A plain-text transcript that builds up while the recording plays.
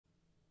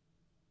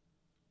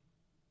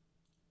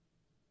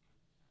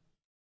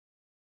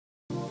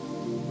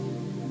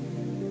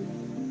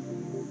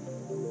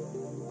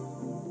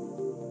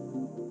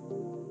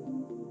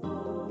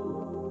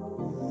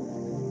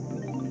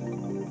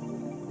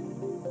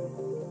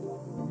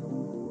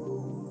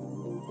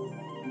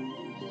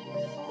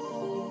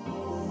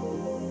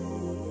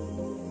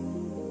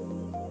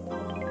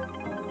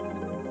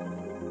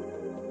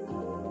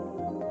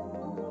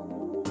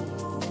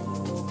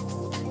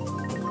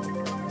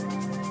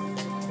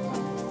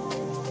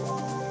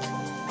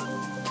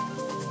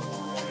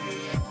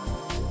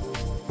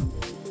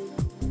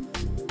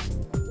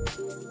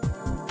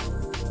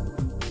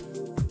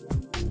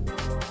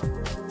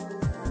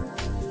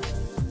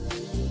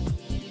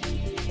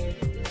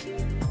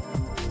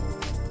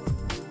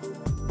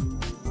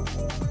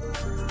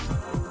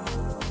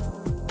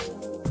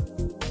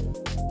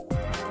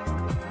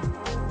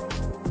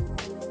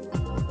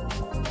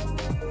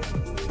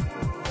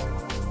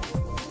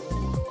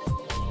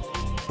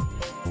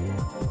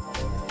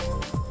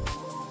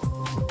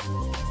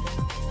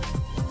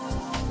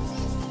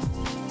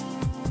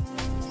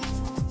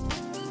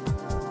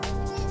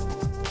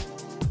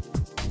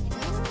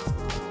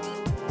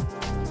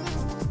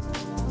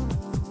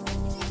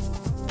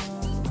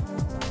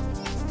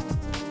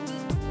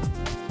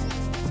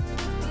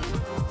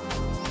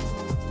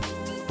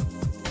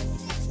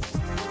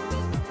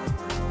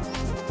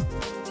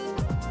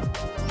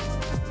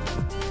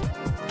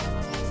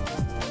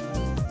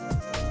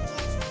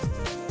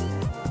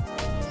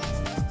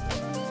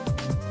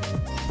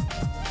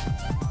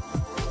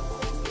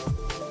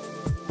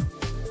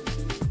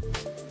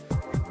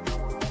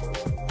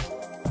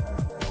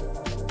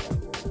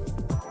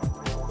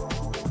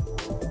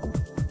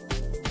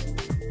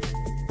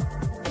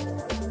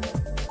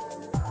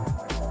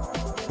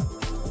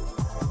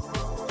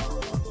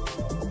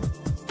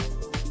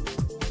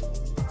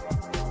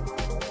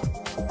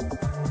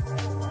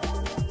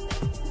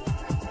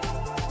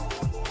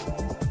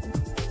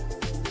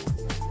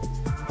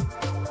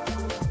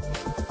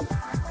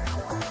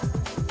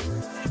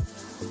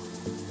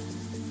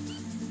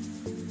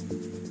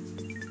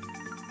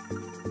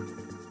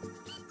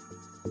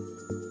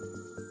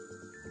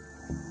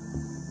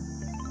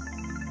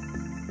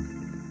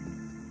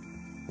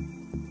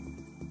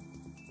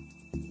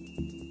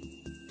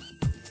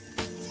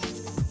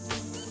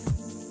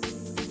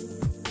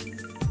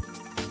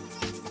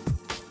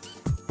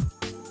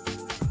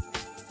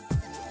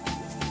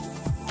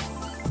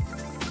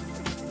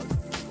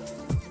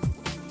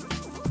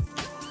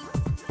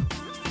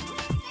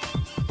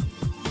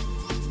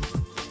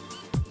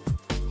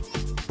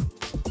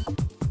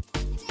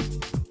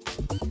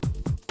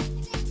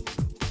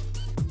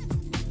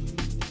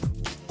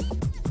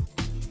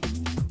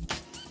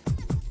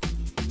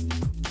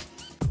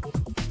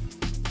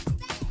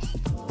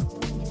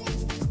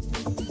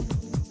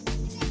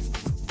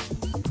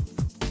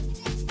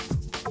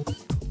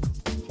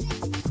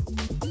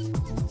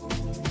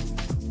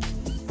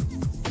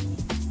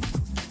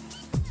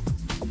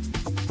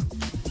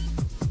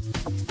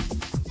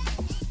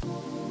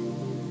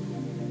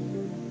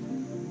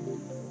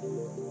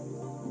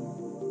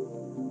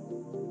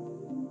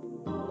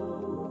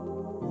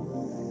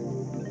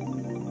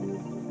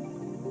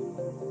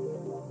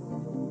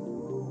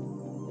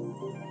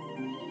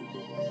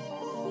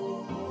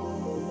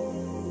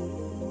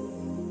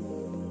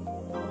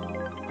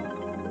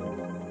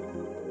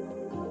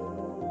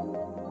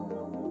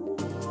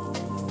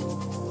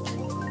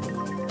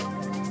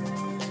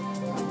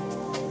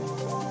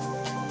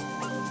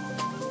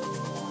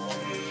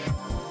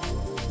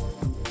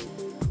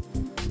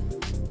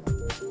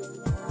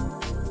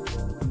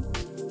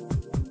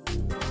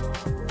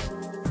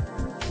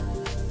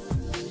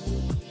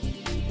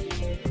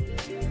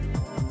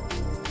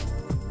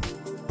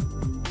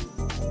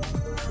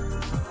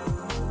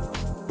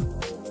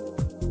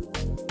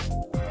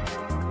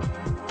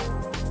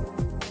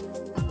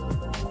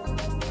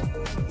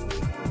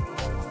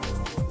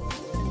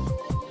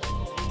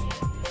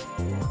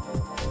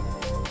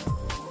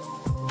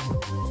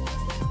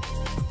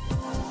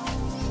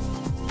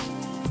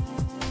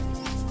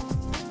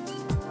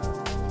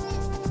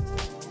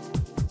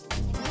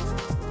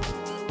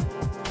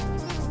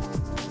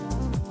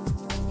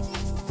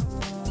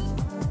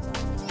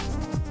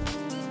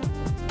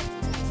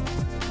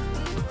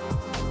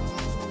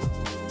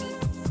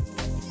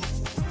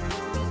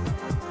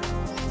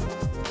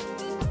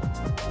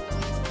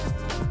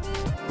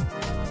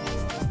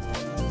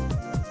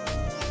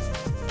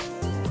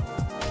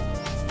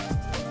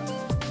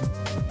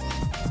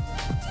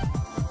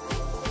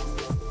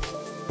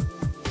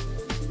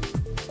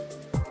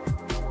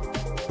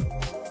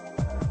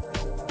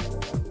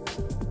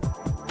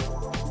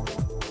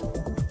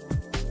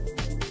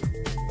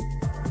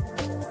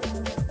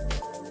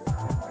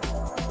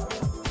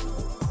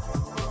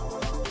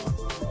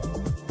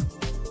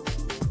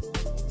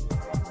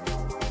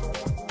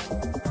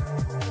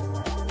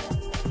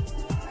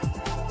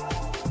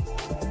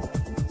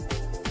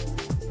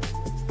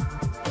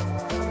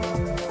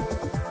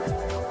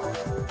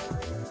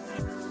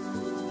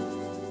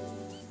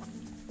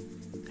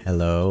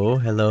Hello,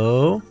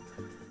 hello.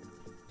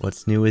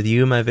 What's new with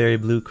you, my very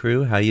blue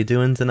crew? How you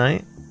doing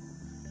tonight?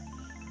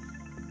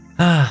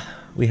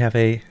 We have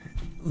a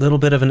little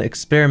bit of an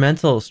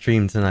experimental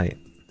stream tonight.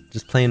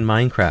 Just playing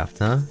Minecraft,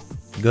 huh?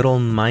 Good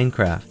old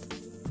Minecraft.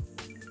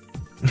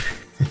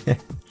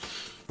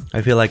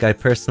 I feel like I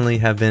personally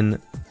have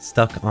been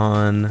stuck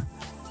on...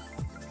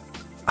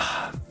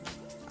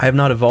 I have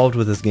not evolved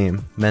with this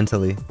game,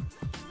 mentally.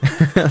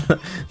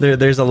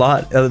 There's a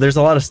lot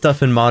of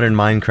stuff in modern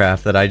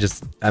Minecraft that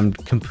I'm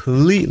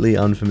completely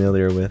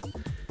unfamiliar with,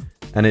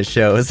 and it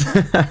shows.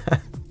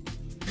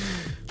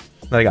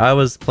 Like, I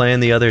was playing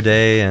the other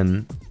day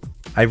and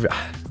I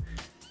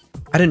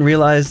didn't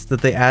realize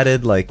that they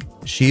added like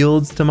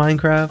shields to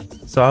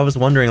Minecraft, so I was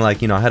wondering,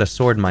 like, you know, I had a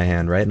sword in my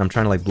hand, right, and I'm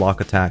trying to like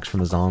block attacks from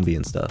a zombie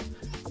and stuff.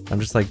 I'm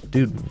just like,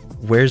 dude,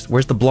 where's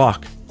the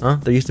block, huh?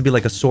 There used to be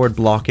like a sword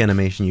block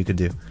animation you could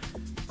do.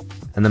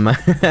 And then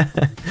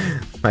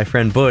my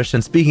friend Bush,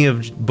 and speaking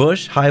of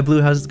Bush, hi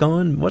Blue, how's it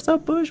going? What's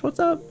up, Bush? What's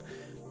up?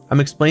 I'm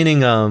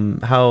explaining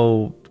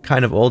how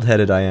kind of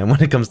old-headed I am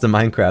when it comes to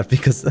Minecraft,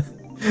 because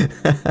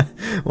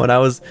when I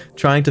was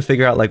trying to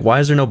figure out, like,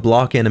 why is there no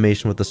block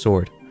animation with the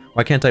sword?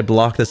 Why can't I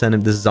block this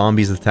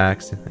zombie's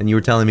attacks? And you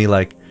were telling me,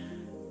 like,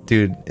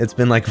 dude, it's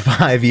been like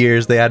 5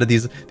 years. They added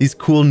these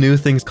cool new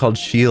things called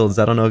shields.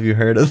 I don't know if you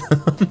heard of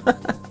them.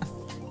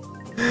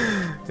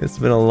 It's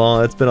been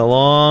a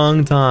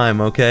long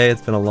time, okay?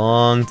 It's been a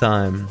long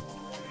time.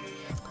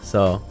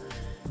 So,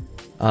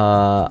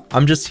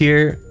 I'm just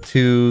here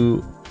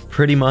to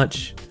pretty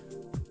much...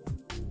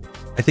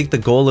 I think the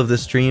goal of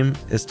this stream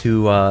is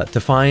to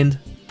find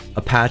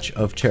a patch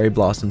of cherry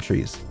blossom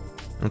trees,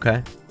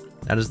 okay?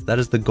 That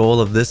is the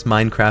goal of this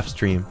Minecraft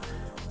stream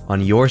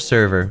on your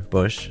server,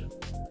 Bush.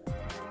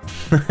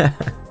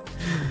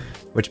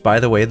 Which, by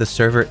the way, the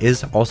server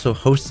is also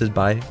hosted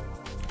by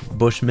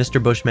Bush,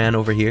 Mr. Bushman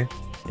over here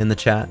in the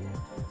chat.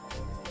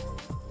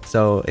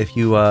 So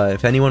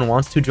if anyone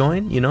wants to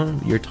join, you know,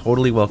 you're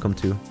totally welcome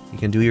to. You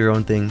can do your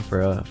own thing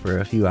for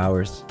a few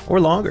hours or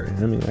longer.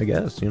 I mean, I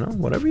guess, you know,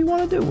 whatever you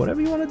want to do,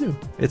 whatever you want to do.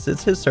 It's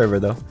his server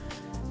though.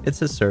 It's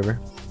his server.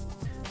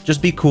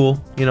 Just be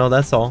cool, you know,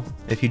 that's all.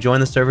 If you join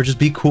the server, just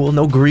be cool.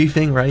 No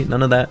griefing, right?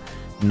 None of that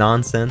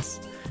nonsense.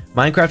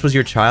 Minecraft was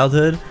your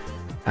childhood.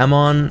 I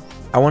want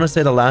to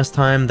say the last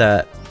time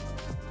that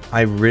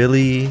I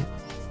really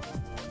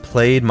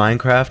played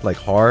Minecraft like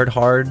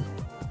hard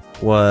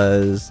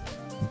was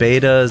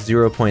beta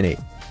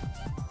 0.8.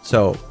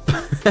 So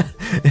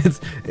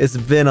it's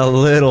been a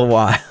little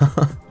while.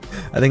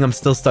 I think I'm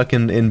still stuck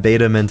in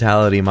beta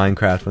mentality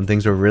Minecraft, when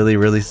things were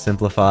really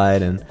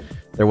simplified and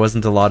there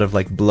wasn't a lot of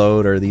like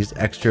bloat or these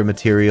extra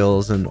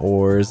materials and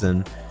ores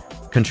and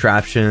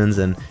contraptions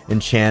and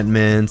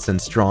enchantments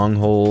and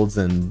strongholds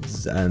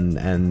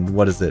and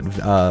what is it,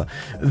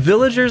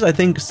 villagers. I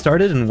think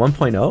started in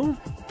 1.0.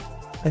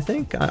 I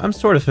think I'm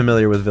sort of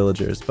familiar with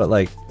villagers, but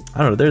like, I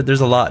don't know, there's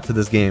a lot to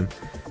this game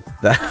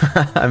that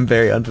I'm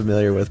very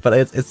unfamiliar with, but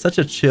it's such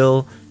a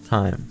chill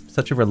time,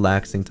 such a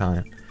relaxing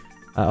time.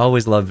 I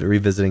always love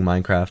revisiting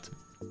Minecraft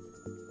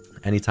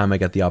anytime I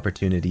get the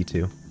opportunity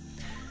to.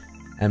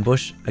 And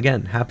Bush,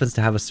 again, happens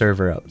to have a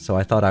server up, so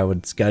I thought I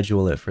would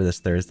schedule it for this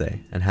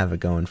Thursday and have it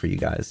going for you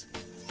guys.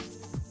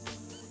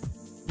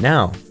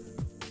 Now,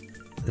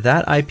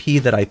 that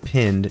IP that I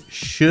pinned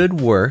should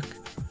work.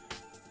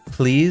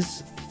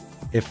 Please,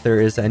 if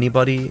there is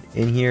anybody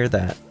in here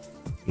that,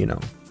 you know,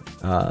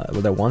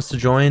 that wants to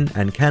join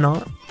and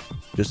cannot,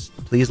 just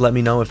please let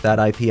me know if that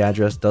IP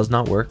address does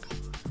not work.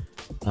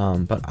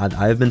 But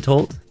I have been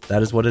told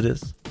that is what it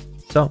is.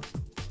 So,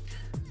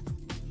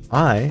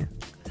 I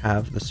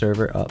have the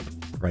server up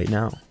right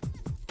now.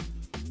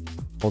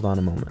 Hold on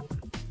a moment.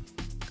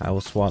 I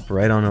will swap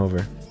right on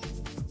over.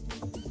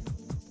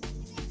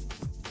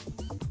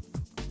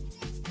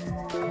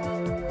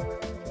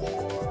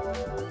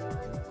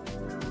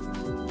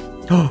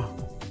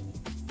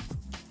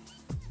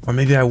 Or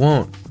maybe I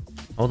won't.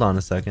 Hold on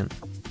a second.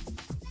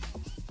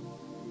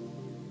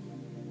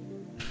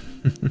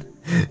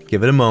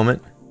 Give it a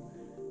moment.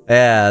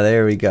 Yeah,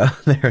 there we go.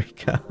 There we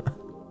go.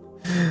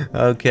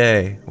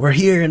 Okay, we're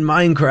here in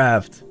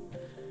Minecraft.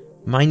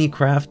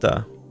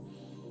 Minecrafta.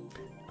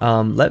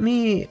 Let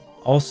me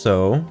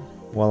also,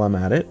 while I'm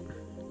at it.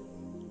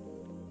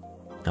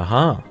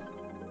 Aha.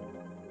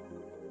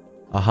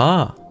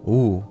 Aha.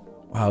 Ooh.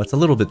 Wow, it's a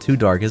little bit too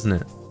dark, isn't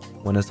it?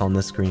 When it's on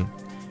this screen.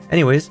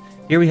 Anyways,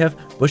 here we have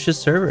Bush's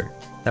server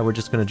that we're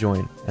just going to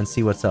join and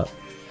see what's up.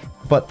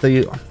 But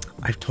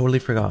I totally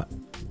forgot.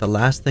 The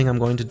last thing I'm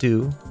going to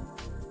do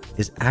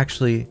is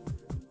actually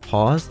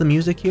pause the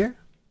music here.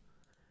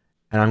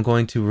 And I'm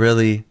going to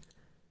really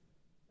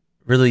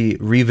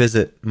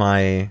revisit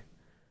my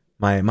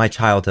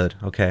childhood,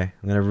 okay?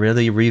 I'm going to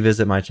really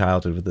revisit my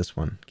childhood with this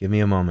one. Give me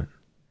a moment.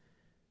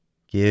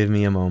 Give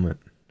me a moment.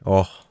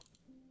 Oh.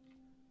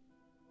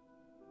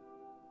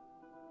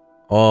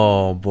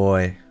 Oh,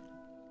 boy.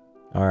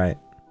 All right.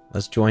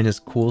 Let's join his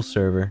cool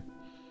server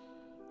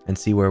and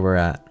see where we're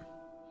at.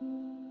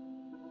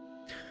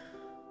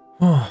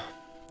 Oh,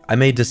 I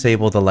may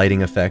disable the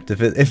lighting effect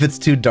if it's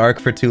too dark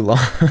for too long.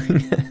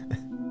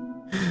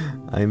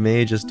 I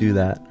may just do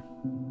that.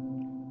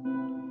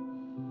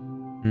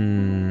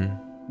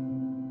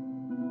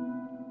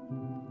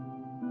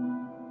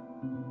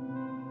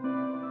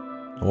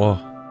 Whoa.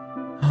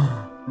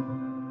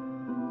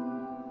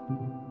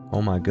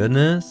 Oh my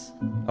goodness.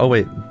 Oh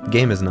wait,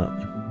 game isn't up.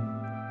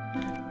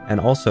 And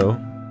also,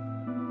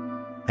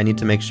 I need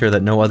to make sure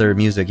that no other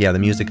music... Yeah, the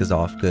music is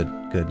off. Good,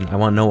 good. I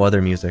want no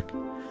other music.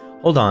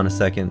 Hold on a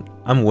second.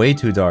 I'm way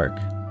too dark.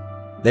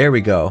 There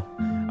we go.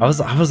 I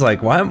was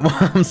like, why am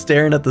I'm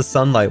staring at the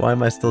sunlight? Why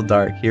am I still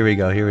dark? Here we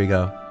go, here we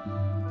go.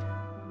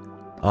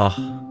 Oh.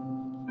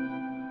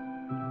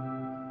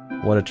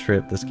 What a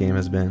trip this game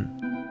has been.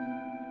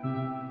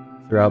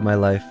 Throughout my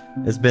life.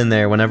 It's been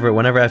there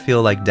whenever I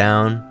feel like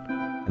down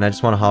and I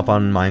just want to hop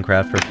on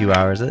Minecraft for a few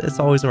hours. It's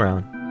always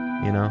around,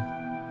 you know?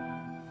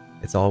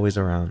 It's always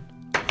around.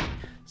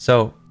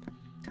 So,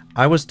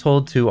 I was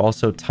told to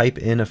also type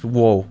in a...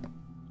 Whoa.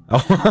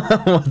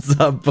 Oh, what's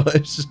up,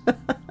 Bush?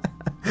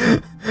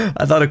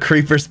 I thought a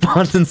creeper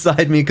spawned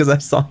inside me because I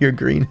saw your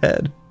green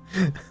head.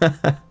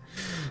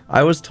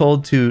 I was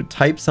told to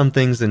type some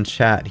things in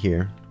chat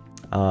here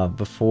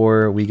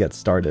before we get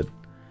started.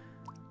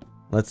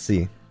 Let's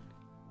see.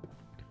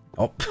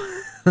 Oh,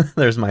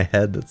 there's my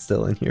head that's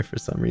still in here for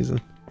some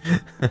reason.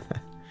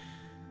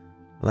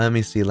 Let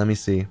me see, let me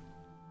see.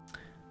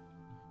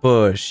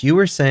 Bush, you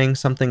were saying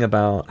something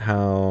about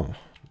how...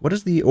 What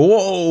is the...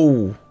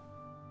 Whoa!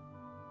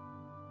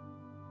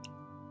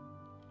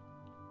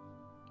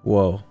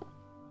 Whoa.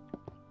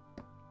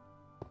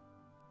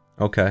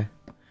 Okay.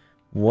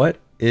 What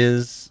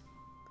is...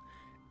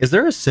 Is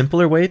there a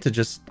simpler way to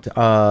just...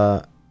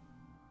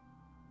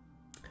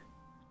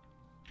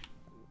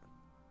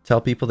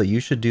 tell people that you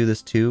should do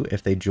this too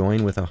if they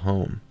join with a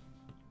home?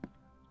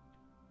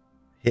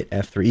 Hit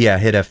F3. Yeah,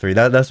 hit F3.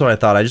 That's what I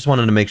thought. I just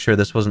wanted to make sure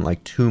this wasn't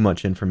like too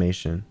much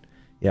information.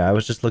 Yeah, I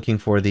was just looking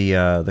for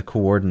the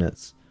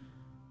coordinates,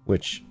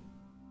 which...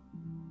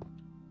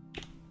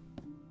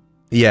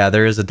 Yeah,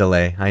 there is a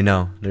delay. I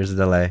know, there's a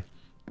delay.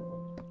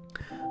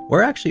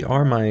 Where actually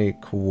are my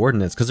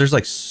coordinates? Because there's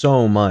like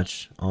so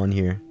much on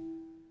here.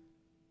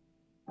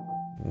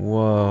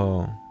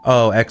 Whoa.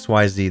 Oh, X,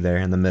 Y, Z there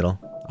in the middle.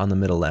 On the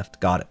middle left.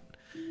 Got it.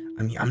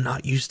 I mean, I'm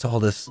not used to all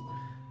this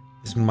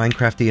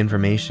Minecrafty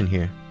information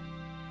here.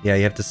 Yeah,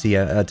 you have to see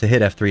to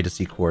hit F3 to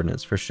see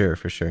coordinates for sure,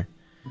 for sure.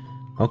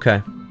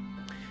 Okay.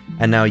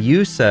 And now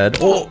you said,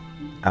 oh,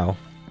 ow.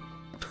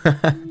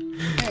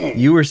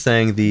 You were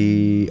saying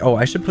the... Oh,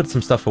 I should put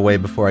some stuff away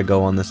before I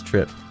go on this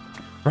trip.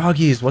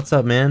 Froggies, what's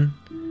up, man?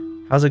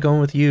 How's it going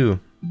with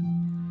you?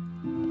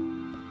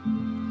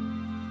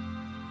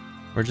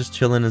 We're just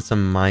chilling in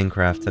some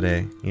Minecraft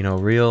today. You know,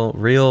 real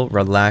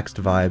relaxed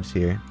vibes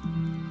here.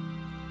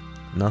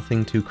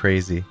 Nothing too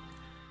crazy.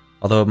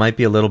 Although it might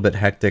be a little bit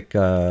hectic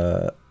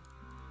getting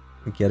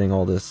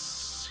all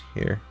this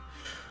here.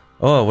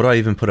 Oh, what do I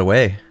even put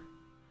away?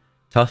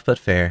 Tough but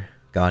fair.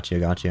 Gotcha,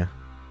 gotcha.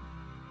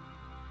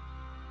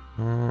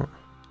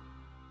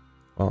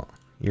 Well,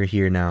 you're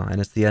here now, and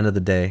it's the end of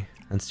the day.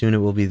 And soon it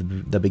will be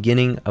the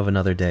beginning of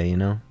another day, you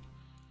know?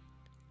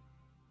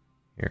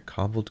 Here,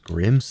 cobbled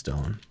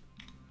grimstone.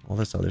 All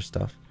this other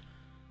stuff.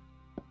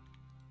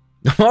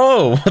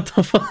 Oh, what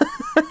the fuck?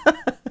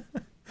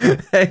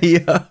 Hey,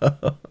 yo.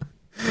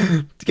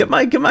 Get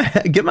my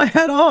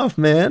head off,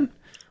 man.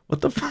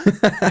 What the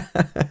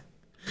fuck?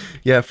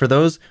 Yeah, for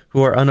those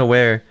who are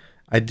unaware,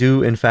 I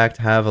do in fact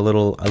have a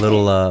little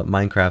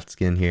Minecraft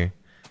skin here.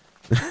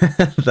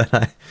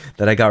 that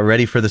I got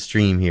ready for the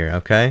stream here,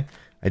 okay?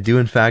 I do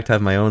in fact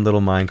have my own little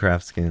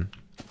Minecraft skin.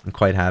 I'm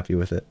quite happy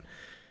with it.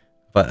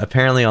 But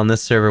apparently on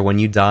this server, when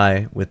you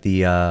die with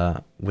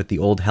the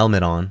old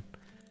helmet on,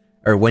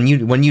 or when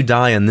you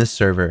die on this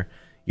server,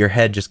 your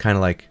head just kind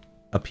of like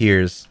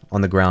appears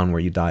on the ground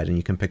where you died and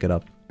you can pick it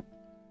up.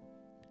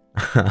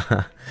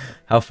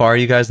 How far are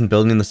you guys in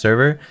building the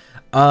server?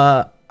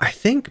 I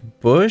think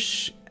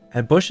Bush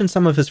and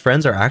some of his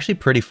friends are actually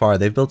pretty far.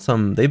 They built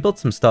some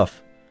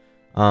stuff.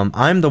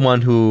 I'm the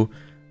one who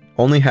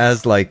only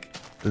has like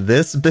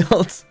this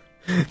built,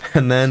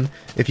 and then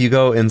if you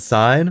go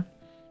inside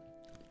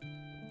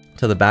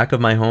to the back of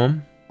my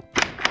home,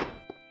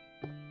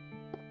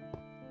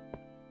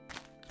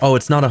 oh,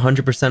 it's not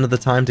 100% of the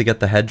time to get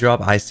the head drop.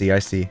 I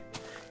see.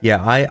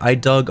 Yeah, I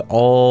dug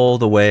all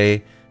the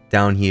way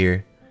down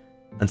here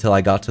until I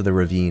got to the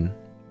ravine.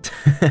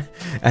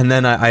 And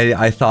then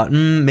I thought,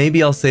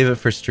 maybe I'll save it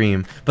for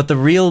stream. But the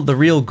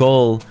real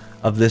goal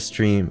of this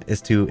stream is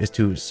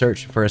to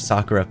search for a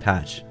sakura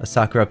patch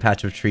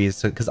of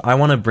trees, because I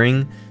want to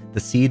bring the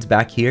seeds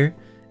back here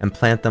and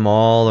plant them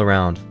all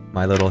around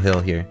my little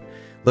hill here.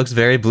 Looks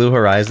very Blue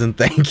Horizon.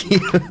 Thank you.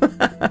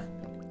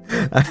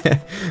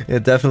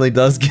 It definitely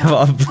does give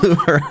off Blue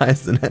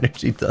Horizon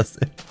energy, does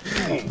it?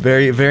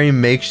 Very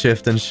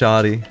makeshift and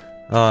shoddy.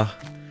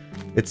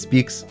 It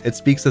speaks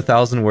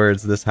 1,000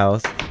 words, this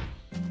house.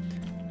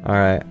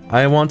 Alright,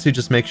 I want to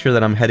just make sure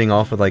that I'm heading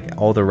off with like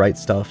all the right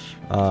stuff.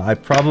 I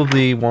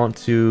probably want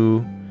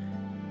to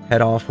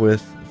head off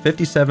with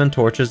 57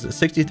 torches,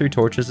 63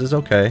 torches is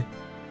okay.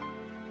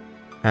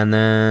 And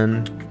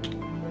then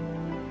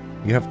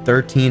you have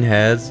 13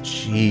 heads.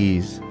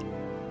 Jeez.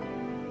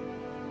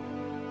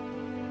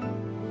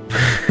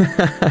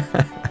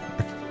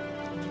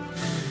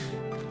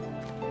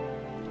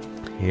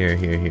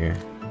 Here.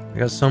 I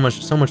got so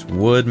much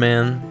wood,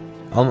 man.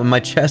 My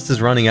chest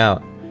is running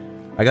out.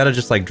 I gotta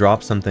just like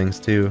drop some things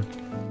too.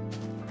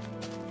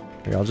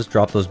 Here, I'll just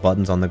drop those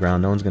buttons on the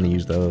ground. No one's gonna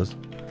use those.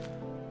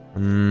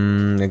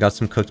 I got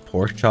some cooked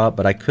pork chop,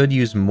 but I could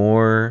use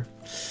more.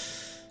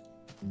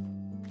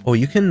 Oh,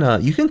 you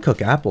can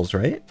cook apples,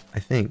 right? I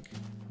think.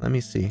 Let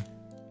me see.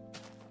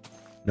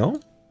 No?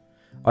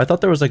 Oh, I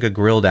thought there was like a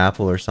grilled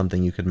apple or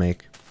something you could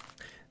make.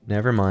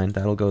 Never mind,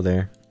 that'll go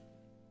there.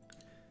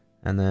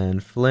 And then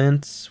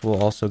flints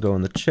will also go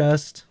in the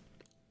chest.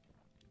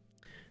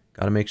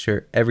 Gotta make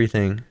sure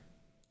everything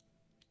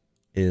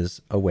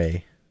is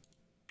away.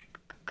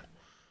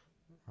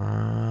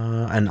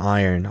 An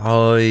iron.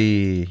 Oh,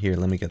 here,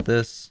 let me get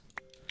this.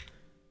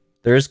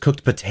 There is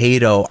cooked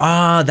potato.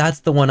 Ah,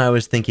 that's the one I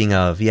was thinking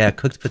of. Yeah,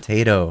 cooked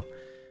potato.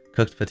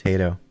 Cooked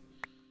potato.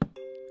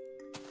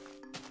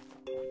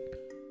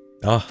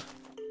 Oh.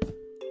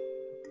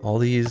 All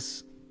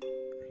these.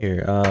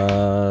 Here,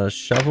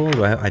 shovel.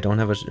 Do I don't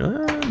have a...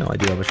 no, I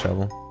do have a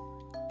shovel.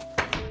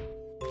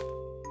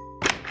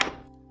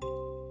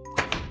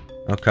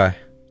 Okay.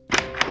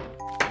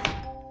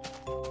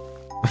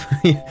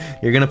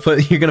 You're gonna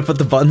put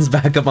the buttons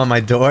back up on my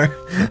door.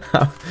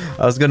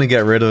 I was gonna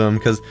get rid of them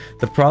because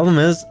the problem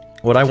is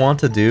what I want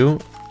to do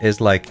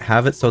is like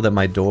have it so that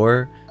my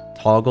door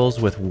toggles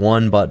with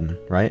one button,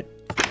 right?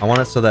 I want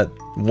it so that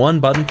one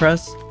button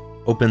press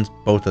opens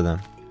both of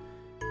them.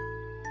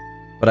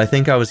 But I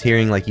think I was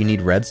hearing like you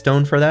need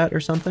redstone for that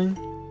or something.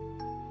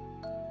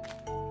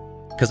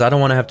 Because I don't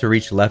want to have to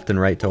reach left and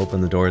right to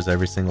open the doors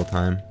every single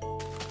time.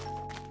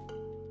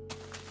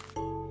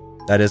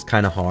 That is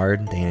kind of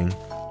hard. Dang.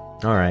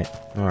 Alright.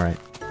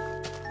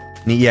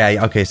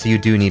 Yeah, okay, so you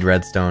do need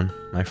redstone.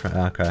 My friend,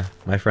 okay.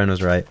 My friend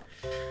was right.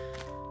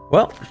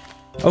 Well,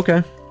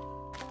 okay.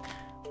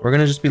 We're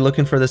gonna just be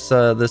looking for this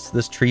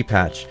this tree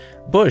patch.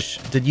 Bush,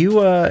 did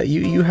you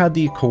you had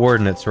the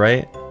coordinates,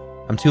 right?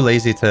 I'm too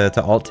lazy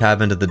to alt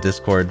tab into the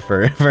Discord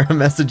for a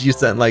message you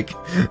sent like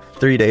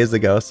 3 days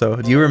ago. So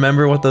do you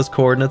remember what those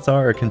coordinates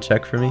are, or can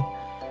check for me?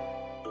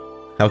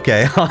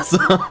 Okay,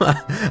 awesome.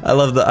 I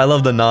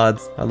love the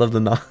nods. I love the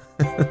nods.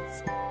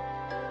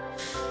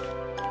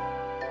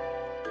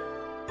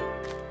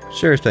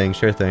 Sure thing.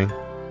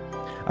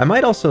 I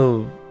might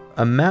also...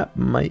 a map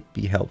might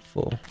be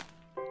helpful.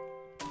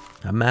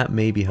 A map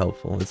may be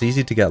helpful. It's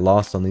easy to get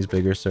lost on these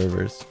bigger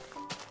servers.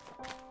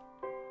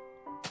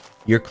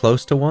 You're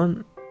close to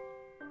one?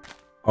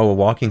 Oh,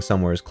 walking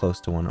somewhere is close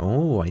to one.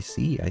 Oh, I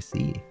see.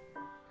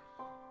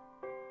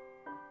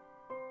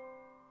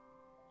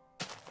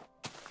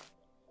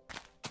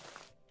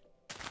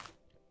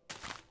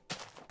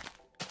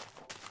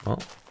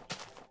 Well,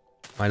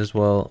 might as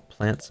well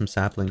plant some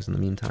saplings in the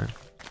meantime.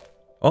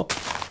 Oh,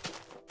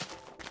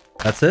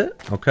 that's it?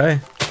 Okay.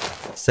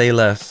 Say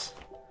less.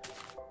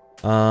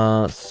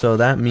 So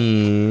that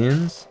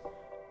means...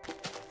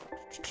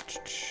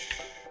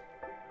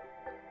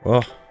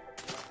 Oh.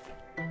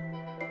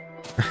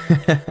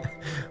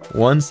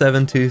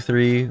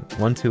 1723,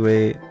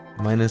 128,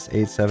 minus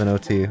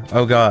 8702.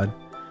 Oh god.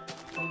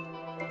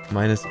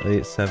 Minus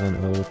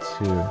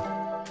 8702.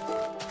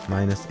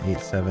 Minus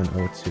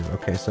 8702.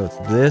 Okay, so it's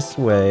this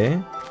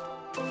way.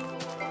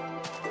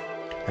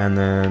 And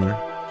then...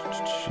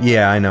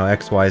 yeah, I know,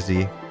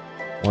 XYZ.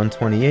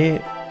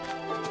 128.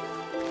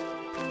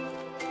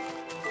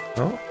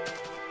 Oh.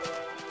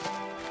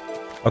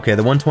 Okay,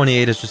 the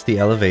 128 is just the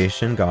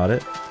elevation. Got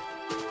it.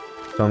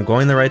 So I'm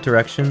going the right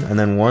direction. And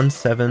then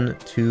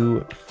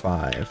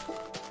 1725.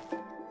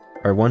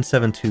 Or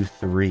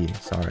 1723,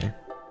 sorry.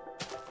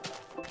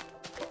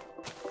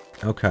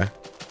 Okay.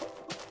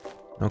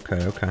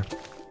 Okay.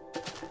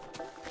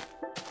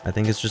 I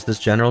think it's just this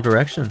general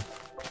direction.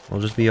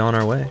 We'll just be on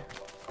our way.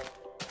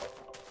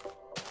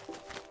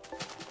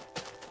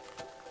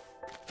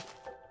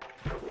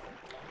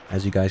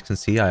 As you guys can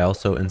see, I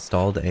also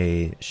installed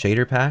a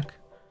shader pack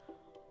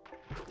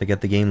to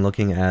get the game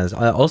looking as...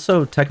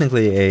 also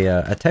technically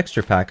a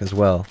texture pack as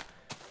well.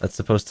 That's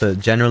supposed to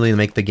generally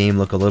make the game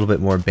look a little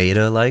bit more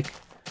beta-like.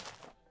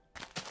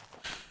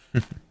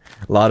 A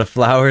lot of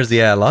flowers,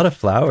 yeah, a lot of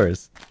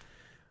flowers.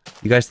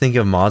 You guys think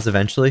of mods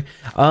eventually?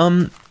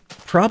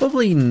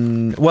 Probably...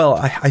 well,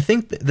 I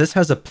think this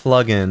has a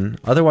plugin.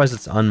 Otherwise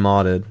it's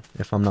unmodded,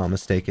 if I'm not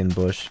mistaken,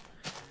 Bush.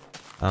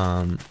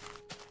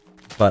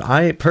 But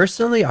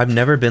I've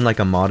never been like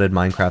a modded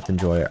Minecraft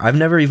enjoyer. I've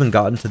never even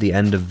gotten to the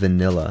end of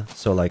vanilla.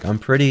 So like, I'm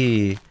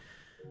pretty...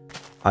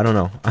 I don't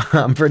know.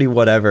 I'm pretty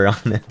whatever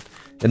on it.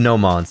 And no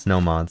mods,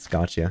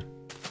 gotcha.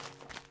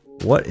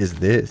 What is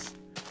this?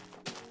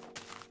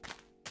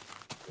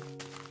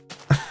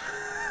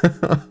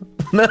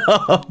 No,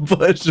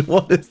 Bush,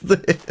 what is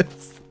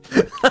this?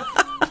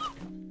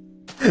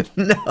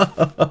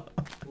 No.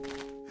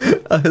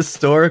 A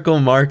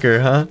historical marker,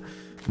 huh?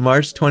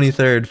 March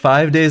 23rd,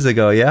 5 days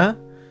ago, yeah?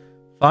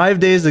 5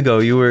 days ago,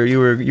 you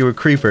were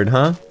creepered,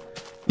 huh?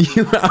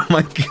 Oh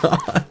my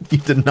god, you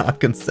did not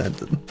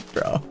consent,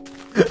 bro.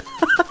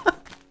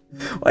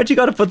 Why'd you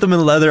gotta put them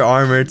in leather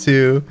armor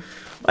too?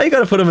 Why you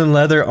gotta put them in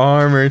leather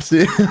armor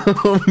too,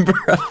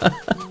 bro?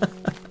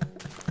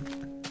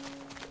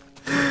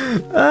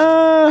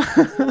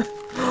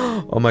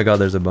 Oh my god,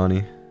 there's a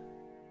bunny.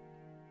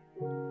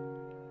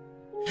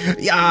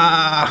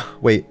 Yeah.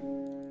 Wait.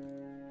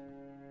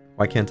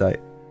 Why can't I?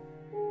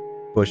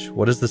 Bush,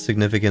 what is the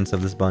significance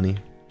of this bunny?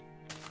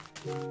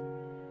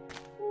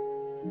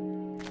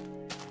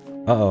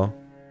 Uh-oh.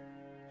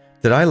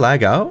 Did I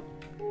lag out?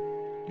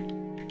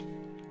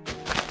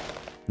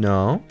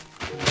 No.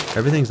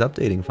 Everything's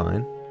updating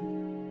fine.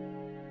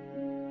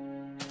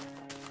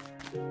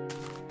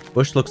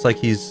 Bush looks like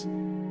he's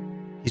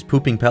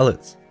pooping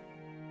pellets.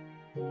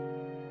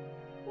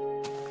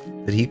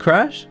 Did he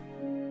crash?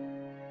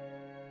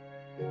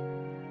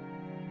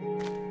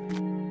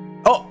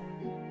 Oh!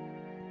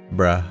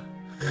 Bruh.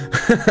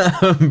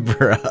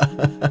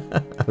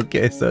 Bruh.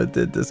 Okay, so it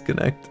did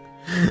disconnect.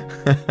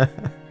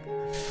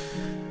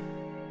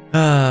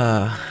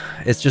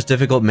 It's just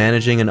difficult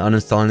managing and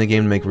uninstalling the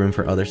game to make room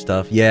for other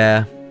stuff.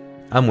 Yeah,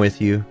 I'm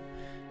with you.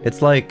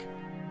 It's like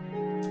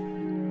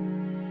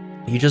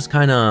you just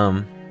kind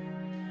of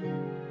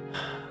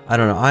I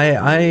don't know.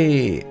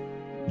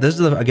 This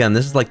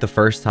is like the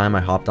first time I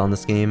hopped on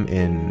this game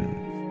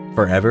in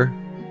forever,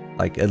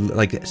 like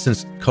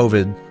since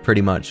COVID,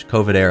 pretty much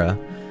COVID era,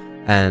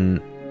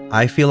 and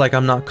I feel like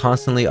I'm not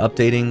constantly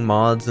updating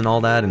mods and all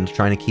that and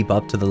trying to keep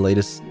up to the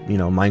latest, you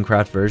know,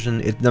 Minecraft version.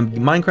 The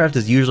Minecraft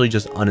is usually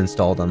just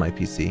uninstalled on my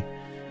PC.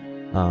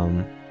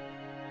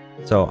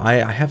 So I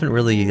haven't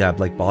really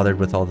like bothered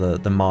with all the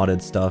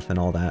modded stuff and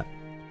all that.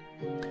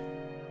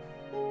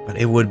 But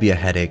it would be a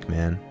headache,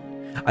 man.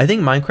 I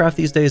think Minecraft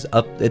these days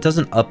it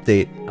doesn't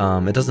update,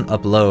 it doesn't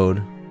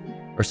upload,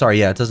 or sorry,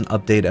 yeah, it doesn't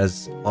update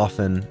as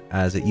often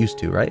as it used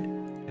to, right?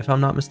 If I'm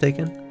not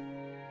mistaken.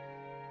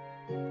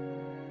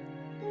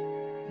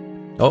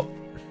 Oh,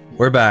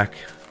 we're back.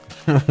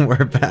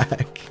 We're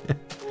back.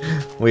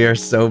 We are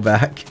so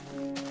back.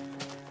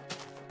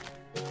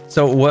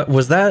 So what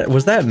was that?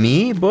 Was that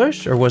me,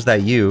 Bush, or was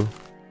that you?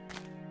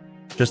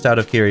 Just out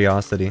of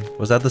curiosity.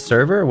 Was that the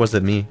server or was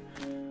it me?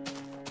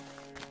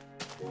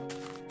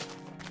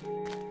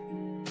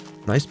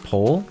 Nice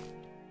pole.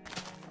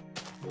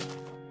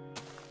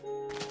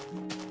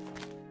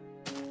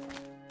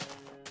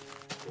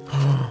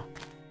 You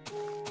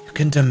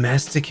can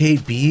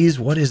domesticate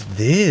bees? What is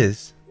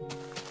this?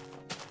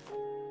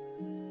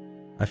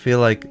 I feel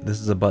like this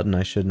is a button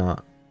I should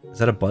not... Is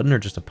that a button or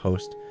just a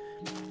post?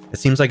 It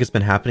seems like it's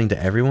been happening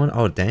to everyone.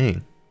 Oh,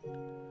 dang.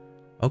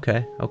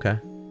 Okay, okay.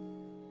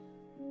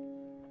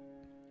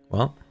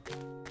 Well,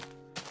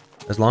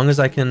 as long as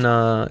I can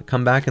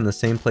come back in the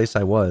same place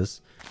I was.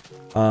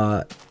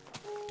 Do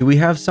we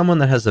have someone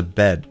that has a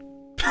bed?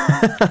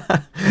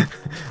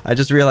 I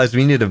just realized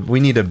we need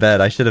a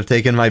bed. I should have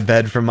taken my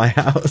bed from my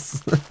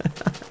house.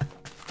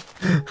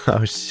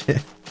 Oh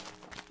shit.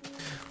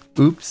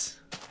 Oops.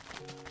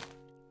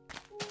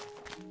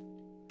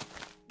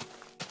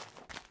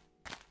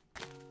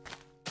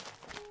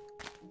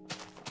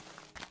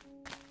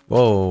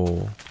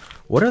 Whoa.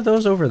 What are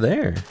those over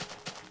there?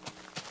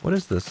 What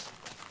is this?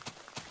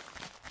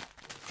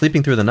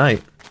 Sleeping through the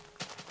night.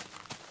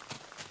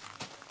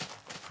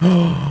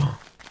 Oh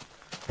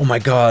my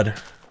god.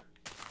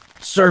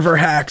 Server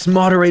hacks,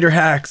 moderator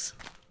hacks.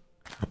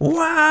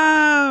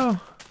 Wow.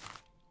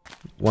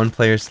 One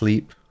player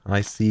sleep.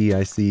 I see,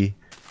 I see.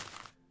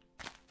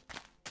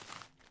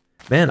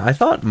 Man, I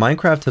thought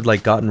Minecraft had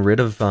like gotten rid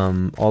of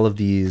all of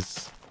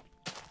these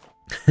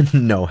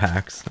no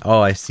hacks.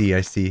 Oh, I see,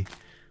 I see.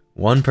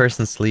 One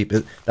person sleep.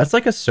 That's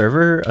like a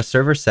server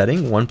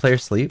setting, one player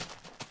sleep.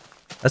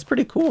 That's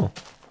pretty cool.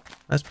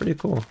 That's pretty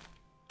cool.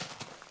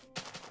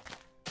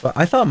 But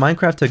I thought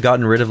Minecraft had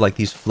gotten rid of like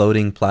these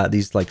floating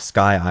these like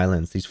sky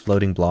islands, these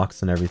floating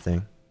blocks and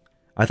everything.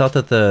 I thought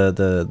that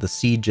the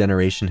seed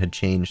generation had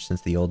changed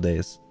since the old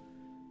days.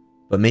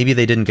 But maybe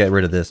they didn't get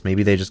rid of this.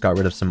 Maybe they just got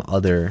rid of some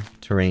other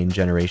terrain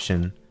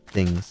generation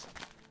things.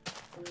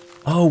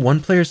 Oh, one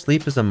player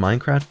sleep is a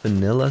Minecraft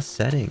vanilla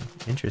setting.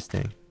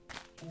 Interesting.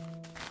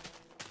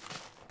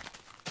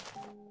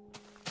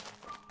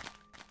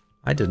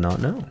 I did not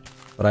know.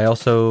 But I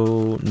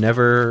also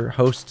never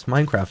host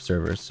Minecraft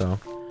servers, so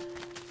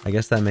I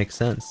guess that makes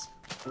sense.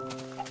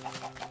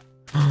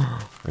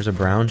 There's a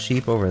brown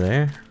sheep over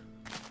there.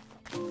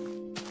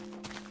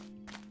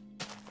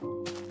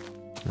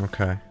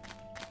 Okay.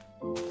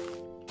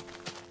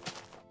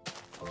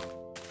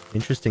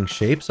 Interesting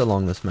shapes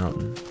along this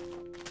mountain.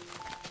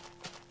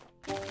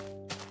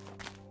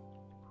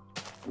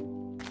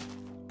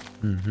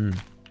 Mm-hmm.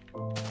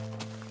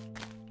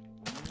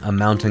 I'm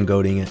mountain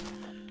goating it.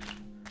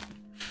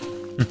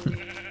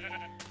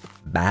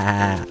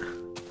 Bah.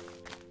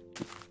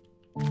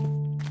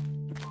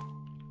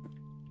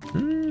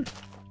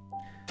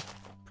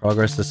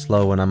 Progress is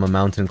slow when I'm a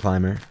mountain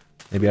climber.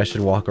 Maybe I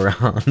should walk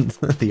around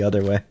the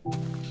other way.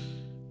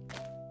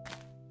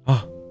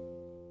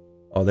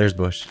 Oh, there's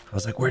Bush. I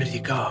was like, where did he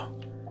go?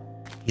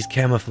 He's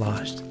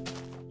camouflaged.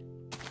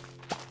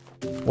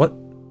 What?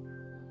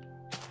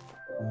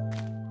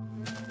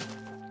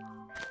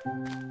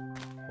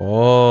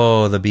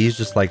 Oh, the bees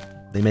just like,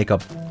 they make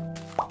up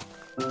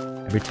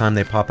every time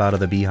they pop out of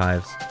the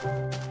beehives.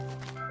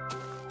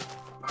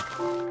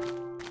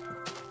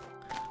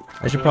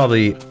 I should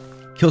probably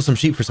kill some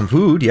sheep for some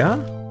food, yeah?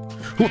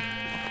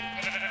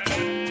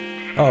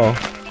 Uh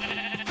oh.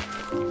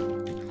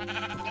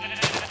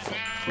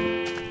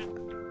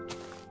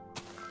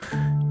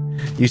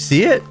 You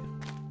see it?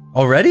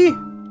 Already?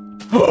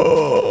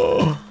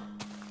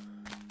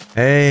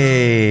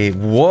 Hey,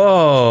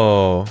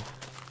 whoa.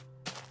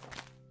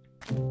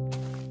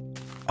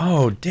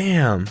 Oh,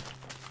 damn.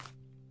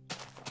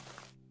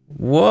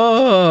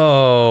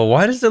 Whoa,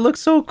 why does it look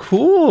so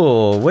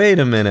cool? Wait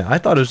a minute. I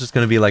thought it was just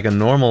going to be like a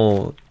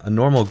normal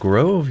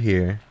grove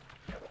here.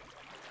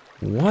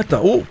 What the?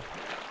 Oh.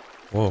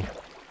 Whoa.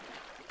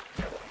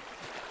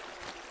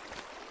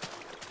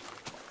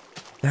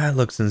 That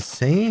looks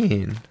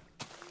insane.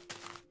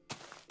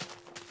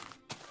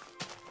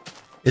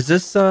 Is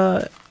this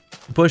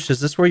Bush, is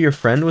this where your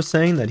friend was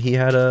saying that he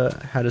had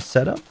a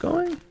setup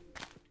going?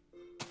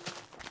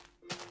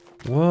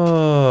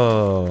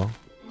 Whoa.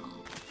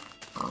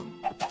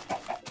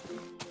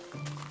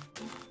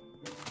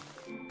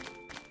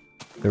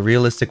 The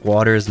realistic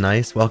water is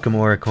nice. Welcome,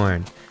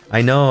 Oricorn.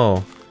 I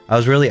know. I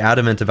was really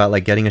adamant about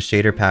like getting a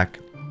shader pack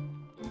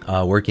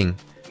working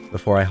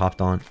before I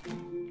hopped on.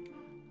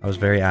 I was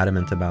very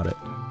adamant about it.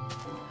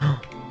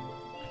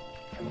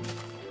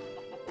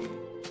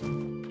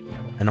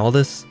 And all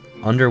this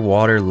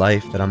underwater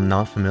life that I'm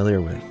not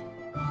familiar with.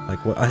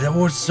 Like, what? That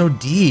was so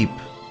deep.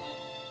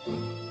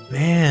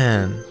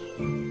 Man.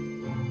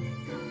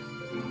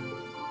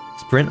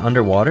 Sprint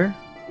underwater?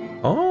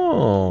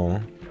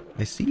 Oh.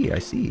 I see, I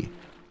see.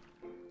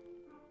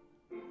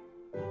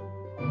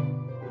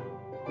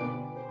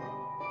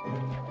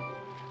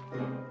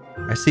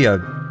 I see a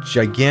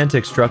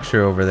gigantic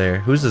structure over there.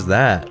 Whose is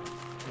that?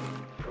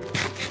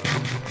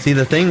 See,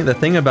 the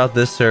thing about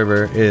this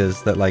server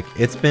is that like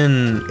it's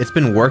been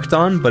worked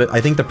on, but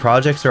I think the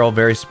projects are all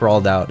very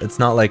sprawled out. It's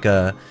not like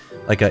a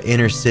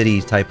inner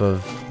city type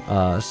of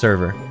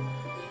server.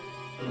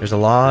 There's a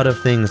lot of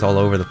things all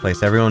over the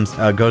place. Everyone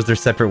goes their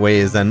separate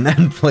ways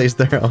and plays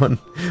their own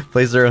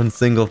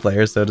single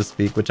player, so to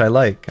speak, which I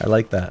like. I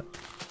like that.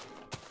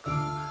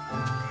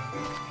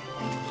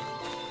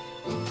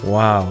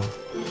 Wow.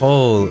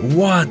 Holy,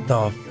 what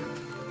the?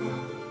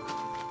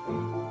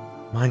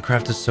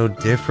 Minecraft is so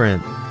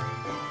different.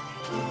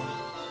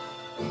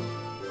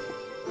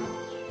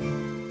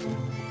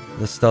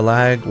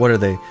 The what are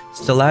they?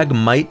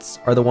 Stalagmites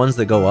are the ones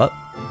that go up,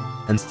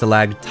 and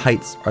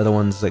stalactites are the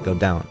ones that go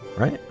down,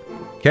 right?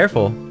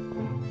 Careful.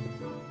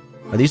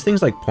 Are these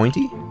things like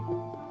pointy?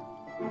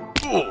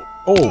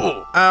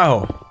 Oh,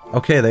 ow.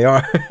 Okay, they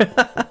are.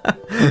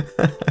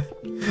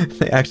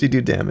 They actually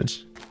do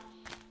damage.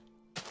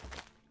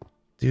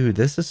 Dude,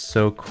 this is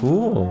so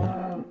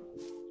cool.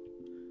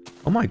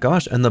 Oh my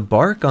gosh, and the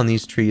bark on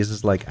these trees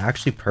is like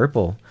actually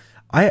purple.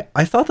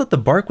 I thought that the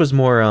bark was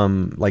more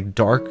like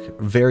dark,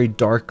 very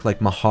dark,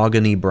 like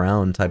mahogany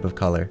brown type of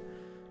color.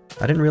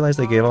 I didn't realize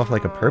they gave off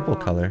like a purple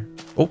color.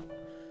 Oh,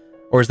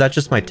 or is that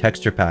just my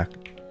texture pack?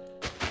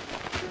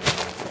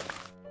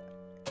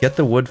 Get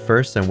the wood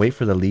first and wait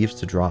for the leaves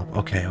to drop.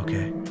 Okay,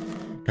 okay.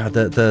 God,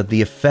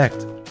 the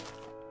effect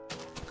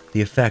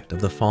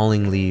of the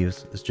falling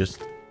leaves is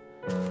just...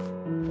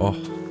 Oh,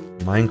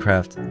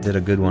 Minecraft did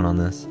a good one on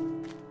this.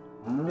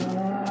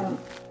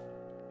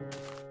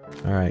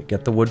 Alright,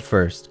 get the wood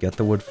first. Get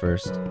the wood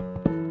first.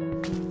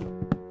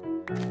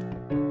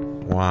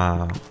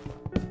 Wow.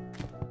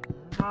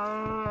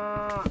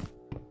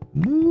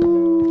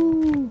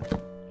 Woo.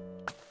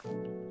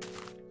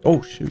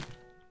 Oh, shoot.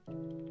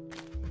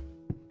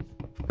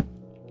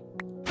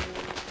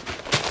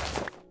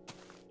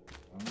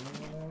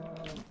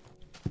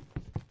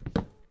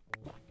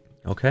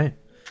 Okay.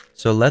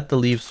 So let the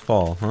leaves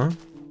fall, huh?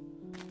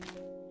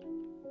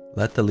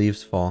 Let the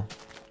leaves fall.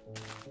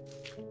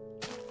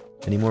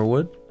 Any more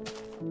wood?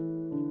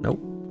 Nope.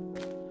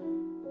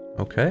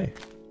 Okay.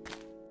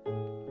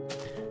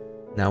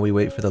 Now we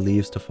wait for the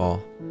leaves to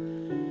fall.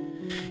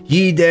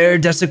 Ye dare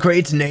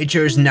desecrate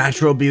nature's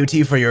natural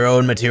beauty for your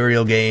own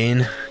material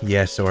gain?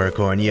 Yes,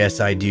 Oricorn, yes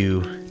I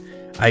do.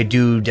 I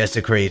do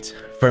desecrate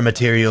for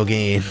material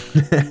gain.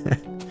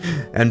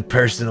 And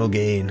personal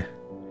gain.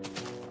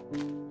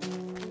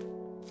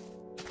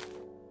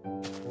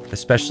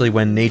 Especially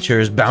when nature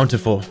is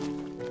bountiful.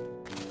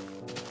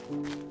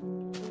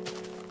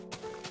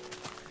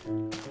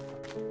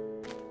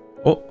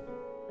 Oh,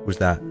 who's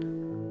that?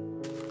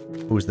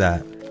 Who's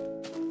that?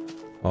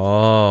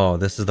 Oh,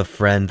 this is the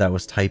friend that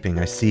was typing.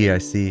 I see, I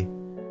see.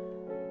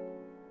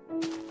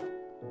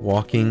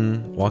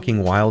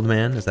 Walking Wild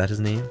Man, is that his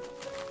name?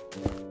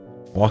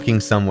 Walking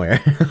somewhere.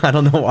 I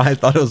don't know why I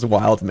thought it was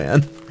Wild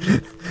Man.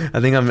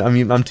 I think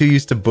I'm too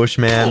used to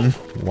Bushman,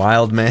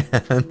 Wild Man.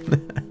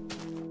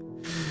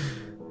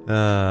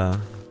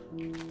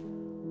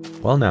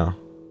 Well now.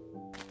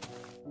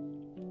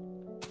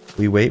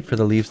 We wait for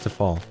the leaves to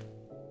fall.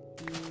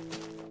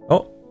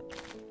 Oh!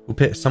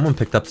 Someone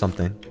picked up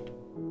something.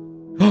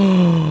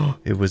 Oh!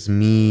 It was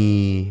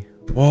me.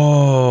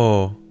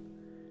 Whoa!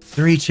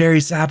 3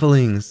 cherry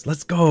saplings!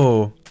 Let's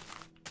go!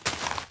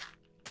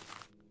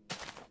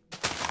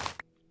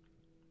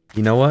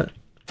 You know what?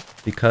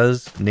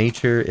 Because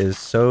nature is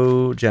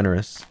so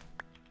generous,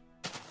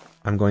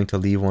 I'm going to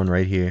leave one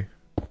right here.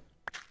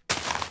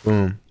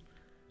 Boom.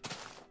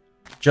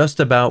 Just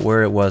about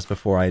where it was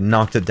before I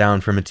knocked it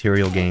down for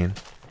material gain.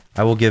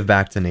 I will give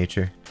back to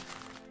nature.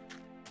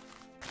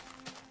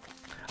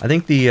 I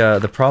think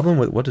the problem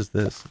with... What is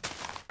this?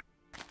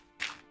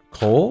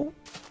 Coal?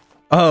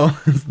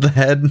 Oh, it's the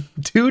head.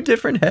 2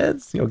 different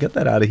heads? Yo, get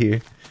that out of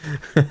here.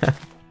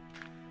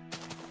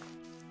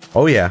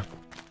 Oh yeah.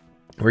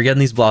 We're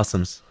getting these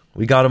blossoms.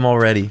 We got them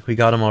already. We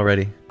got them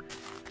already.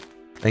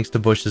 Thanks to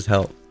Bush's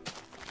help.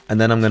 And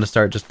then I'm gonna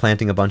start just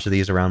planting a bunch of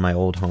these around my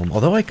old home.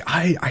 Although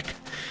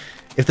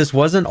if this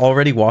wasn't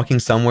already walking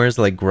somewheres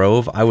like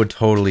Grove, I would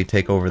totally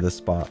take over this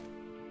spot.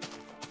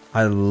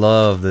 I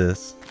love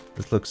this.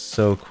 This looks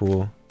so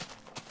cool.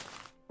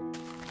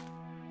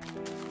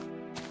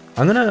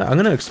 I'm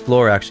gonna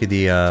explore actually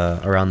the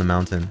around the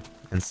mountain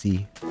and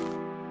see.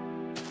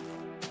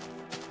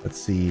 Let's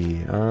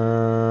see.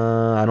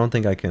 I don't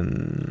think I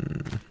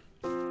can.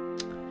 I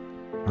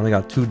only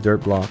got 2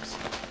 dirt blocks.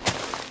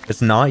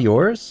 It's not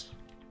yours?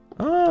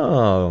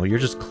 Oh, you're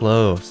just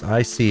close.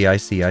 I see, I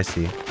see, I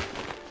see.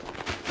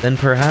 Then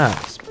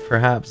perhaps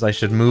I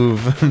should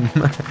move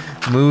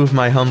move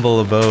my humble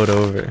abode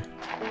over.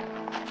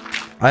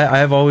 I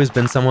have always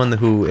been someone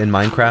who in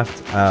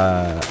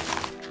Minecraft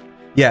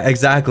yeah,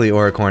 exactly,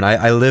 Oricorn.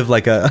 I live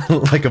like a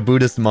like a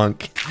Buddhist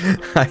monk.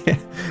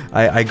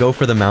 I go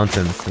for the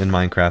mountains in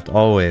Minecraft.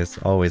 Always,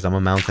 always. I'm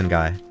a mountain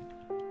guy.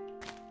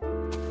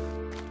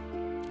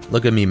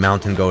 Look at me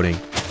mountain goating.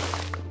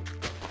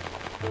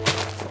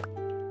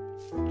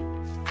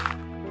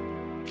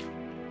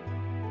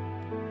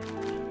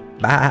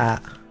 Bah.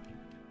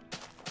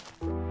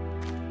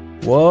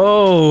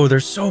 Whoa,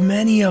 there's so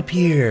many up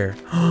here.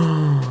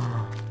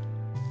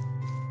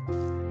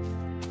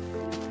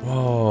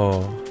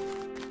 Whoa.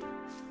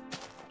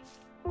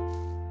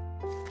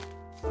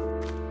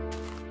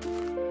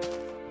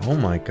 Oh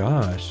my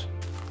gosh.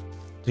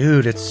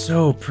 Dude, it's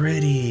so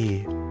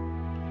pretty.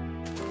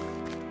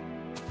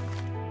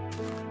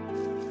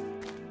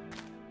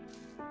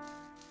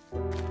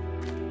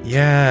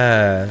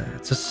 Yeah,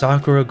 it's a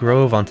Sakura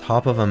Grove on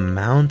top of a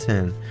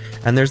mountain.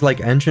 And there's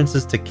like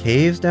entrances to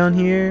caves down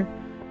here.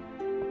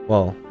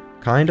 Well,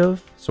 kind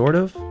of, sort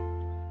of.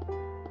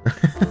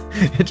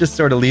 It just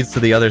sort of leads to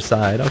the other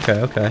side.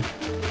 Okay, okay.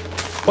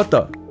 What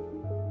the?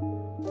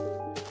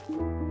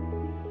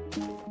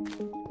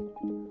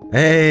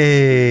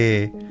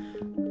 Hey!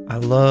 I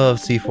love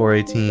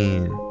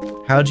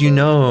C418. How'd you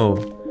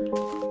know?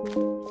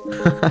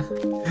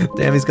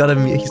 Damn, he's got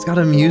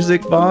a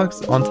music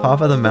box on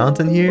top of the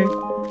mountain here.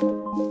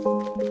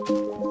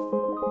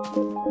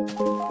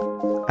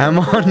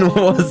 Amon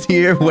was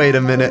here. Wait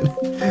a minute.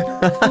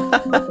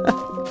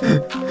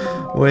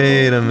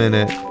 Wait a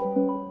minute.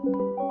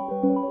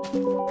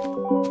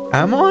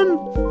 Amon?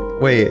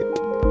 Wait,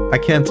 I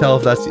can't tell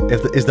if that's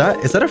is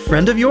that a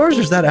friend of yours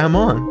or is that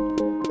Amon?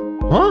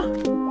 Huh?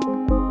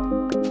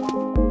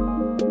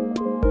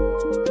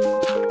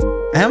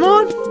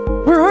 Amon?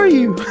 Where are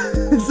you?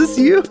 Is this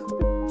you?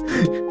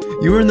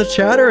 You were in the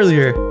chat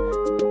earlier.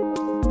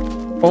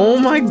 Oh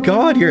my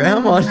god, you're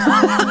Amon.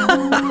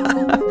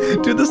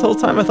 Dude, this whole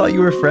time I thought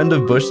you were a friend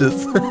of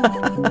Bush's.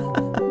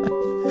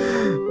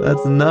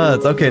 That's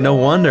nuts. Okay, no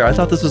wonder. I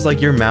thought this was like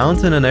your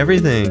mountain and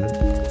everything.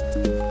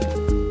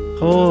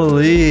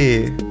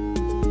 Holy.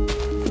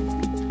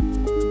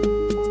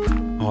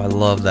 Oh, I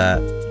love that.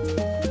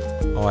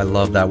 Oh, I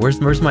love that. Where's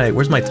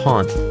my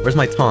taunt? Where's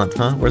my taunt,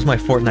 huh? Where's my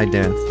Fortnite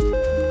dance?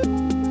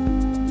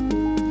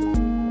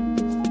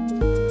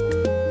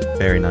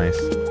 Very nice.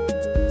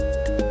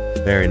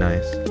 Very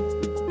nice.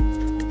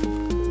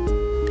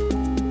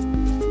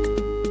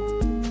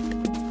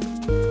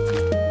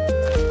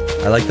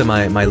 I like that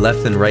my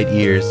left and right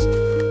ears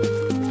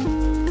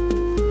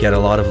get a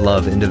lot of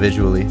love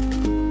individually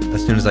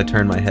as soon as I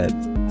turn my head.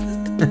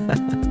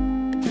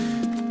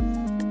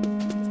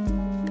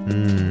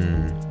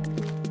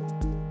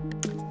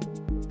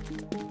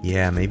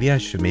 Yeah, maybe I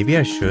should. Maybe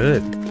I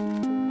should.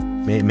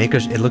 Make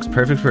it looks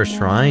perfect for a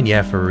shrine.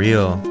 Yeah, for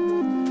real.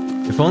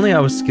 If only I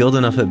was skilled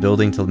enough at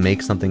building to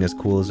make something as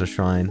cool as a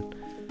shrine.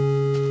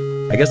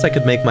 I guess I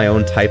could make my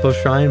own type of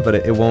shrine, but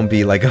it won't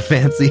be like a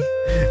fancy,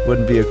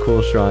 wouldn't be a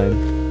cool shrine.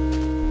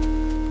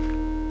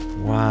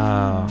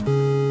 Wow.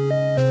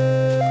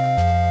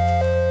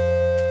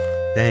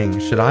 Dang,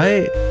 should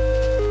I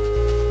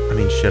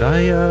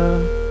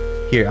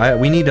here,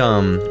 we need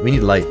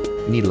light.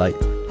 We need light.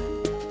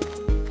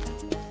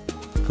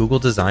 Google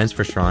designs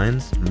for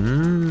shrines?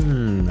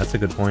 That's a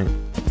good point.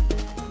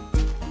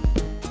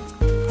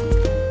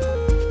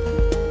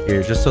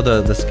 Here, just so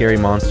the scary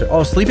monster...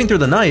 Oh, sleeping through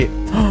the night!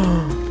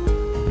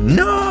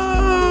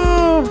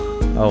 No!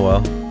 Oh,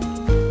 well.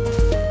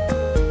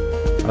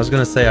 I was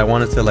gonna say I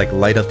wanted to like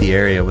light up the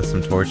area with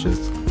some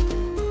torches.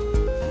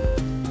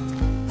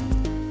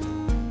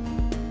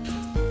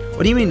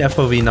 What do you mean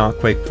FOV not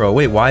Quake Pro?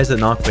 Wait, why is it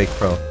not Quake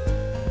Pro?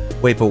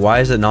 Wait, but why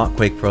is it not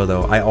Quake Pro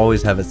though? I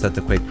always have it set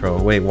to Quake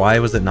Pro. Wait, why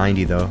was it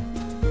 90 though?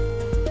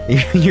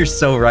 You're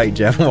so right,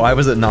 Jeff. Why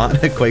was it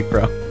not a Quake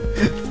Pro?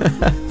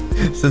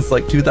 Since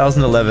like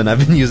 2011, I've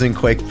been using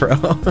Quake Pro.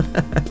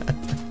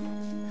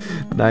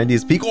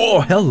 90s peak. Oh,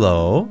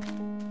 hello.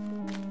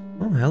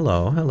 Oh,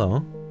 hello,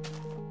 hello.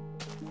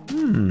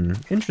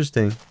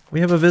 Interesting. We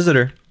have a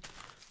visitor.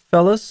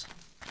 Fellas,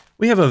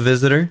 we have a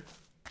visitor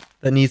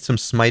that needs some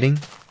smiting.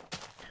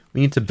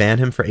 We need to ban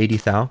him for 80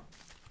 thou.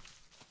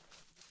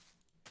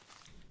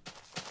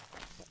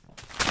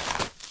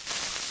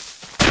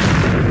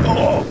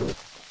 Oh!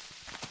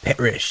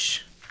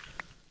 Perish.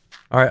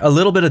 Alright, a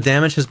little bit of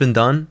damage has been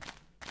done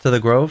to the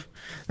grove.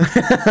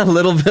 A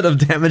little bit of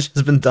damage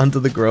has been done to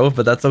the grove,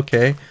 but that's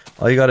okay.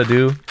 All you gotta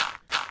do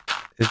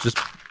is just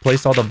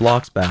place all the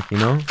blocks back, you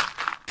know?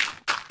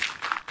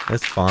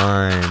 It's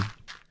fine.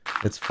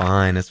 It's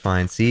fine, it's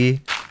fine.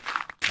 See?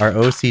 Our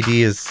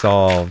OCD is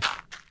solved.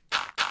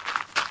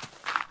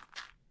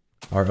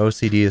 Our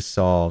OCD is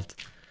solved.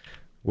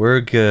 We're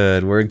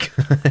good, we're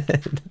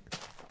good.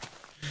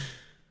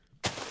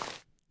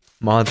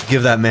 Mods,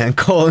 give that man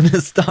coal in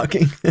his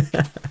stocking.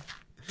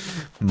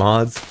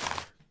 Mods,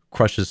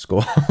 crush his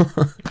skull.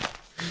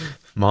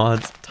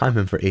 Mods, time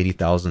him for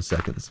 80,000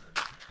 seconds.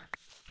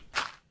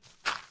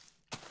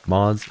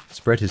 Mods,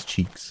 spread his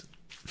cheeks.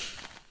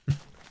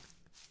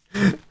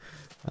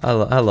 I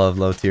love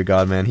low tier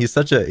god, man. He's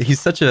such a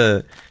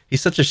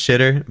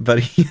shitter, but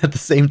he, at the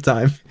same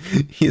time,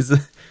 his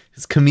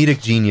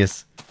comedic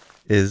genius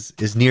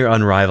is near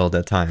unrivaled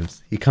at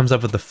times. He comes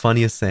up with the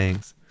funniest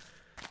sayings.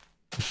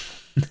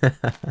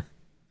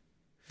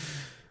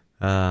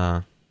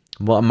 Well,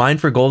 mine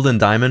for gold and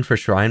diamond for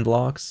shrine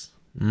blocks.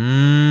 I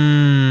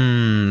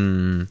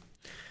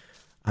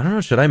don't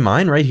know. Should I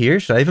mine right here?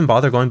 Should I even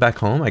bother going back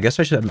home? I guess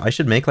I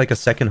should make like a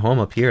second home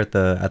up here at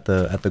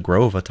the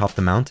grove atop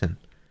the mountain.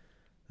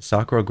 The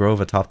Sakura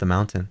Grove atop the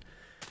mountain.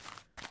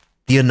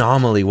 The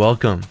anomaly,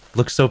 welcome.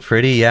 Looks so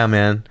pretty. Yeah,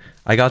 man.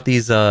 I got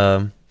these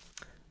shader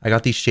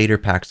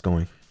packs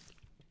going.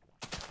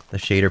 The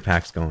shader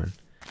packs going.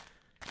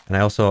 And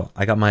I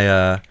got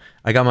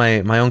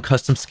my own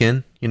custom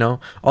skin, you know?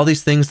 All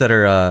these things that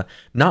are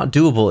not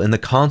doable in the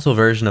console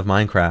version of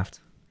Minecraft.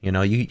 You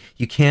know, you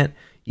can't,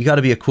 you got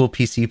to be a cool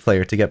PC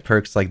player to get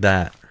perks like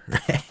that.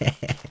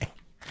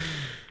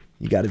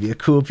 You got to be a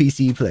cool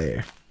PC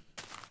player.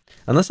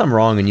 Unless I'm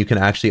wrong and you can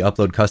actually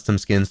upload custom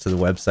skins to the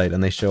website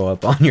and they show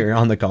up on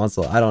the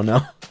console. I don't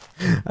know.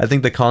 I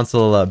think the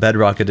console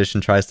Bedrock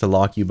edition tries to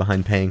lock you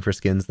behind paying for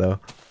skins though.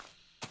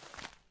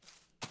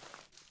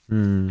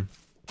 Damn,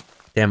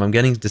 I'm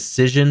getting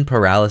decision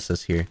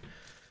paralysis here.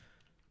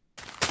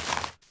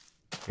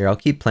 Here, I'll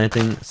keep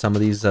planting some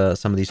of these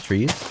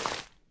trees.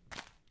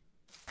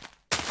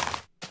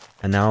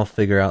 And now I'll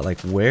figure out like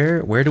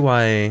where do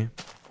I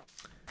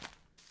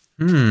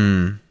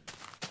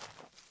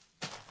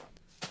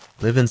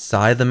live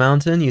inside the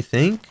mountain, you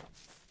think?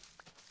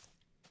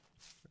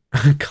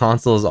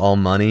 Console's all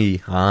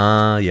money.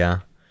 Ah, yeah.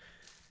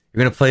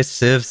 You're gonna play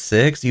Civ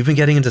 6? You've been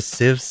getting into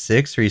Civ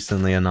 6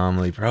 recently,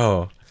 Anomaly,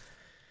 bro.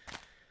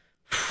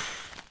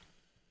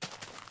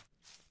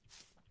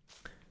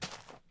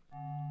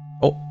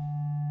 Oh.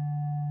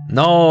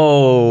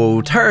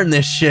 No! Turn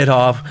this shit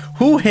off!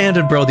 Who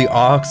handed bro the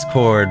aux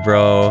cord,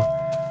 bro?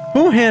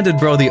 Who handed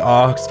bro the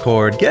aux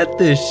cord? Get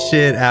this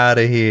shit out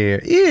of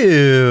here.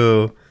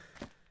 Ew!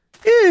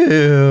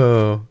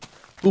 Ew!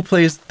 Who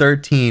plays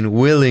 13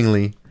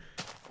 willingly?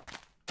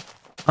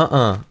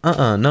 No.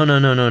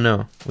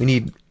 We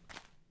need...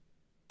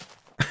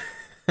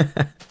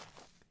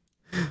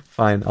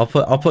 Fine, I'll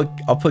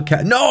put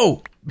cat...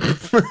 No!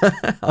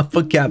 I'll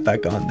put cat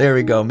back on. There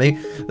we go.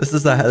 This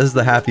is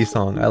the happy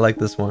song. I like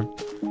this one.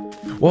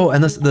 Whoa,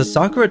 and the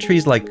sakura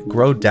trees like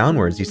grow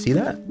downwards. You see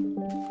that?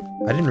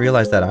 I didn't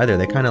realize that either.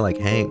 They kind of like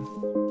hang.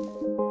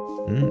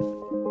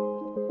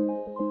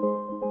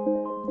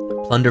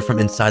 Plunder from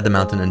inside the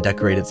mountain and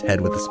decorate its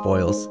head with the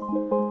spoils.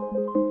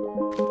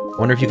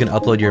 Wonder if you can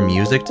upload your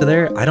music to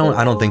there? I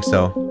don't think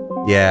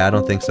so. Yeah, I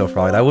don't think so,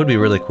 Frog. That would be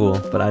really cool,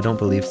 but I don't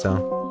believe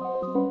so.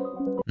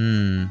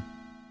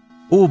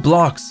 Ooh,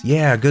 Blocks.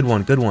 Yeah, good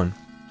one, good one.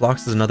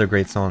 Blocks is another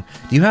great song.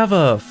 Do you have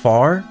a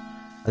Far?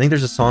 I think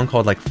there's a song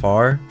called like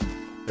Far.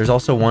 There's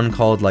also one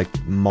called like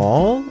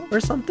Mall or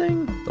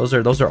something. Those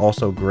are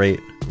also great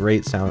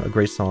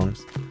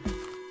songs.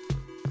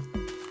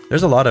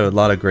 There's a lot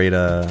of great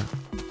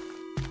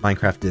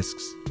Minecraft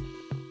discs.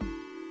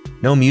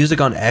 No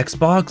music on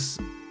Xbox?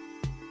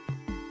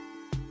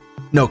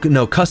 No,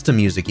 custom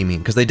music you mean?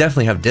 Because they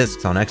definitely have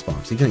discs on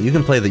Xbox. You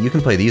can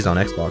play these on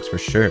Xbox for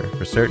sure,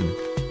 for certain.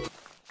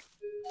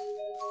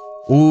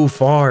 Ooh,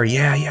 Far,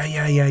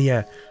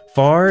 yeah.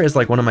 Far is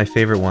like one of my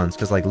favorite ones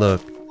because like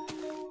look,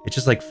 it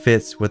just like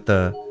fits with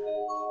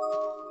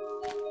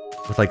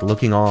like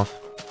looking off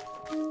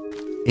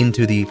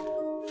into the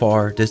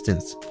far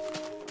distance,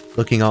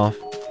 looking off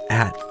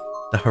at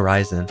The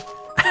horizon.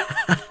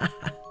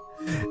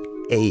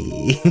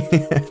 Hey.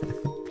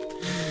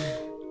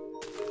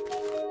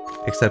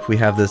 Except we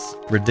have this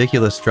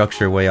ridiculous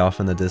structure way off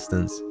in the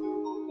distance.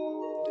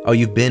 Oh,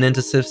 you've been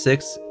into Civ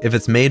 6? If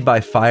it's made by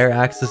Fire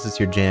Axis, it's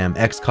your jam.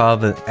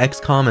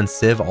 XCOM and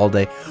Civ all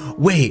day.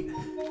 Wait!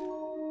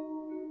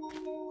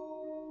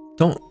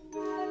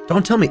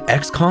 Don't tell me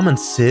XCOM and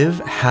Civ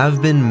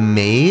have been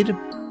made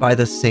by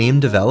the same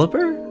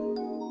developer?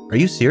 Are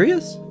you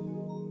serious?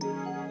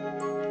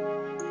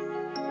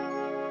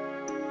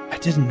 I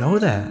didn't know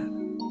that.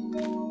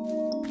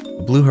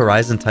 A Blue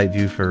Horizon type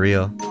view for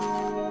real.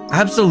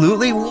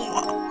 Absolutely?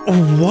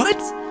 What?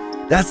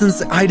 That's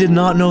insane. I did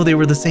not know they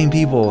were the same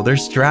people. They're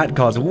strat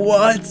gods.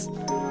 What?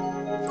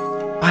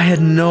 I had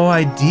no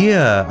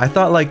idea. I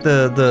thought like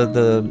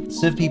the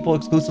Civ people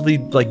exclusively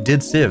like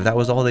did Civ. That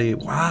was all they.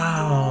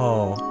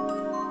 Wow.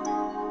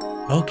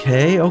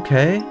 Okay.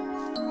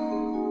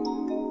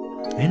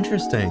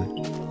 Interesting.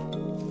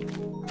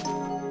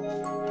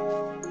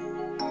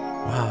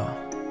 Wow.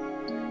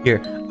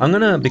 Here, I'm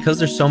gonna, because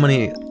there's so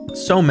many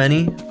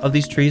of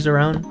these trees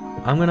around,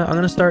 I'm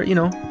gonna start, you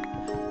know,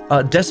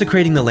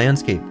 desecrating the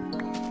landscape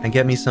and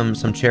get me some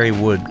cherry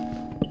wood.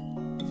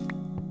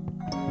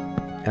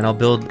 And I'll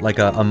build like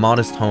a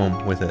modest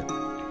home with it.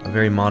 A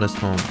very modest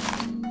home.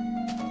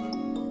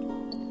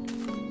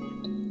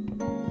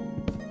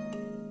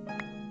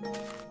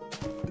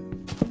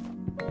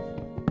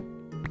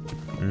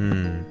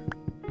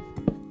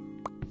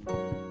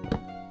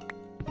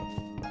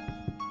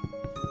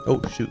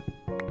 Oh, shoot.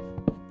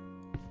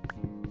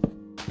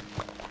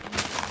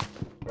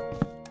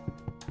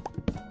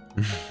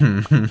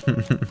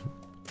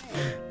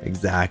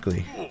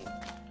 Exactly.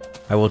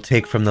 I will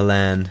take from the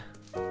land.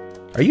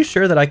 Are you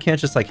sure that I can't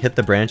just like hit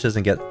the branches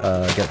and get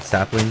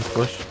saplings,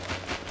 Bush?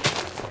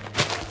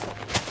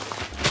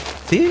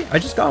 See, I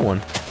just got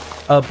one.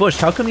 Bush,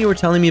 how come you were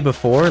telling me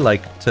before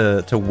like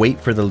to wait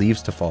for the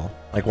leaves to fall?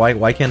 Like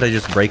why can't I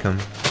just break them?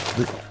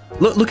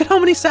 Look at how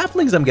many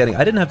saplings I'm getting.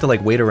 I didn't have to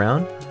like wait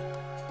around.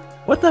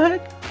 What the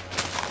heck?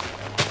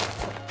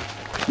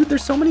 Dude,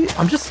 there's so many.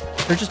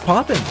 They're just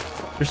popping.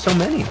 There's so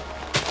many.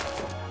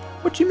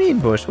 What you mean,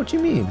 Bush? What you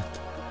mean?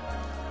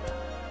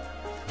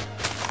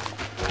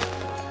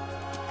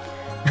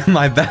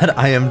 My bad,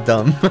 I am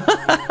dumb.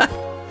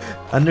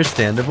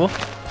 Understandable.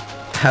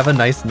 Have a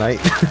nice night.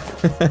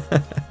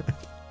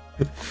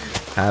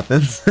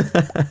 Happens.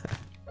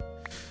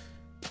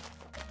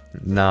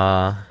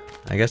 Nah,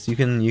 I guess you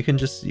can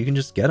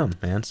just get them,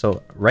 man.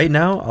 So right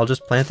now, I'll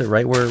just plant it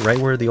right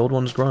where the old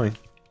one is growing.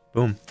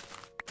 Boom.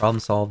 Problem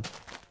solved.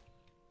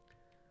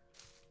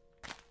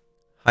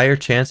 Higher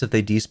chance if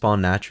they despawn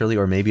naturally,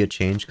 or maybe it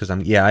changed because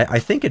I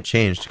think it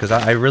changed because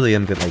I really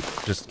am good, like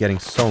just getting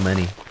so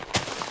many.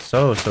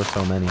 So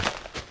many.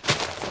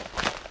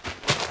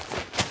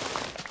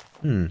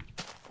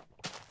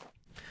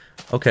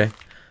 Okay.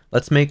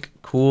 Let's make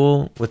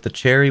cool with the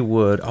cherry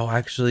wood. Oh,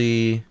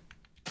 actually.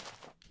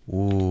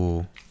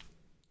 Ooh.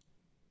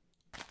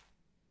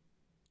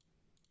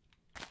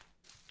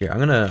 Here, I'm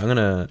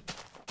gonna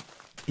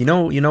you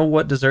know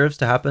what deserves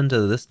to happen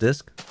to this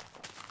disc?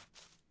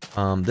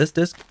 This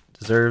disc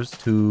deserves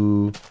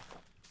to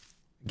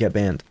get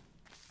banned.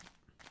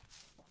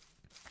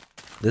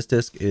 This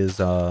disc is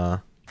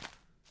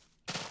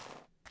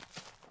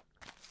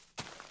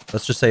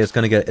let's just say it's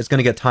gonna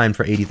get timed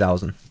for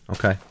 80,000.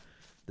 Okay,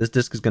 this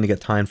disc is gonna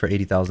get timed for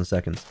 80,000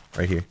 seconds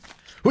right here.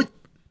 Whoosh!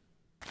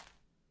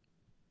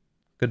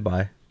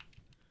 Goodbye.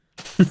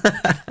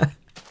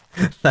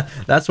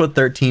 That's what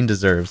 13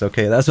 deserves.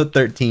 Okay, that's what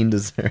 13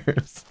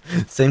 deserves.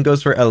 Same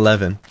goes for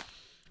 11.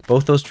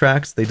 Both those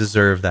tracks, they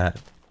deserve that.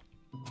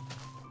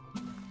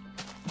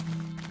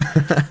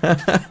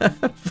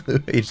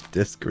 Blue Age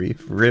Disc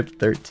Grief. RIP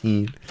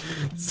 13.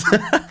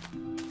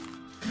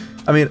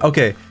 I mean,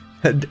 okay.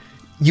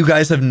 You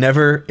guys have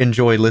never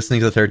enjoyed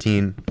listening to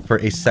 13 for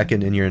a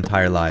second in your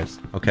entire lives.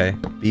 Okay?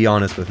 Be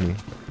honest with me.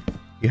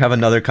 You have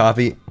another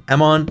copy.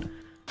 Emon.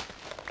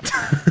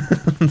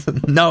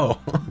 No.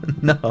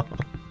 No.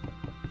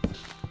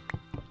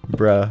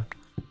 Bruh.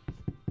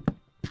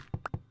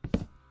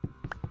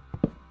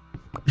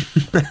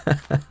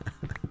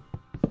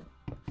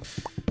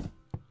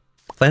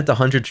 Plant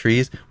 100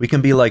 trees. We can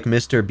be like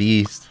Mr.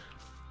 Beast.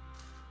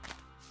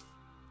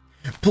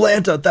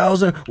 Plant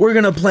 1,000. We're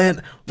gonna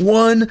plant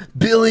 1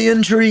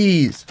 billion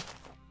trees.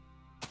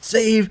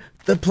 Save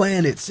the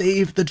planet.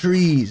 Save the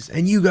trees.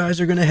 And you guys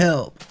are gonna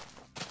help.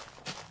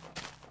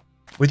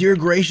 With your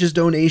gracious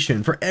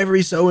donation, for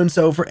every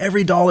so-and-so, for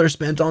every dollar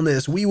spent on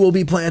this, we will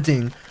be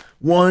planting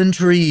 1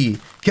 tree.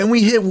 Can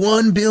we hit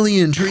 1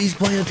 billion trees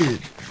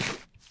planted?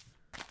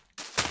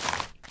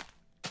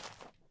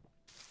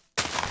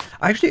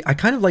 Actually, I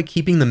kind of like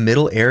keeping the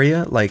middle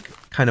area like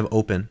kind of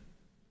open.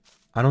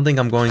 I don't think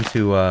I'm going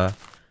to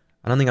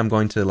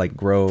like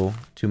grow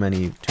too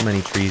many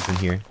trees in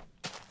here.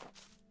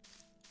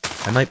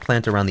 I might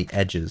plant around the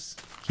edges.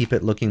 Keep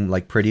it looking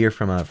like prettier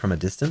from a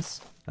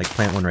distance. Like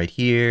plant one right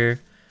here.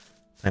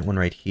 Plant one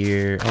right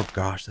here. Oh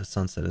gosh, that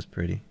sunset is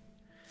pretty.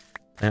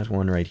 Plant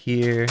one right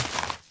here.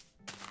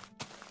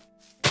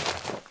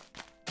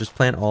 Just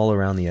plant all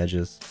around the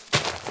edges.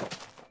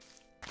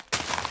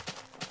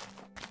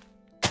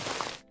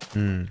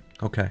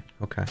 Okay,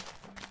 okay.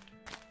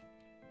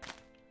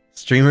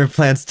 Streamer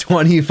plants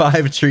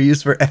 25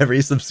 trees for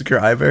every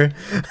subscriber.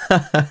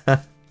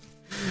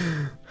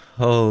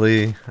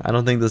 Holy, I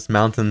don't think this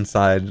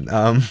mountainside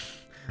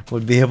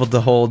would be able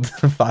to hold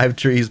 5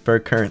 trees per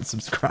current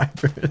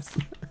subscribers.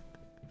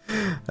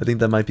 I think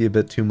that might be a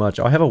bit too much.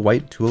 Oh, I have a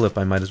white tulip.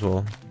 I might as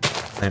well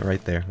plant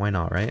right there. Why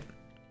not, right?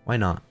 Why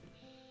not?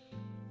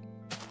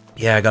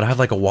 Yeah, I gotta have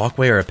like a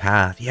walkway or a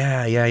path.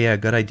 Yeah,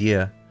 good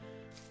idea.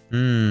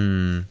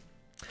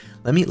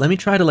 Let me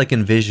try to like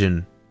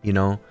envision, you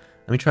know?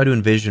 Let me try to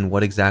envision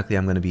what exactly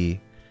I'm gonna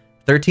be.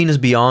 13 is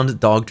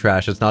beyond dog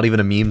trash. It's not even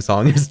a meme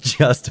song. It's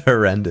just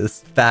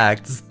horrendous.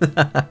 Facts.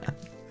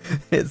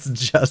 It's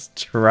just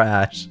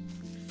trash.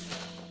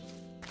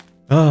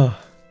 Oh.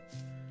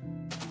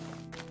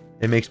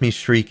 It makes me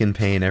shriek in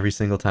pain every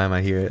single time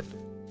I hear it.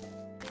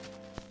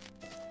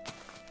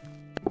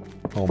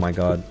 Oh my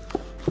god.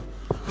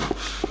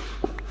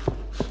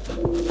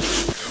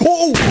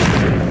 Oh!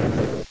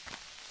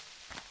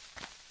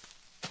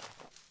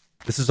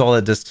 This is all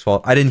that disc's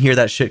fault. I didn't hear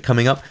that shit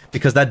coming up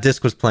because that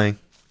disc was playing.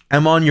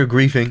 Amon, you're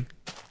griefing.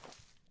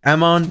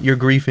 Amon, you're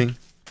griefing.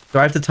 Do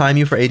I have to time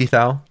you for 80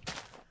 thou?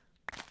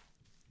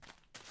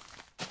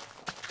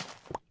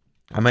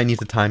 I might need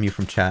to time you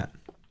from chat.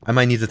 I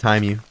might need to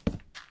time you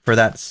for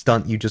that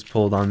stunt you just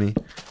pulled on me.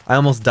 I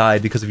almost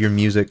died because of your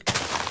music.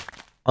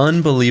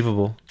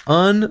 Unbelievable.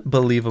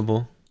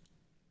 Unbelievable.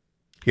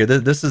 Here,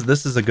 this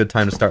is a good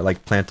time to start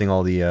like planting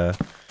all the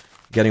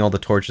getting all the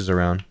torches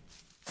around.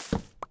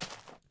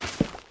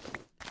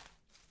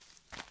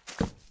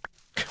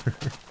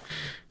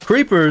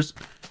 Creepers.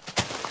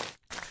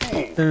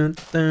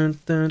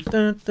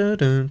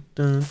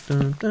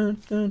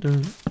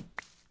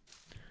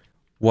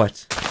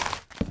 What?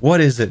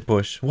 What is it,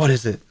 Bush? What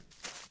is it?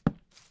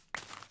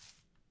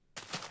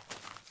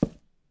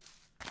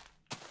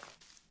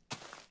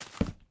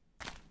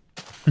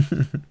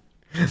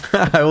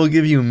 I will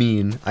give you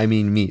I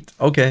mean meat.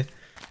 Okay.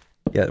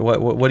 Yeah,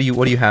 what do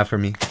you have for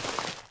me?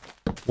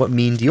 What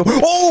mean do you—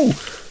 Oh!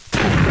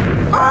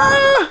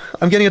 Ah!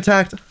 I'm getting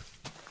attacked.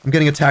 I'm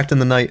getting attacked in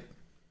the night.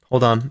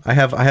 Hold on. I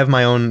have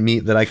my own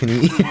meat that I can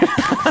eat.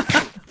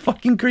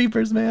 Fucking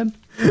creepers, man.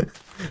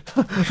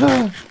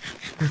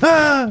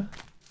 Ah!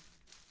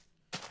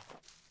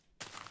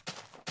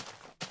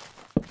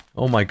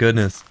 Oh my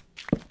goodness.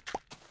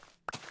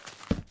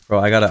 Bro,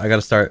 I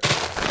gotta start.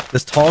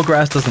 This tall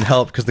grass doesn't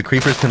help because the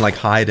creepers can like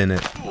hide in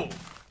it.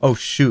 Oh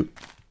shoot.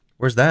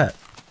 Where's that?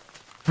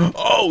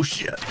 Oh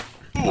shit.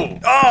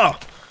 Ah!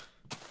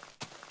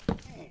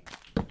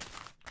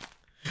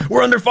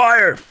 We're under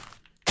fire.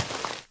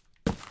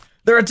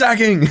 They're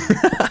attacking.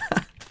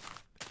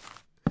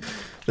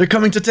 They're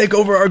coming to take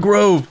over our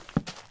grove.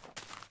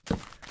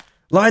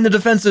 Line the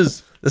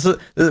defenses. This is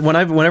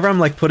whenever I'm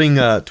like putting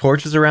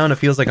torches around, it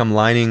feels like I'm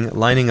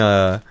lining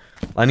a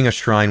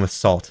shrine with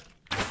salt.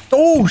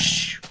 Oh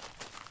sh!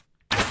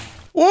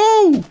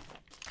 Whoa!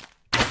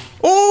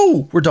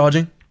 Oh, we're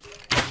dodging.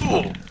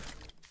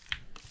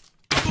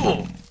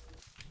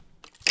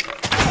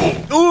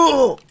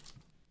 Oh!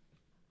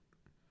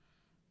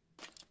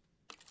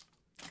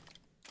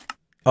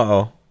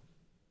 Uh-oh.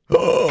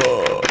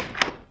 Oh!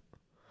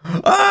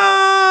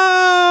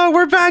 Ah!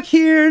 We're back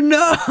here!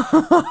 No!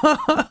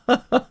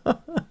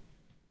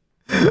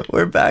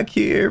 We're back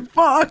here.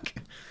 Fuck!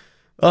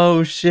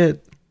 Oh,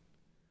 shit.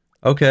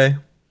 Okay.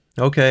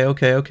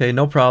 Okay.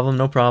 No problem,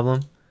 no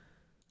problem.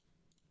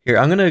 Here,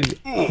 I'm gonna...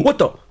 What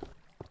the?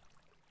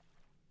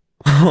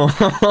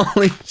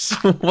 Holy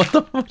shit.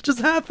 What just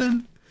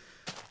happened?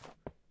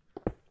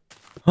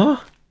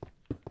 Huh?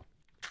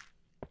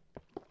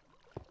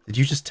 Did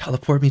you just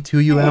teleport me to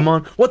you,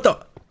 Amon? What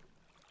the?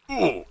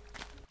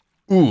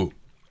 Ooh.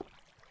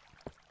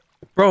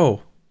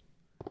 Bro.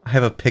 I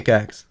have a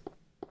pickaxe.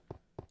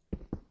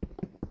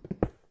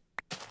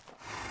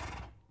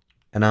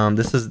 And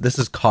this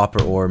is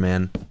copper ore,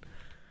 man.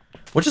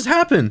 What just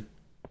happened?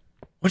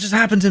 What just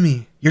happened to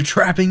me? You're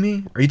trapping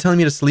me? Are you telling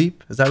me to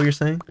sleep? Is that what you're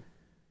saying?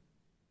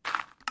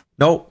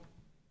 Nope.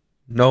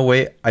 No,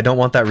 wait. I don't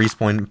want that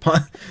respawn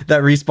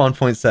that respawn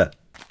point set.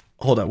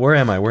 Hold up. Where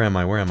am I?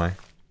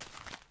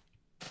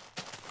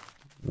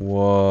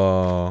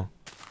 Whoa.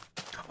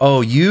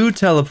 Oh, you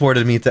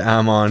teleported me to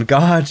Amon.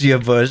 Gotcha,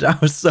 Bush. I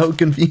was so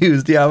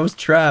confused. Yeah, I was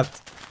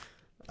trapped.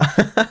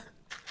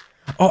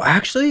 Oh,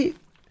 actually,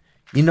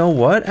 you know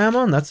what,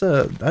 Amon? That's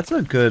a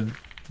good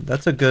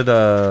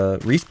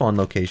respawn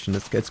location.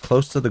 It's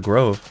close to the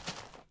grove.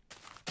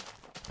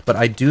 But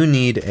I do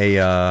need a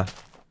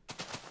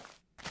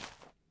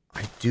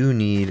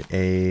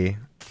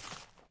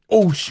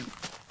oh shoot.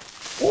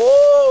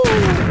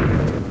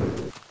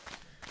 Oh!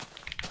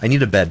 I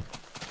need a bed.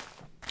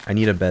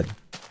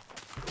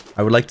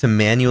 I would like to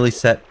manually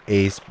set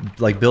a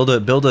build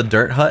a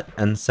dirt hut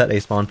and set a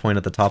spawn point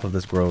at the top of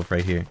this grove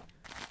right here.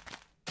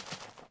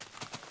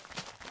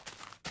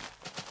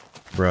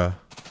 Bruh.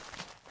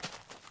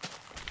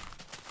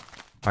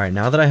 Alright,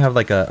 now that I have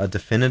like a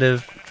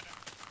definitive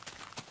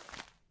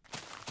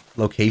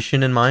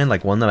location in mind,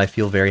 like one that I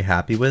feel very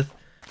happy with,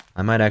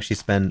 I might actually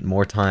spend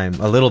more time,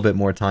 a little bit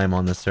more time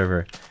on this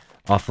server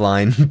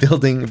offline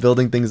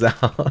building things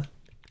out.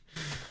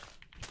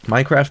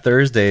 Minecraft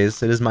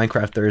Thursdays. It is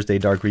Minecraft Thursday,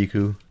 Dark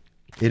Riku.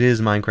 It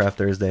is Minecraft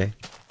Thursday.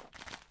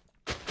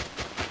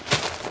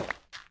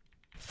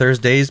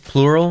 Thursdays,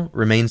 plural,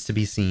 remains to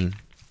be seen.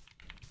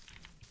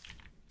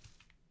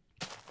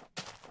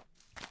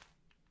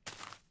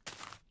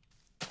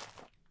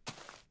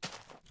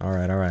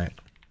 Alright, alright.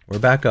 We're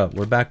back up,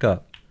 we're back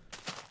up.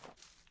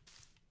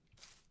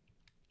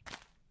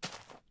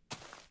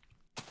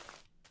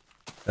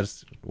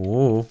 That's...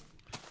 Whoa.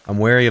 I'm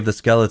wary of the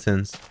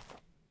skeletons.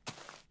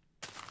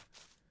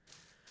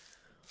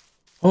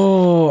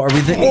 Oh, are we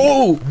there?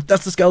 Oh!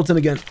 That's the skeleton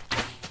again.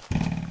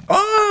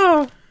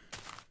 Ah!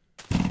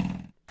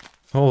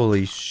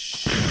 Holy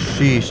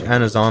sheesh.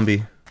 And a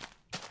zombie.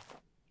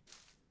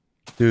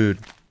 Dude.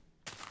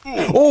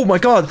 Oh my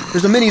god!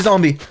 There's a mini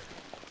zombie!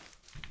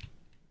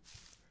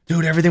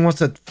 Dude, everything wants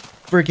to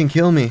freaking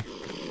kill me.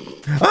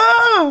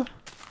 Ah!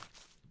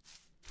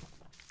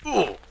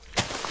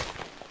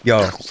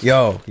 Yo,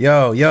 yo,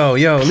 yo, yo,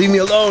 yo. Leave me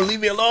alone, leave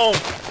me alone!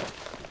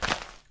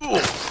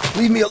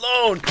 Leave me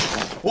alone!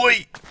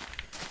 Oi!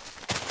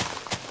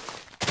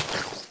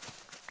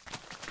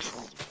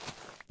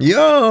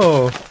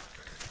 Yo!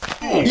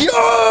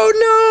 Yo,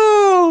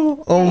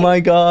 no! Oh my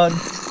god.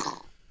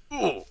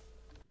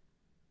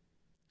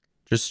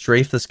 Just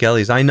strafe the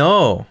skellies. I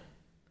know!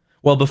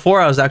 Well, before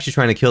I was actually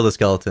trying to kill the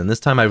skeleton. This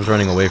time I was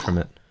running away from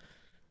it.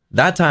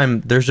 That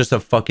time, there's just a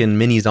fucking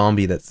mini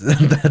zombie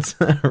that's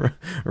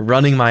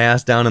running my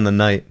ass down in the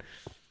night.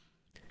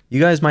 You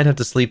guys might have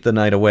to sleep the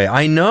night away.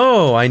 I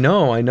know, I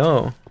know, I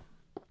know.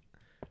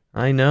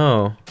 I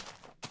know.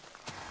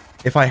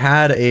 If I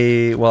had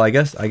a... Well, I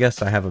guess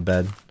I have a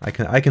bed. I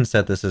can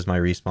set this as my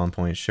respawn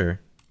point, sure.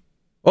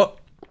 Oh!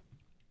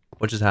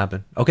 What just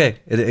happened? Okay,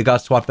 it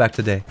got swapped back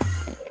to day.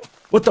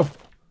 What the...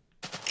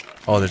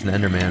 Oh, there's an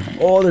Enderman.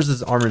 Oh, there's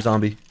this armored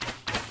zombie.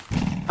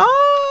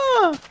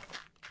 Ah!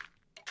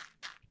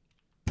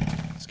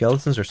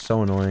 Skeletons are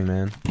so annoying,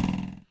 man.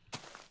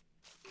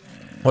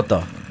 What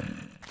the...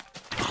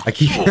 I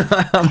keep...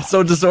 I'm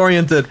so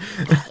disoriented.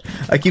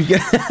 I keep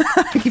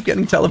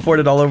getting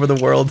teleported all over the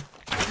world.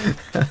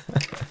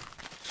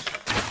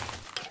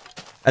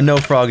 And no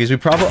froggies. We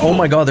probably... Oh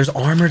my god, there's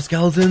armored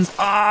skeletons.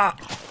 Ah!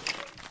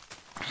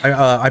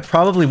 I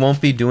probably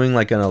won't be doing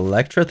like an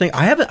Electra thing.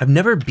 I've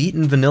never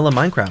beaten vanilla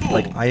Minecraft.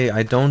 Like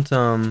I don't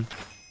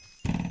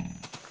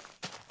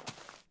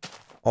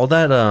all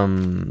that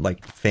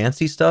like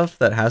fancy stuff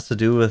that has to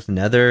do with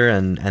Nether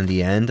and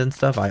the end and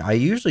stuff. I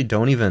usually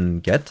don't even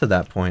get to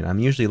that point. I'm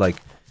usually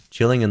like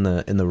chilling in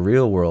the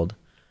real world.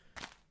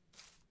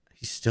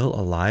 He's still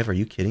alive? Are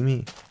you kidding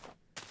me?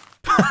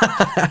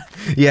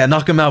 Yeah,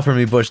 knock him out for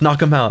me, Bush.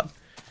 Knock him out.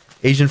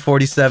 Agent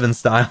 47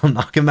 style.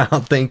 Knock him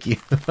out. Thank you.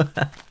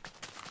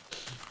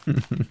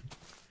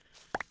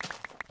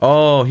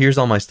 Oh, here's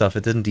all my stuff.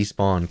 It didn't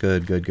despawn.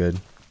 Good, good,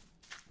 good.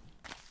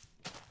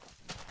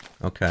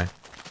 Okay.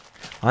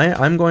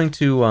 I'm going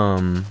to,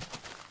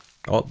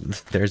 Oh,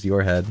 there's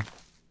your head.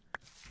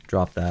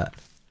 Drop that.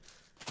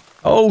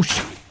 Oh,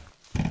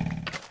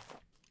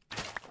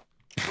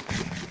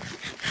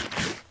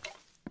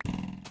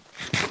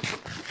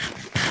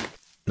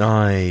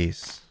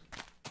 Nice.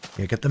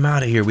 Yeah, get them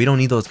out of here. We don't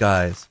need those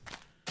guys.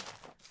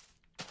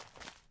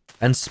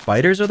 And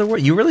spiders are the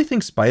worst? You really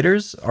think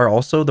spiders are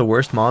also the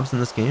worst mobs in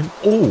this game?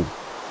 Oh!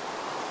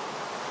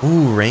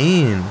 Ooh,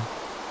 rain.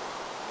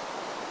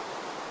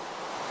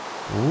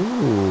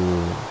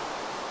 Ooh.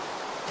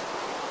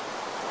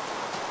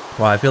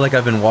 Wow, I feel like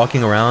I've been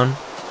walking around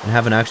and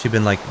haven't actually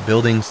been, like,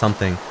 building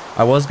something.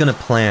 I was gonna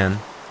plan.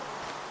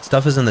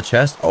 Stuff is in the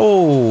chest.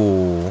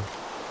 Oh!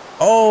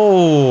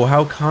 Oh!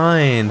 How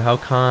kind. How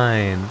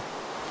kind.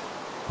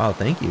 Wow,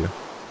 thank you.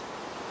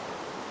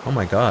 Oh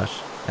my gosh.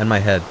 And my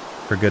head.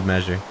 For good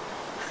measure.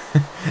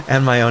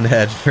 And my own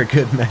head for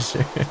good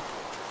measure.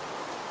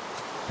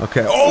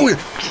 Okay. Oh!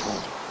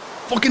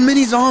 Fucking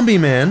mini zombie,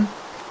 man.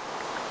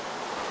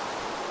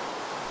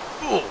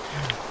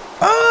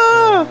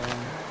 Ah!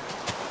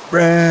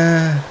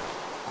 Bruh.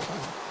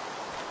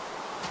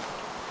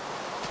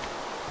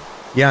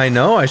 Yeah, I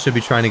know I should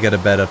be trying to get a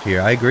bed up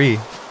here. I agree.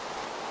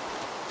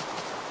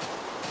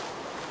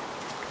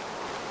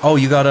 Oh,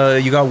 you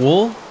got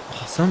wool?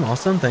 Awesome,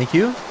 awesome. Thank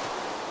you.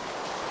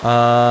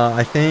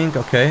 I think,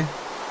 okay.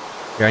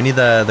 Here, I need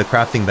the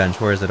crafting bench.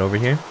 Where is it? Over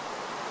here?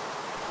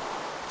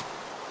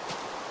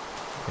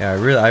 Yeah,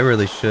 I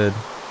really should.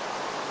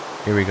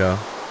 Here we go.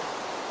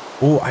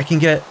 Oh, I can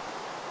get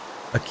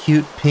a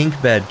cute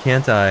pink bed,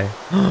 can't I?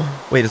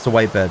 Wait, it's a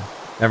white bed.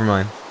 Never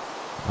mind.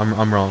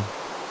 I'm wrong.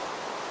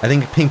 I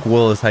think pink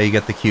wool is how you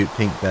get the cute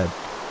pink bed.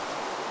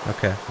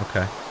 Okay,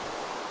 okay.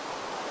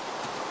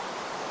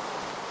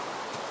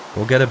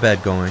 We'll get a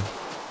bed going.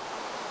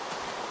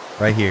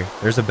 Right here.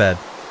 There's a bed.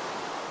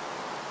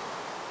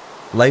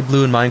 Light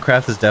blue in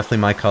Minecraft is definitely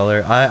my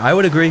color. I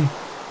would agree.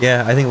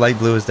 Yeah, I think light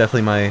blue is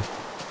definitely my...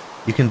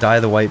 You can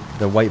dye the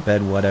white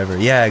bed, whatever.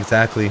 Yeah,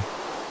 exactly.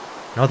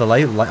 No,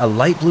 a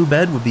light blue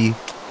bed would be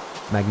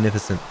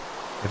magnificent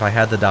if I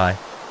had the dye,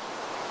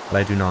 but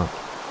I do not.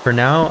 For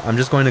now, I'm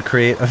just going to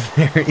create a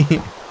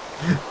very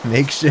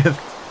makeshift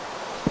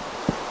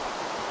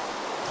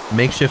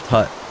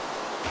hut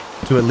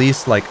to at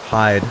least like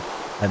hide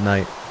at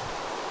night.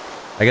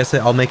 I guess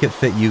I'll make it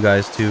fit you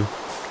guys too.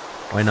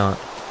 Why not?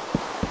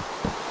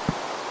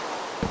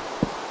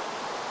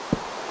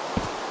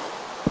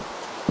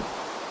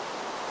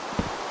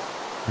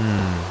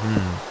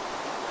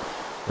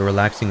 The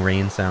relaxing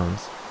rain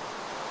sounds.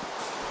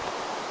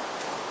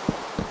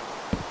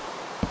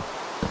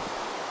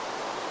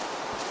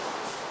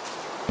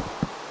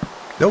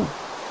 Nope.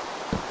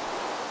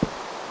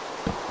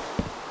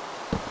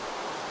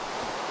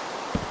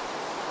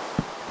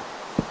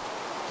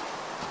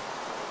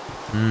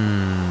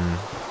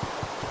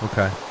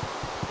 Okay.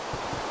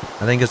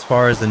 I think as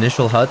far as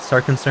initial huts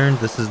are concerned,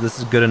 this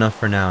is good enough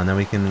for now, and then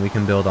we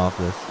can build off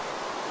this.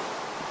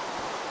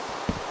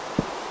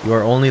 You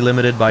are only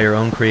limited by your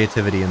own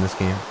creativity in this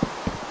game.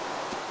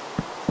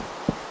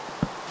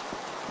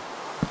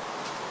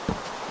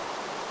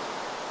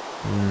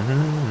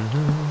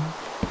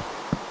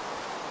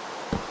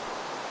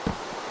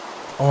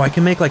 Oh, I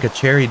can make like a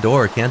cherry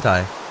door, can't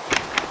I?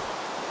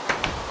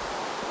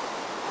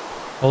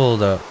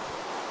 Hold up.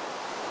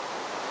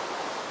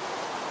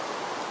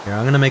 Here,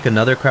 I'm gonna make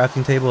another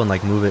crafting table and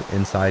like move it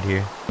inside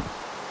here.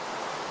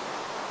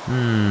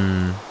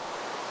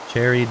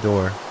 Cherry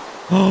door.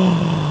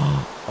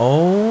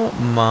 Oh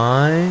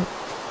my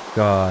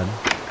god.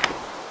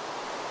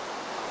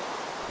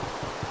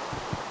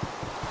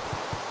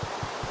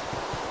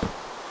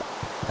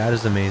 That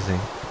is amazing.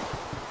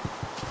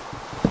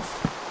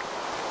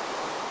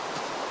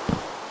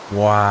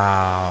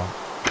 Wow.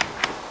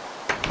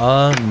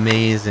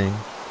 Amazing.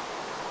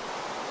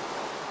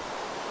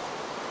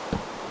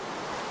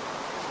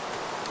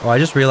 Oh, I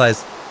just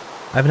realized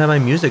I haven't had my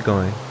music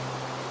going.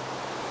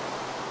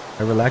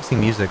 A relaxing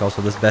music.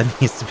 Also, this bed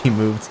needs to be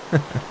moved.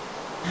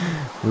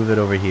 Move it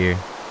over here.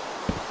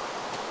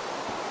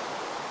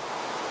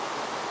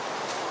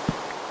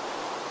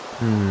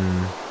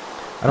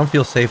 I don't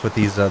feel safe with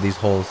these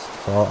holes,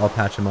 so I'll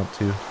patch them up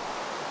too.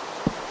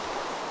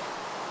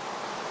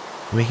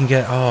 We can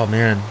get, oh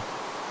man,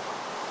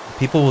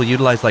 people will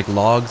utilize like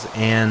logs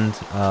and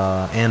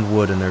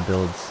wood in their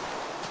builds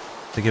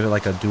to give it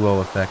like a duo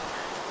effect.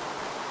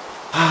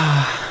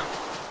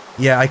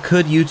 Yeah, I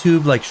could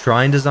YouTube like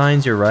shrine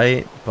designs, you're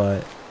right,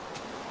 but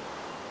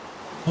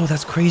oh,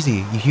 that's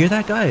crazy. You hear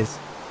that, guys?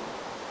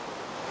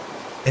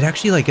 It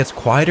actually like gets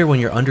quieter when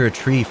you're under a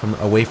tree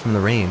away from the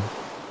rain.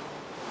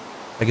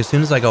 Like as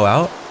soon as I go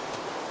out,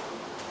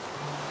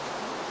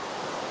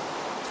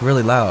 it's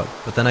really loud,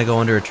 but then I go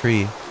under a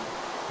tree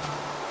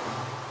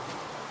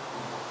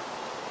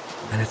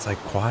and it's like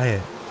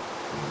quiet.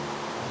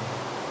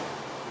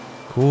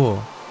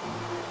 Cool.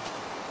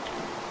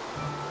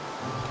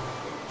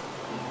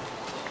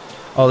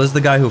 Oh, this is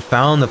the guy who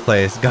found the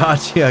place.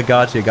 Gotcha,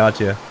 gotcha,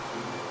 gotcha.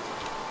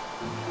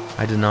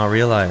 I did not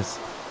realize.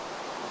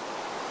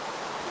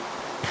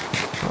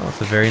 Oh, it's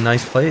a very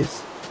nice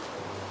place,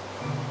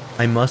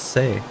 I must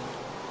say.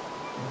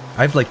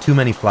 I have like too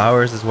many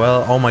flowers as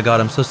well. Oh my god,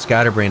 I'm so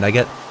scatterbrained. I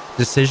get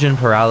decision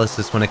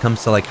paralysis when it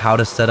comes to like how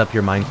to set up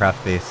your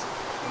Minecraft base.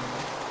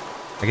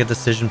 I get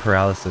decision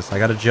paralysis. I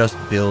gotta just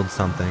build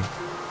something.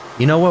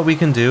 You know what we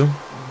can do?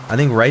 I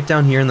think right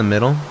down here in the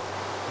middle.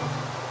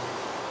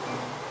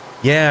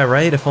 Yeah,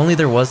 right? If only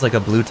there was like a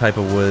blue type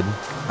of wood.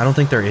 I don't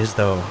think there is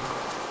though.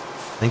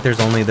 I think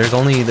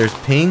there's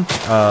pink,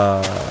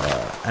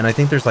 and I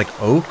think there's like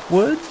oak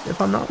wood,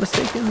 if I'm not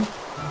mistaken.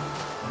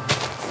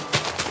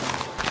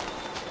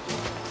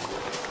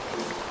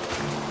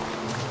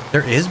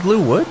 There is blue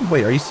wood?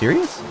 Wait, are you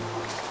serious?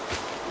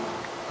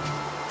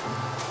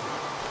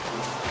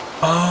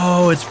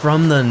 Oh, it's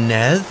from the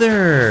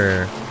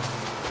nether.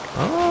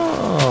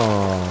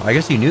 Oh, I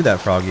guess you knew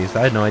that, Froggies.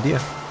 I had no idea.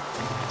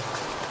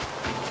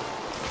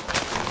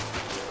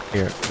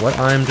 Here, what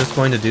I'm just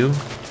going to do...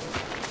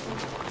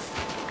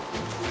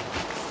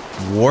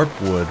 Warp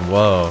wood,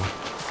 whoa.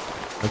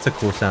 That's a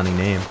cool sounding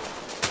name.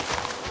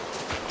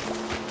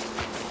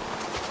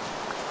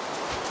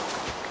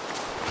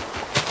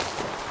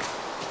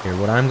 Here,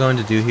 what I'm going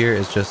to do here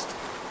is just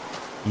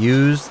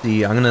use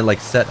the... I'm going to like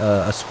set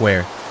a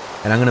square.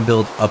 And I'm going to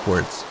build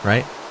upwards,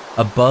 right?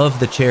 Above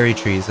the cherry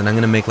trees. And I'm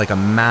going to make like a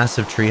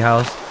massive tree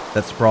house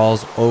that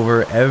sprawls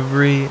over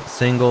every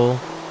single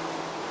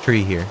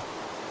tree here.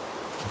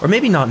 Or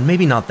maybe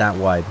not that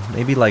wide.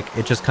 Maybe like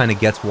it just kind of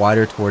gets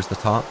wider towards the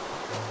top.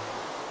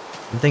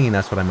 I'm thinking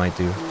that's what I might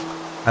do.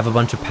 Have a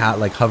bunch of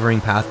like hovering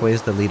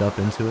pathways that lead up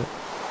into it.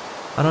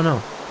 I don't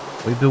know.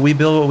 We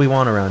build what we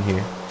want around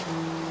here.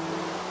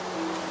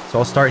 So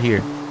I'll start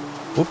here.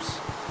 Whoops.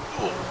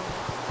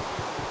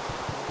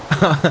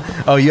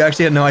 Oh, you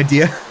actually had no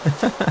idea?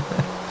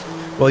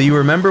 Well, you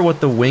remember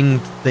what the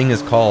winged thing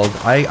is called.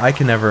 I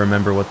can never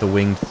remember what the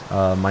winged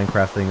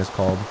Minecraft thing is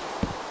called.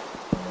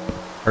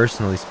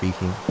 Personally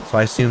speaking. So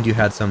I assumed you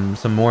had some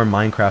more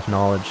Minecraft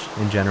knowledge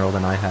in general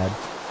than I had.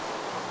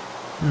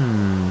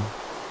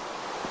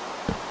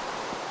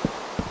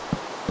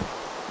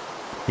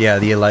 Yeah,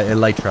 the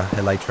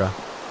elytra.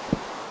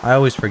 I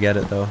always forget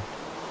it though.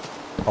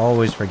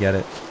 Always forget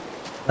it.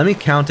 Let me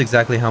count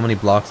exactly how many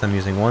blocks I'm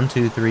using. 1,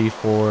 2, 3,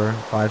 4,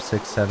 5,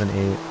 6, 7,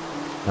 8,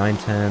 9,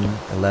 10,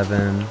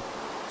 11,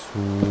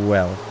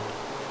 12.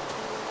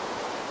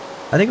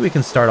 I think we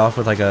can start off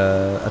with like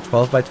a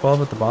 12 by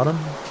 12 at the bottom.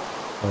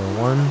 So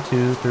 1,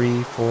 2,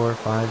 3, 4,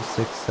 5,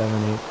 6,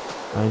 7, 8,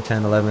 9,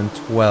 10, 11,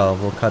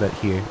 12. We'll cut it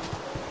here.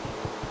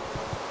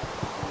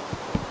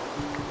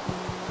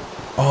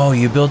 Oh,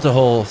 you built a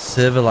whole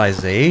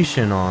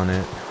civilization on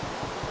it.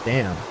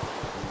 Damn.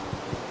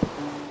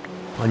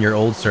 On your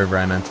old server,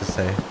 I meant to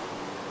say.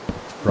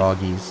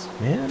 Froggies.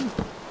 Man.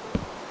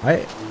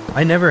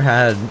 I never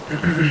had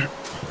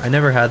I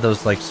never had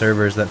those like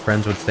servers that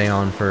friends would stay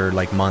on for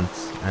like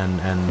months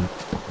and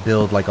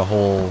build like a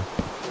whole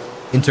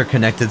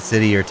interconnected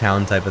city or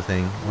town type of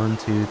thing. 1,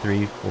 2,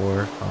 3,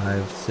 4,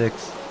 5,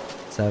 6,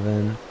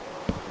 7,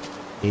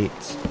 8,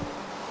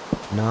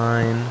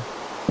 9,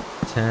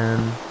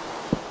 10,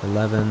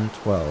 11,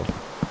 12.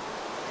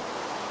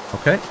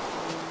 Okay.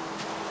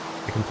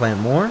 I can plant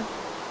more.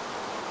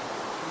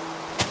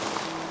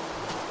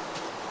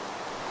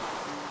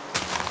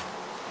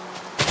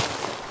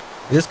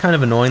 It is kind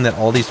of annoying that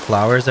all these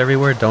flowers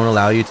everywhere don't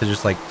allow you to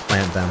just like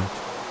plant them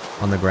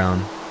on the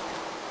ground.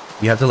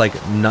 You have to like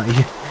not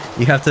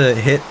you have to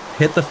hit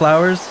the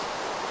flowers,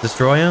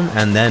 destroy them,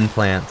 and then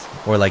plant,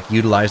 or like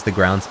utilize the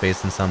ground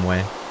space in some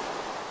way.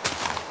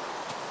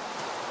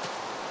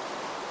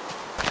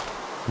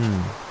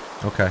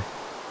 Okay.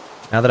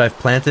 Now that I've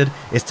planted,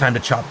 it's time to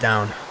chop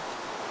down.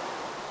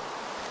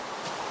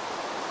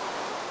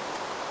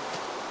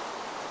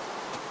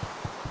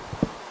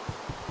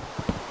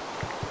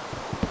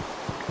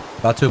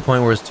 Got to a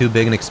point where it's too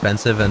big and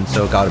expensive, and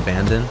so it got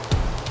abandoned.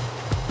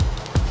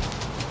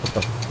 What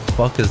the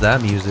fuck is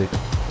that music?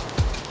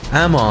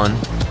 Amon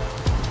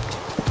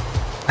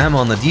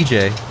the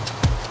DJ.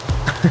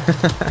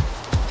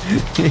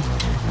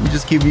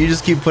 you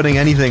just keep putting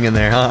anything in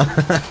there, huh?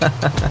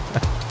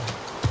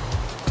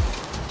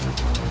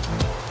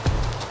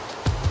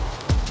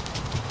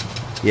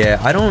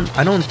 Yeah, I don't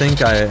think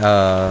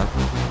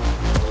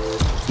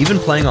even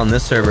playing on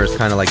this server is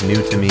kind of like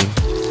new to me.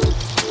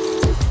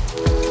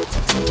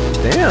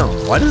 Damn,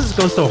 why does this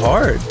go so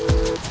hard?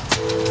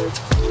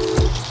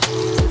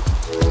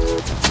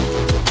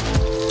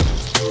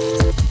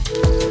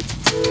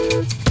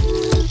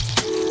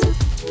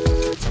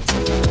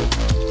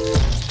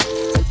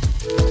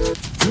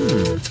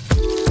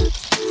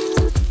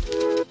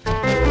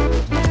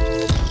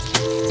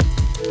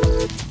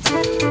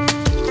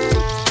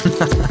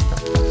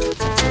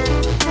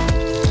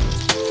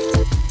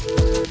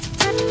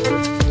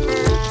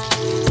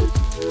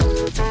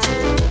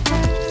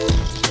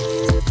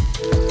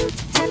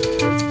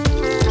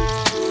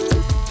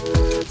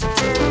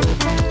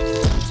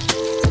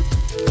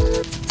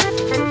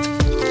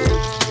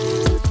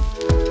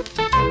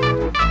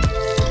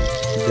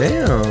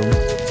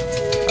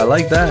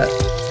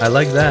 I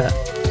like that.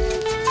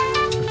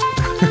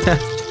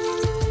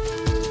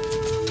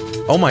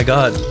 Oh my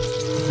god.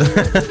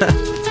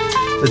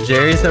 The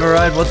Jerry's have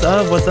arrived. What's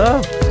up? What's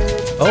up?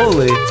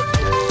 Holy.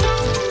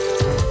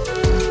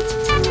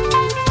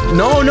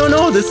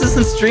 No, this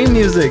isn't stream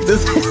music.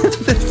 This is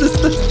the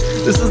disc.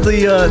 This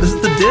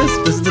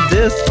is the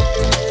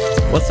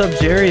disc. What's up,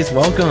 Jerry's?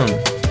 Welcome.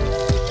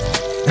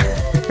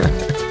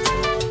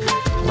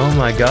 Oh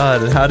my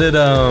god. How did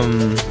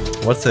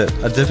what's it?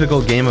 A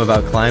difficult game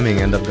about climbing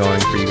end up going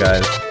for you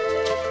guys?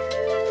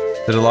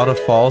 Did a lot of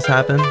falls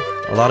happen?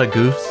 A lot of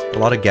goofs? A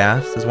lot of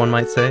gaffes, as one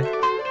might say?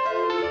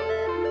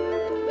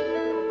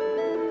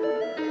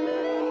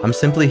 I'm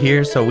simply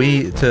here so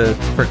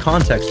for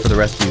context for the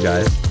rest of you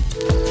guys.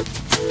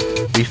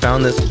 We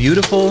found this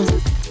beautiful,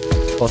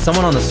 well,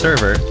 someone on the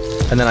server,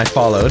 and then I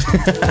followed,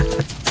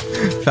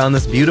 found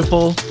this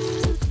beautiful,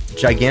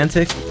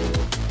 gigantic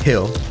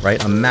hill,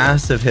 right? A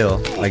massive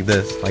hill like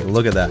this. Like,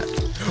 look at that.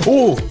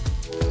 Oh!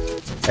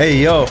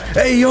 Hey, yo!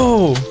 Hey,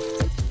 yo!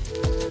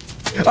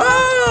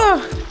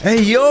 Ah!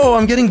 Hey, yo!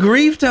 I'm getting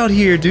griefed out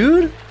here,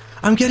 dude!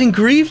 I'm getting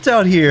griefed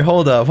out here!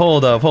 Hold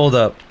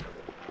up.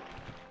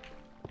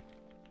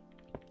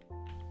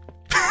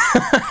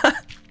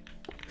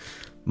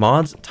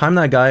 Mods, time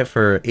that guy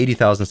for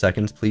 80,000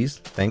 seconds, please.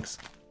 Thanks.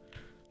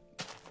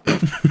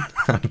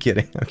 I'm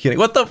kidding.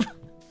 What the...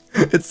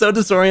 It's so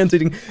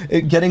disorienting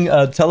getting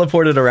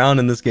teleported around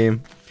in this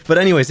game. But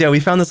anyways, yeah, we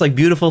found this like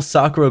beautiful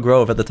Sakura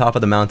Grove at the top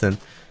of the mountain.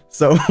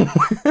 So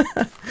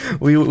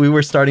we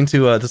were starting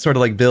to sort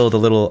of like build a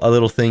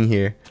little thing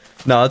here.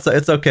 No,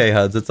 it's okay,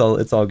 Huds. It's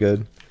all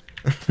good.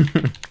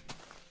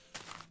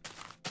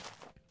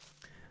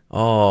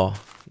 Oh,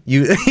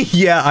 you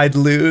yeah, I'd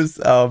lose.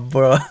 Oh,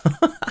 bro.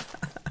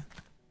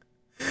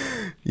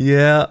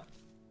 Yeah,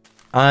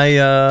 I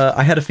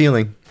had a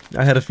feeling.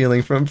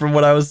 From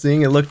what I was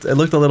seeing. It looked a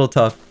little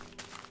tough.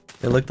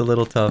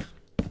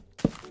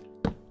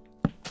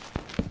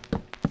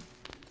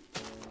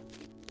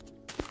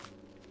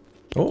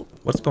 Oh,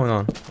 what's going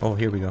on? Oh,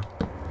 here we go.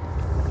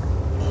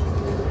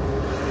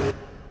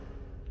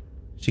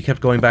 She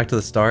kept going back to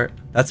the start.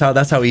 That's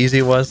how easy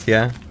it was.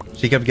 Yeah.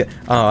 She kept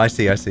oh, I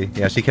see.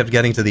 Yeah, she kept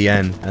getting to the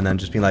end and then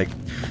just being like,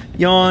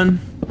 yawn.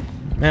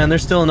 Man,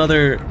 there's still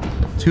another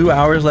 2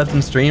 hours left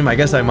in stream. I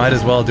guess I might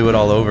as well do it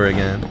all over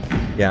again.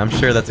 Yeah, I'm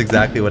sure that's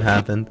exactly what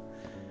happened.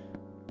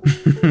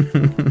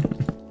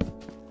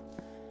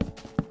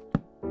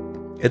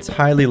 It's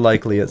highly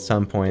likely at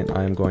some point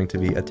I'm going to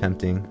be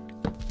attempting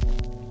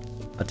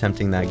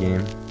that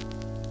game.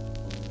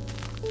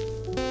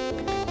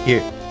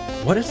 Here,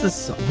 what is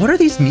this? What are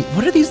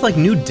these like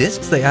new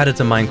discs they added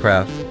to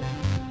Minecraft?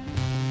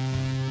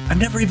 I've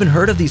never even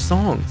heard of these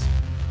songs.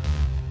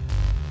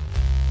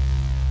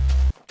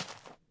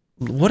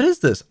 What is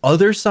this?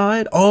 Other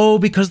Side? Oh,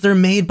 because they're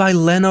made by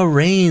Lena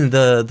Raine,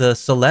 the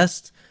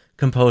Celeste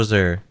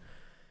composer.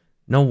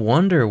 No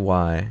wonder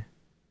why.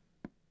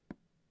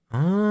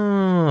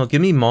 Oh,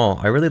 give me Mall.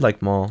 I really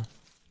like Mall.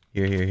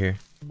 Here.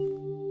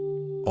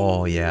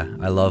 Oh yeah,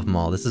 I love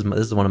Mall. This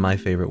is one of my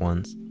favorite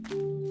ones.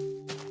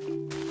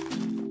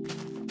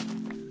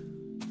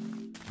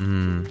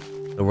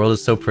 The world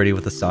is so pretty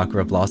with the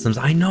sakura blossoms.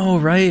 I know,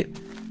 right?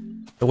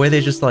 The way they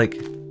just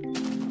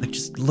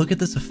just look at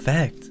this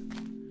effect.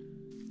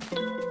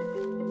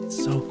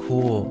 It's so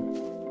cool.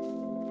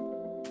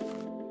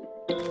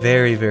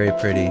 Very, very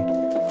pretty.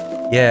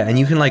 Yeah, and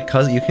you can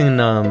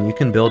you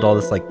can build all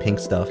this like pink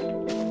stuff.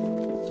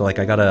 So like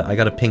I got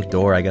a pink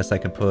door. I guess I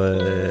could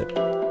put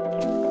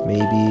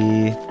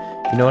maybe,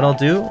 you know what I'll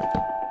do?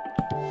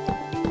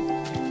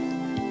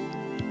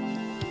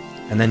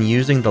 And then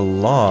using the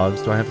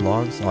logs, do I have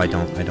logs? Oh, I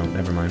don't,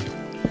 never mind.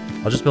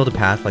 I'll just build a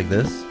path like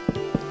this.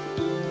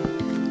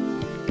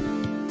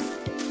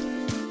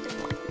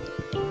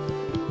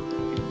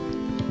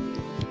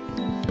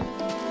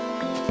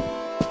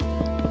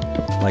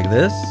 Like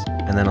this,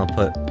 and then I'll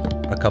put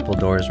a couple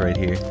doors right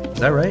here. Is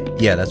that right?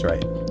 Yeah, that's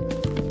right.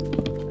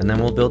 And then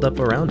we'll build up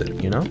around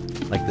it, you know?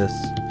 Like this.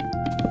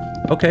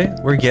 Okay,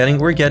 we're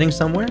getting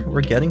somewhere.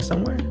 We're getting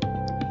somewhere.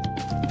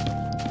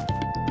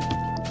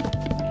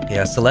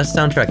 Yeah, Celeste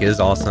soundtrack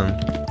is awesome.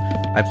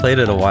 I played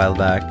it a while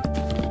back.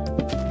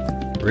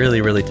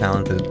 Really, really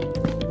talented.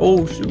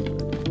 Oh shoot.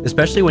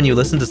 Especially when you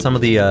listen to some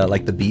of the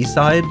like the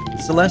B-side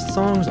Celeste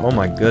songs. Oh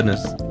my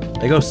goodness.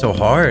 They go so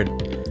hard.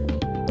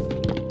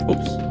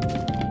 Oops.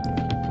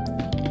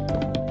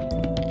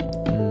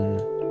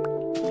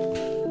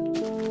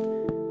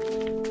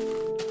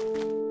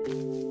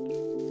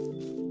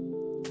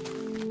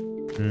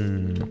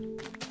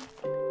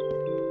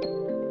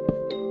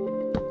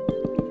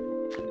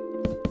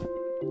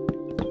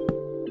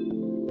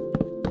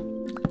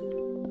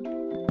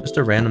 Just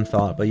a random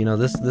thought, but you know,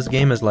 this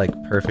game is like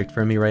perfect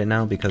for me right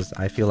now because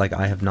I feel like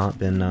I have not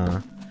been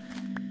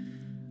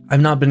I've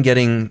not been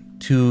getting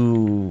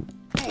too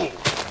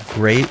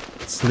great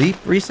sleep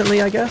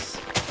recently, I guess.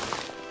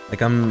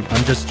 Like I'm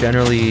just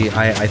generally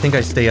I think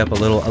I stay up a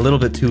little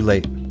bit too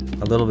late.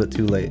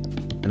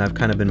 And I've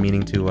kind of been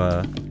meaning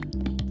to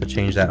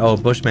change that. Oh,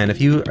 Bushman,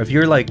 if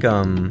you're like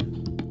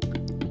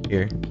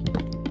here.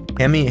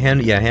 Hand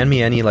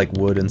me any like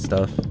wood and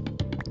stuff.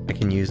 I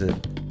can use it.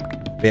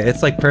 Yeah,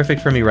 it's like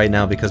perfect for me right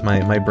now because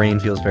my brain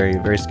feels very,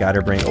 very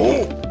scatterbrained.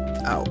 Oh!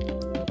 Ow.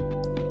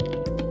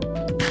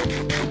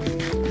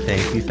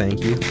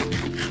 Thank you.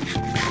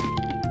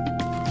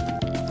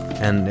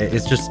 And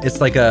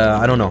it's like a,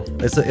 I don't know.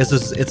 It's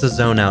a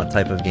zone out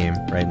type of game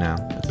right now.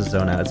 It's a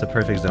zone out. It's a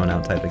perfect zone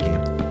out type of game.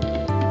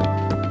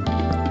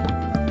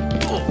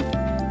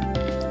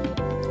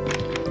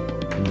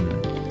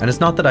 And it's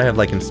not that I have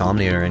like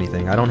insomnia or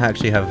anything. I don't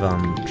actually have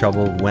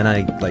trouble when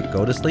I like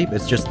go to sleep.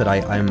 It's just that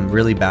I'm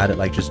really bad at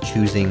like just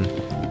choosing,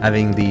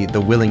 having the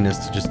willingness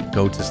to just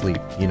go to sleep,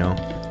 you know,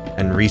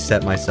 and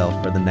reset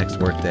myself for the next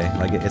workday.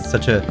 Like it's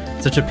such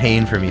a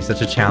pain for me,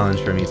 such a challenge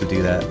for me to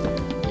do that.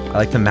 I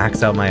like to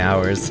max out my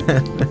hours,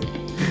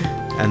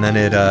 and then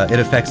it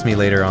affects me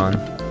later on.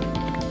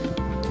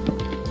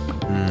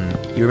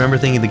 You remember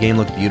thinking the game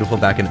looked beautiful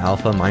back in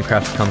alpha?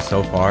 Minecraft's come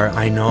so far.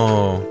 I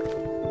know.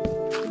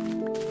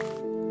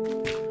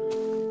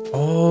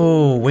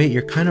 Oh, wait,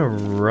 you're kind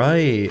of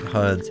right,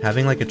 Huds.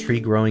 Having like a tree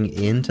growing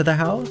into the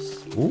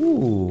house?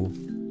 Ooh.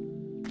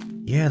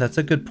 Yeah, that's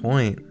a good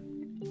point.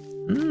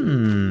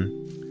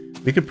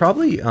 We could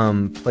probably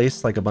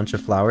place like a bunch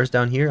of flowers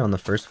down here on the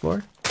first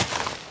floor.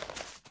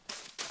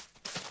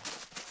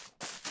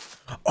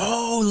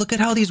 Oh, look at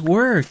how these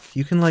work.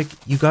 You can like,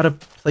 you gotta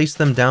place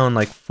them down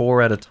like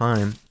 4 at a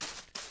time.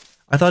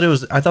 I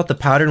thought the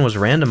pattern was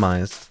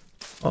randomized.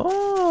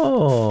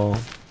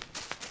 Oh.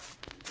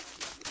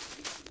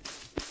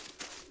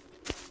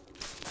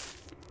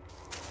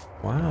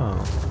 Wow.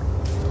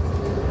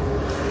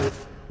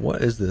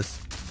 What is this?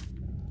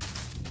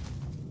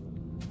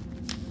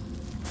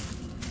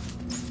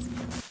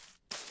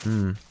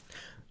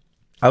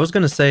 I was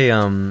gonna say,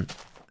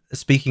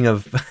 speaking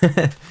of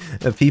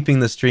of peeping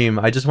the stream,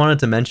 I just wanted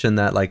to mention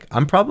that like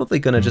I'm probably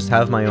gonna just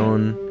have my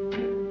own,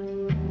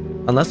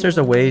 unless there's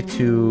a way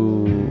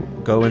to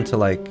go into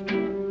like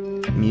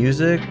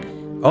music.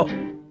 Oh,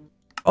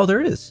 Oh,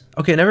 there is.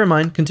 Okay, never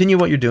mind. Continue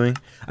what you're doing.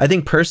 I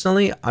think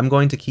personally, I'm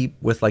going to keep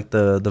with like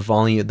the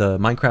volume, the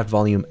Minecraft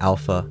Volume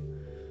Alpha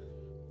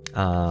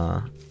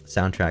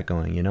soundtrack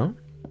going. You know,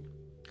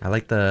 I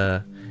like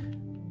the.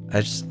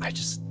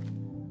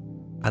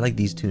 I like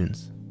these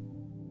tunes.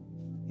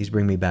 These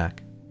bring me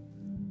back.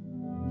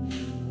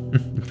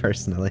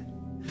 Personally.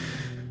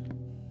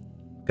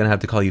 Gonna have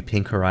to call you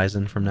Pink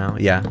Horizon from now.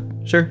 Yeah,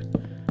 sure.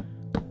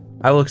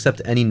 I will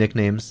accept any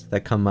nicknames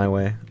that come my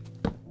way.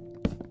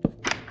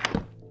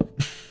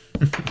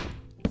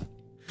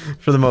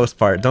 For the most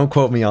part. Don't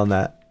quote me on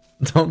that.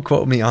 Don't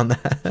quote me on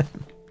that.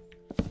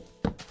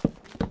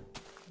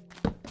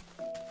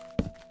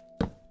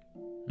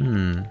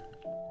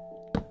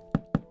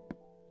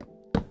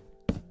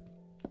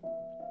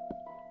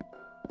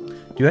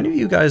 Do any of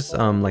you guys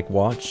like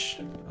watch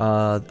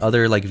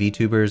other like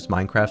VTubers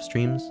Minecraft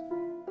streams?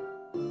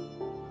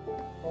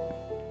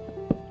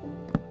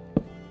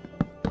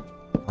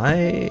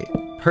 I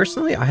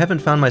haven't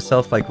found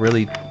myself like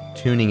really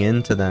tuning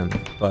into them,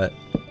 but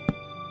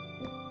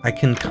I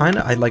kind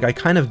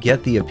of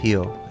get the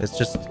appeal.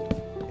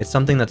 It's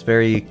something that's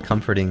very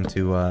comforting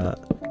to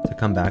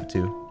come back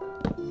to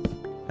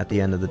at the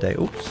end of the day.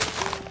 Oops.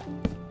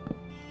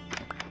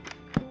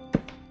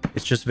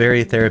 It's just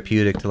very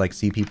therapeutic to like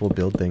see people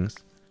build things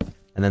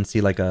and then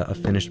see like a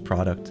finished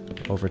product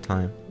over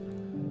time.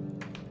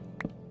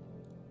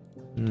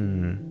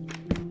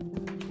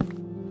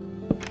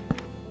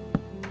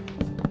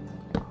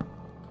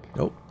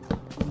 Oh.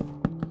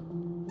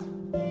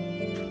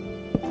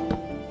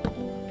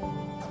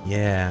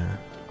 Yeah.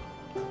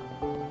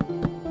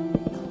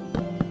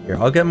 Here,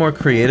 I'll get more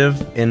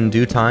creative in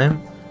due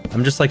time.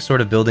 I'm just like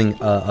sort of building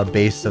a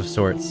base of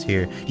sorts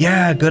here.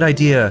 Yeah, good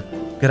idea.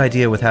 Good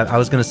idea with I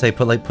was gonna say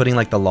putting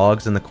like the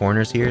logs in the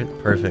corners here.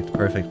 Perfect,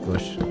 perfect,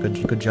 Bush.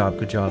 Good job,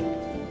 good job.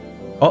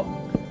 Oh,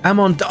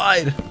 Amon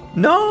died.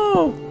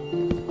 No.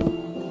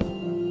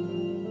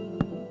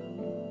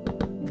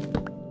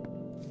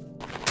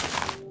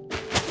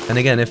 And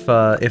again, if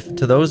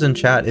to those in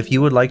chat, if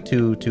you would like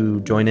to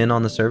join in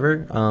on the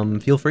server,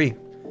 feel free.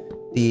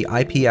 The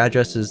IP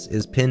address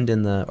is pinned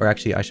in the, or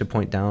actually I should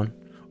point down,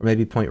 or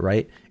maybe point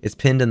right. It's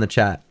pinned in the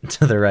chat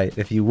to the right.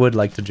 If you would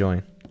like to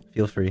join,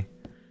 feel free.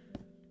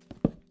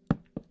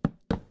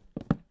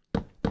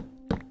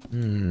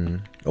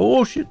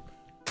 Oh shit.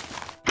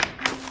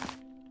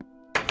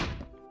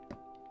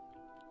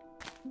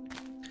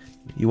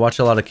 You watch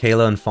a lot of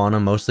Kayla and Fauna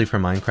mostly for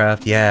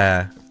Minecraft?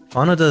 Yeah.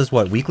 Fauna does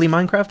what, weekly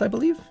Minecraft, I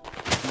believe?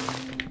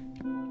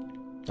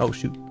 Oh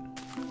shoot.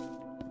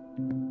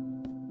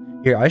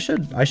 Here, I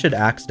should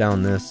axe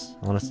down this,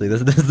 honestly.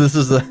 This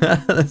is a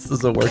this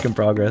is a work in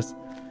progress.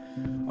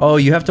 Oh,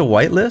 you have to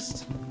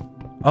whitelist?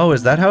 Oh,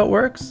 is that how it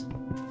works?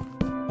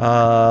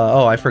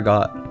 Oh, I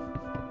forgot.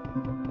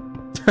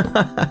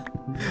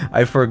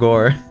 I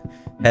forgot.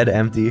 Head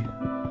empty.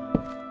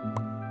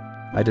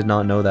 I did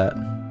not know that.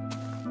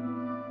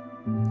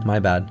 My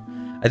bad.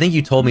 I think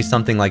you told me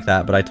something like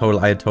that, but I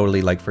had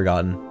totally like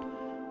forgotten.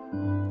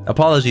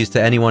 Apologies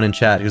to anyone in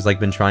chat who's like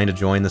been trying to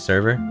join the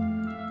server.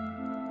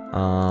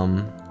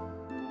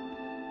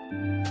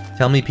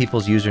 Tell me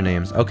people's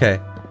usernames. Okay.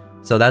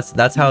 So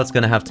that's how it's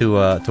gonna have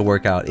to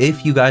work out.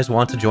 If you guys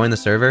want to join the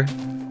server,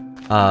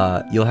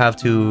 you'll have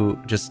to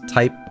just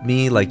type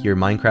me like your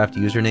Minecraft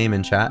username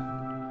in chat.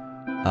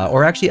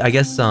 Or actually, I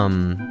guess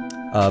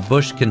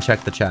Bush can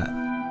check the chat,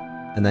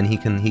 and then he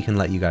can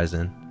let you guys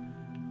in.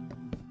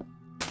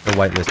 Or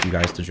whitelist you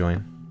guys to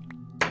join.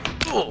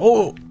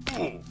 Oh!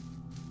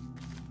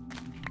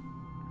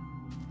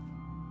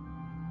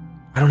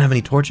 I don't have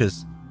any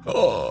torches.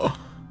 Oh!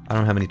 I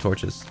don't have any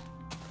torches.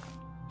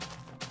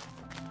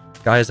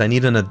 Guys, I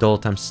need an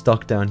adult. I'm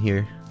stuck down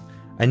here.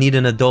 I need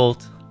an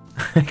adult.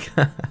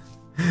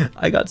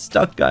 I got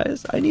stuck,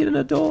 guys. I need an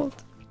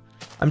adult.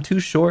 I'm too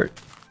short.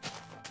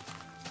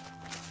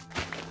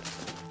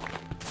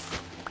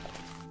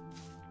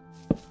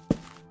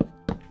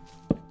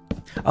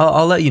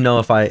 I'll let you know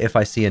if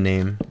I see a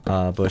name,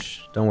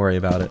 Bush. Don't worry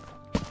about it.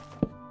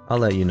 I'll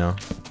let you know.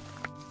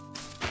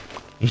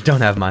 You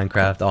don't have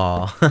Minecraft.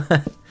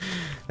 Aw.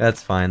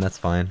 That's fine, that's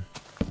fine.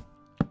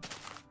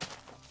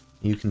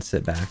 You can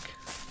sit back.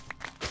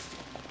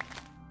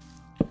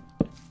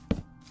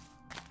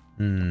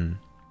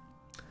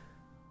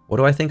 What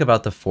do I think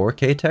about the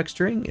 4K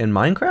texturing in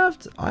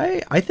Minecraft?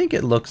 I think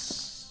it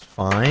looks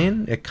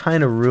fine. It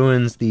kind of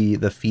ruins the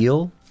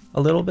feel a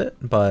little bit,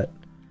 but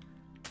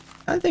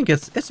I think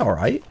it's all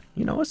right.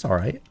 You know, it's all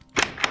right.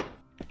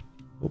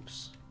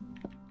 Oops.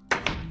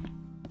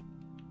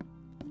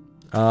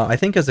 I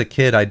think as a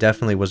kid, I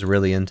definitely was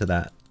really into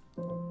that.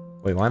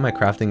 Wait, why am I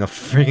crafting a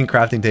freaking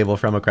crafting table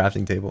from a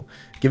crafting table?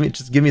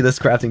 Just give me this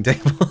crafting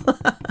table.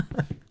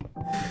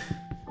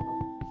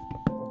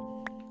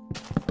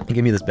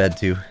 Give me this bed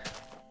too.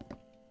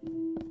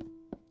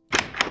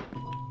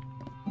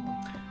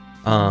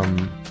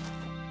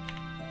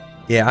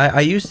 Yeah, I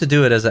used to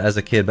do it as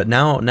a kid, but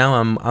now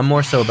I'm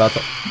more so about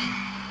the.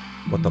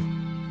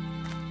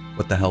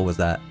 What the hell was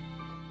that?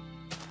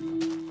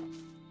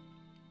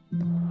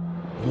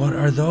 What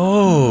are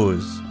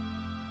those?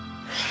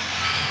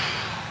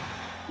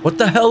 What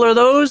the hell are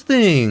those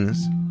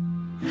things?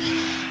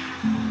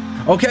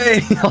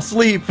 Okay, I'll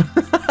sleep.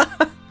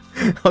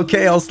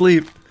 Okay, I'll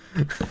sleep.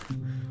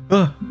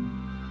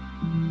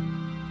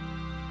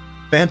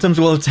 Phantoms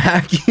will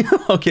attack you.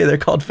 Okay, they're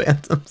called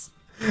phantoms.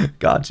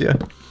 Gotcha.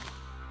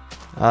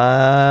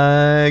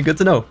 Good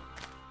to know.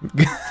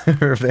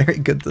 Very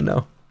good to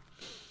know.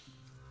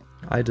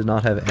 I did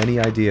not have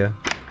any idea.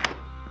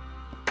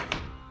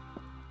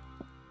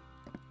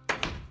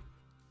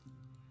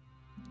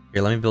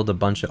 Here, let me build a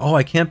bunch of... Oh,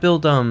 I can't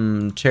build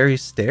cherry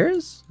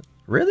stairs?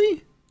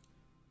 Really?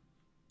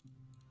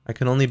 I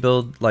can only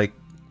build like...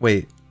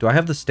 Wait, do I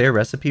have the stair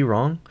recipe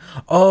wrong?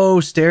 Oh,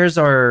 stairs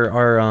are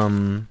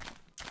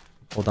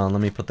hold on,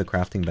 let me put the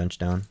crafting bench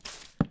down.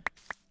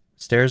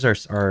 Stairs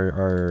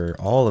are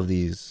all of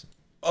these.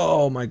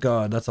 Oh my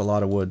god, that's a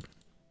lot of wood.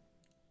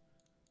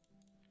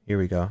 Here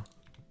we go.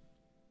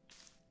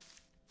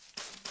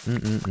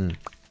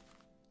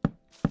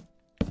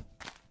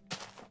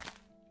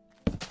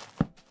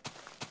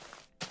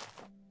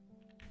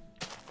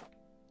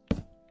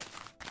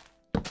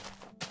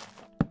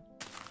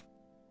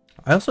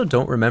 I also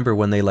don't remember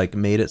when they like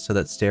made it so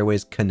that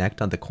stairways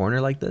connect on the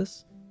corner like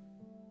this.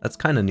 That's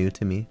kind of new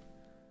to me.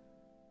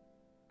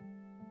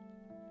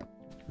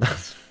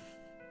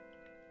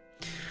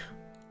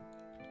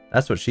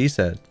 That's what she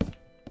said.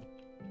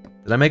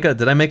 Did I make a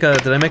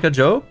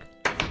joke?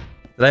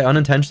 Did I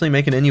unintentionally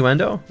make an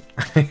innuendo?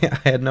 I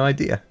had no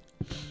idea.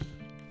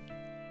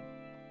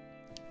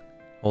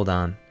 Hold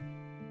on.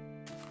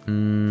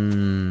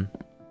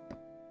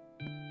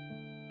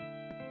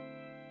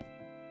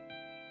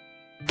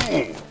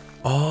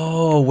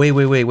 Oh,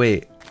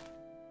 wait.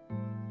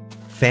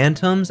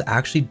 Phantoms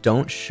actually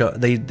don't show...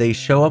 They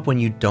show up when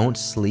you don't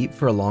sleep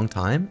for a long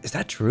time? Is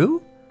that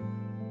true?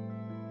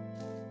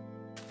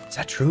 Is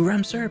that true,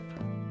 Remserp?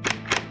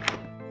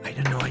 I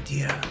had no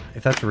idea.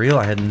 If that's real,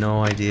 I had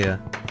no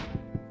idea.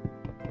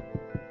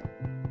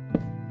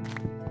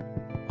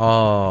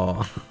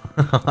 Oh.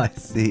 I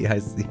see.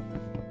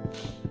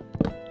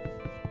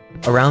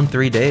 Around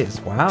 3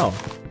 days. Wow.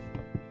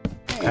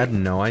 I had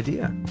no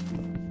idea.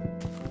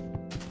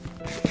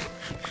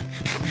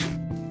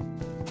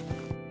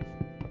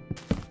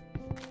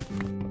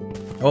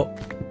 Oh,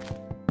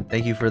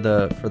 thank you for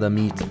the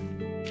meat.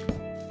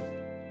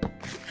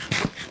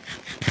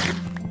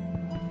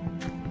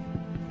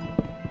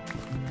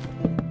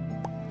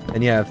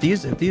 And yeah, if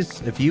these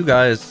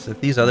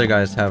other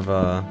guys have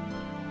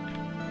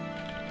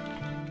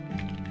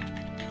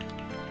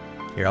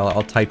here,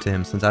 I'll type to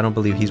him since I don't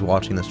believe he's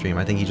watching the stream.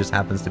 I think he just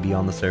happens to be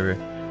on the server.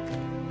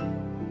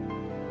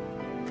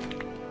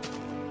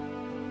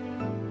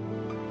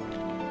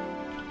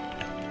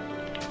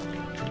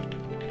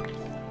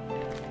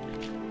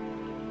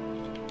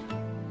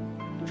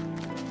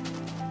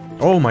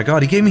 Oh my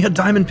god, he gave me a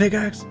diamond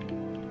pickaxe!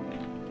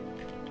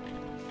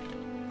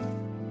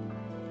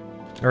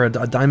 Or a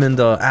diamond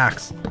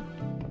axe.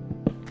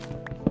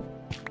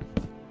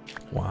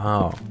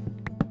 Wow.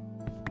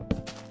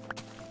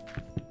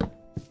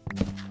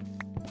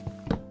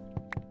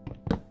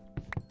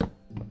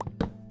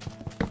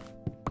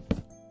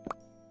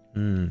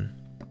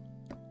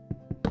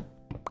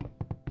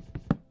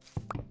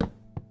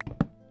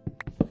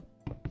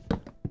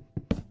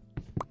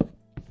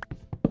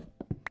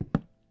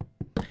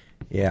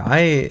 Yeah,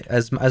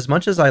 as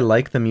much as I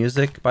like the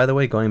music, by the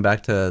way, going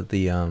back to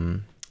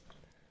the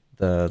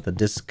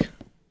disc,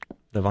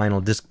 the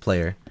vinyl disc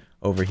player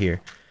over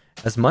here,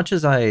 as much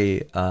as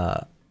I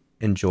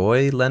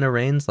enjoy Lena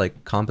Raine's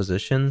like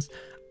compositions,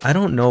 I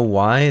don't know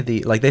why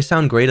they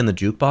sound great in the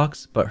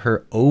jukebox, but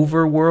her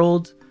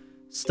overworld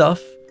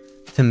stuff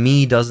to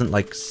me doesn't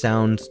like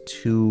sound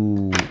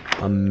too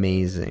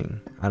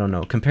amazing. I don't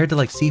know, compared to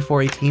like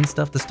C418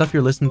 stuff, the stuff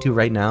you're listening to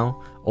right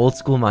now, old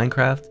school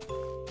Minecraft.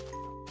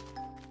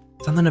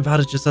 Something about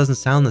it just doesn't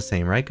sound the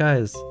same, right,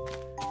 guys?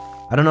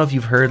 I don't know if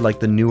you've heard like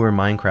the newer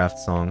Minecraft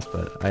songs,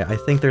 but I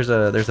think there's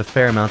a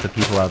fair amount of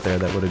people out there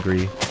that would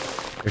agree.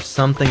 There's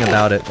something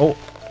about it. Oh,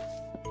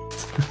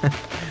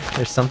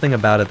 there's something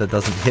about it that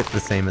doesn't hit the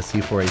same as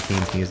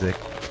C418's music.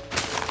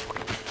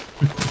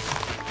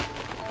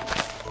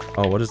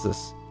 Oh, what is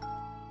this?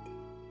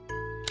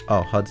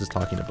 Oh, Huds is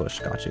talking to Bush.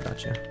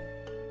 Gotcha.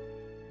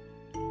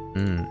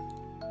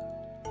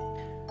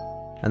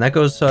 And that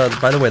goes,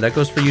 by the way, that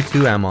goes for you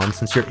too, Amon,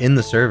 since you're in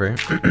the server.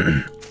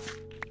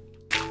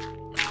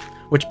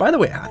 Which, by the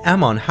way,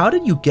 Amon, how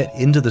did you get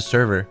into the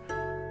server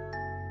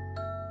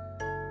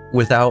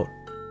without,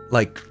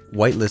 like,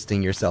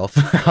 whitelisting yourself?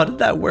 How did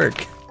that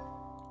work?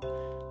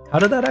 How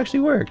did that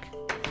actually work?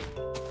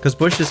 Because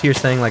Bush is here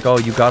saying, like, oh,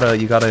 you gotta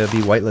be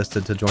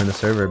whitelisted to join the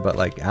server, but,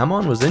 like,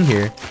 Amon was in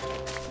here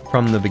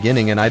from the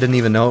beginning, and I didn't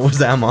even know it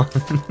was Amon.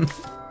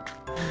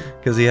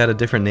 Because he had a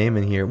different name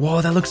in here.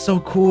 Whoa, that looks so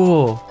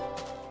cool!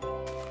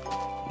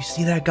 You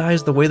see that,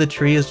 guys? The way the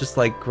tree is just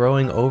like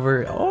growing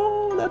over.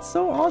 Oh, that's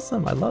so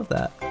awesome. I love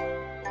that.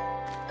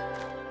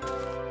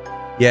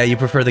 Yeah, you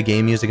prefer the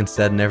game music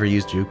instead, never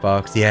use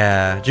jukebox.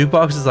 Yeah,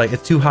 jukebox is like,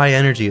 it's too high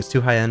energy. It's too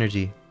high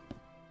energy.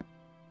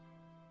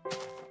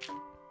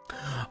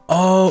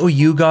 Oh,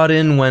 you got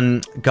in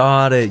when...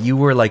 Got it. You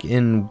were like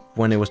in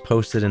when it was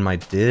posted in my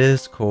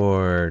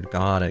Discord.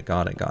 Got it.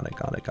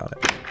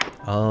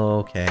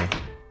 Okay.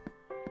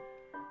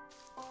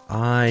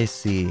 I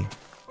see.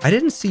 I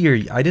didn't see your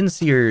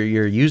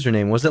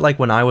username. Was it like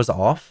when I was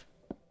off?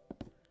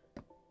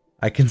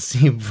 I can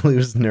see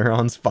Blue's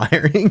neurons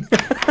firing.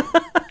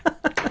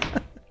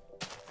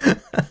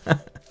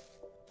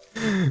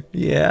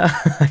 Yeah,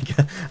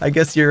 I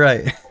guess you're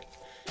right.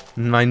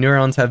 My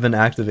neurons have been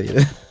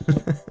activated.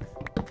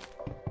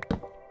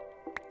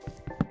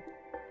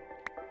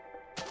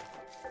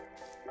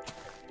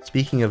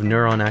 Speaking of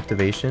neuron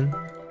activation,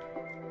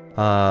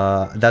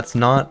 that's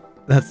not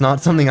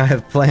something I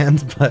have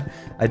planned, but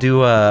I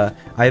do. I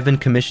have been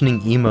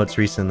commissioning emotes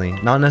recently.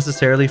 Not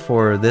necessarily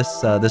for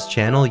this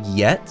channel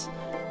yet.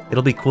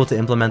 It'll be cool to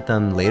implement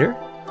them later,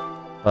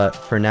 but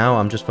for now,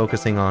 I'm just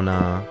focusing on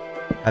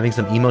having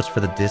some emotes for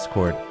the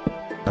Discord.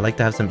 I like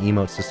to have some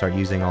emotes to start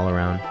using all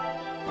around.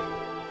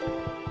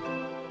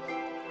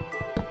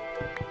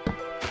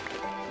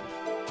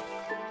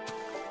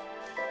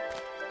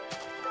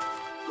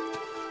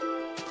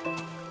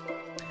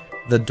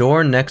 The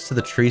door next to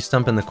the tree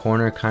stump in the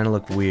corner kind of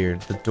look weird.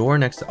 The door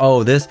next to...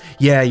 Oh, this...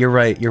 Yeah, you're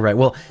right.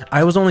 Well,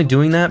 I was only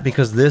doing that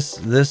because this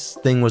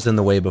thing was in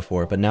the way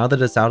before. But now that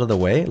it's out of the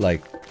way,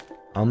 like,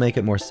 I'll make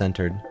it more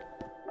centered.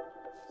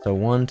 So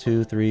 1,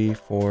 2, 3,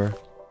 4...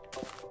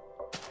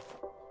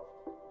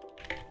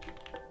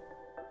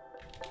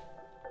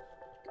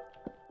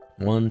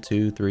 1,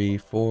 2, 3,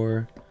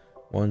 4...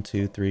 1,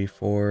 2, 3,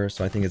 4...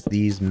 So I think it's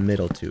these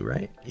middle two,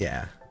 right?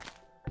 Yeah.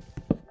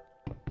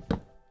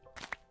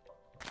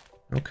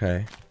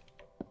 Okay.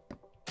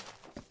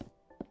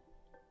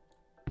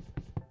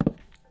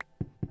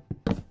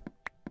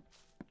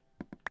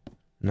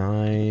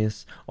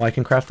 Nice. Oh, I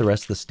can craft the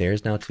rest of the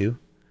stairs now too.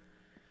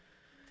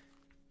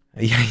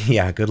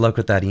 Yeah, good luck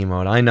with that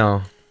emote. I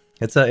know.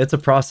 It's a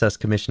process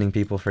commissioning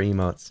people for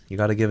emotes. You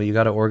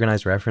gotta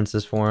organize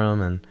references for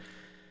them,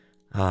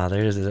 and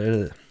there's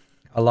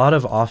a lot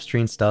of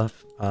off-stream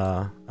stuff.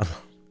 I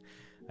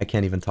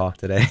can't even talk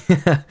today.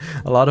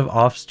 A lot of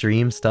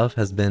off-stream stuff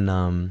has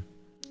been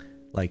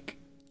like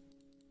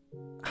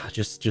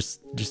just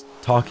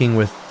talking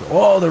with...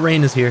 Oh, the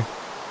rain is here.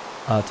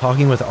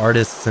 Talking with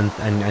artists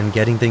and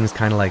getting things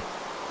kind of like,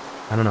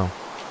 I don't know.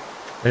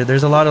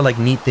 There's a lot of like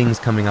neat things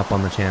coming up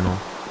on the channel.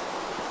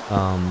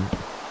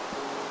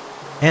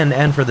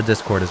 And for the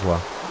Discord as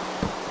well.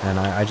 And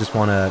I just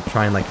want to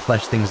try and like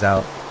flesh things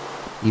out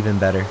even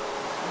better.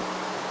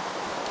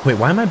 Wait,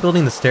 why am I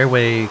building the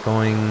stairway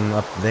going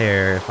up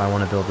there if I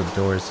want to build the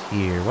doors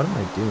here? What am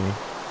I doing?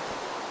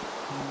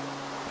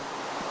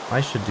 I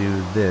should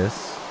do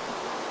this.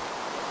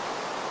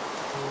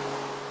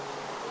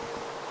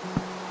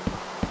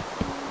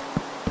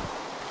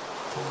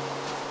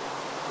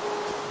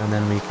 And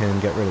then we can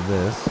get rid of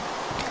this.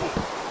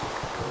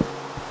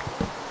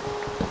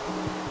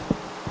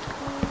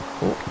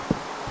 Oh.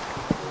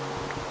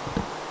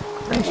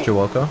 Thanks,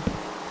 Jawoko.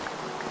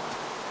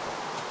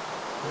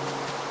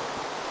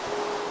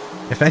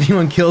 If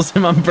anyone kills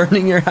him, I'm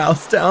burning your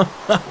house down.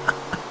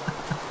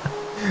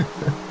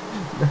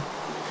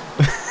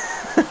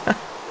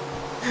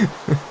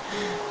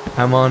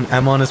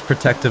 Amon is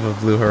protective of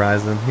Blue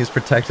Horizon. He's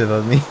protective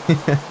of me.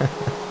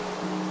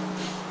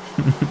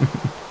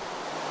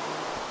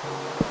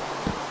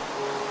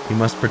 You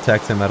must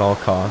protect him at all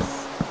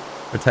costs.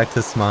 Protect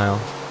his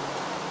smile.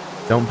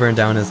 Don't burn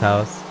down his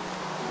house.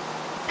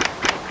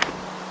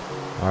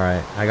 All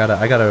right, I gotta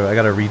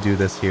redo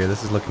this here.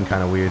 This is looking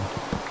kind of weird.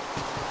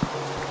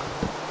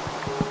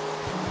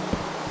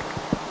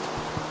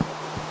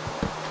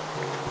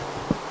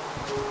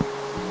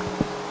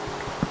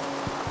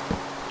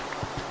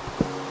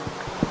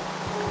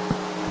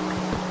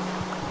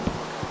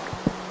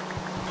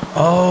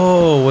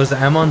 Oh, was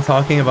Amon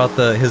talking about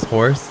his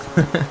horse?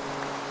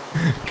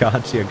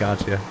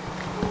 Gotcha.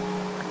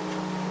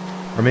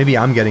 Or maybe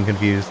I'm getting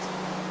confused.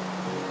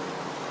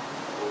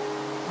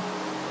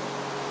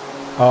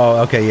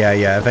 Oh, okay,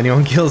 yeah. If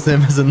anyone kills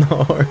him, as in the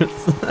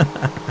horse.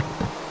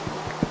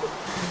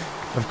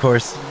 Of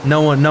course,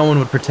 no one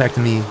would protect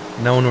me.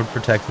 No one would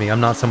protect me.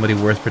 I'm not somebody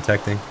worth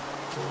protecting.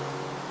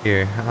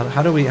 Here,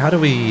 how do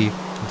we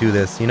do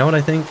this? You know what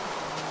I think?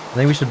 I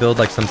think we should build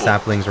like some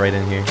saplings right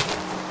in here.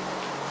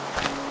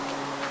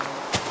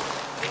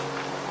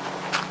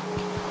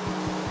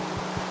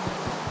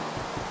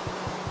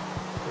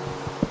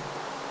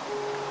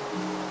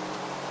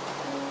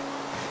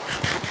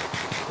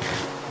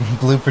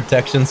 Blue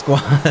Protection Squad.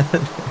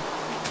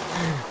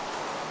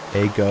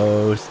 Hey,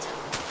 Ghost.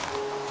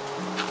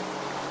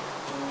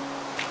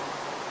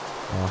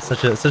 Oh,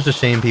 such a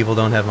shame people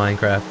don't have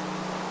Minecraft.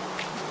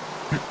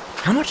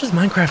 How much does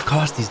Minecraft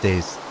cost these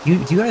days? Do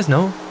you guys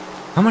know?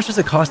 How much does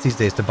it cost these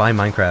days to buy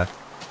Minecraft?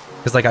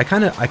 Because like I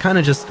kind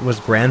of just was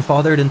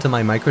grandfathered into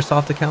my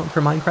Microsoft account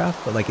for Minecraft,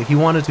 but like if you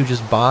wanted to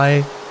just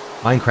buy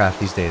Minecraft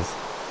these days,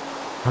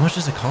 how much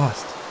does it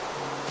cost?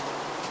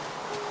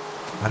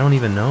 I don't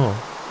even know.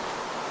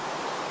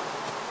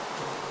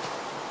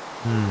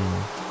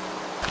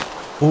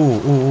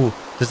 Ooh.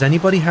 Does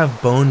anybody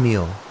have bone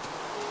meal?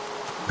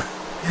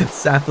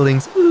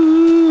 Saplings.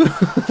 Ooh.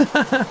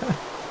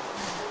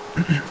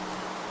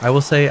 I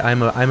will say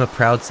I'm a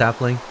proud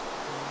sapling.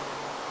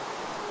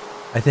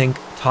 I think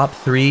top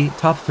three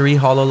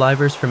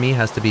hololivers for me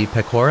has to be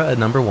Pecora at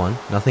number 1.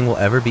 Nothing will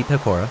ever beat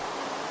Pecora.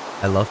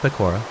 I love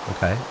Pecora.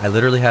 Okay, I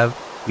literally have,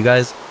 you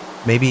guys,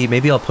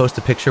 maybe I'll post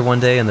a picture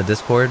one day in the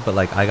Discord, but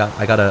like I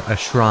got a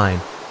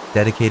shrine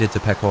dedicated to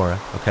Pecora.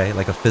 Okay,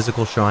 like a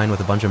physical shrine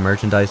with a bunch of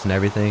merchandise and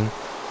everything.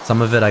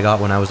 Some of it I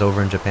got when I was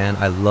over in Japan.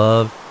 I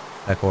love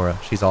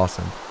Pecora. She's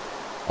awesome.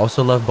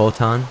 Also love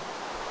Botan.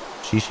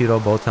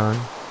 Shishiro Botan.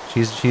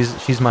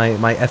 She's my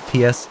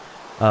FPS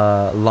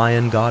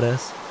lion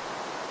goddess.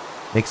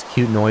 Makes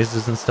cute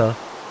noises and stuff.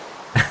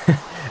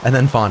 And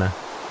then Fauna.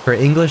 For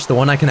English, the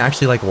one I can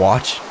actually like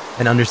watch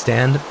and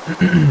understand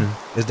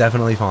is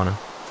definitely Fauna.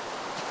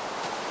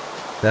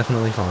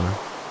 Definitely Fauna.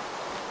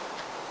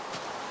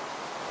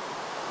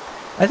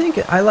 I think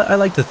I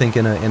like to think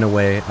in a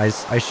way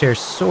I share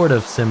sort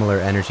of similar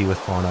energy with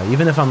Fauna,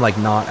 even if I'm like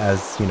not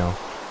as, you know,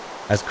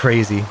 as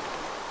crazy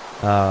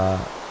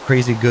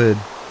good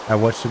at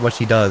what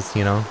she does,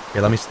 you know.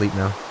 Here, let me sleep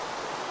now.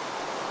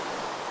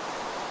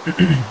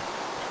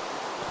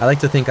 I like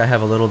to think I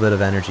have a little bit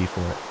of energy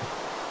for it.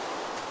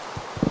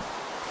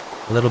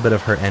 A little bit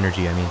of her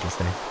energy, I mean to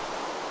say.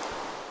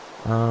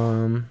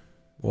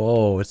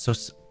 Whoa, it's so...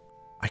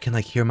 I can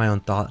like hear my own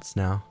thoughts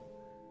now.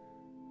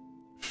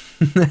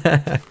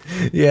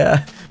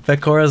 Yeah,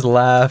 Pecora's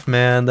laugh,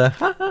 man. The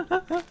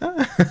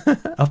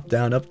up,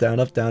 down, up, down,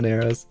 up, down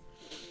arrows.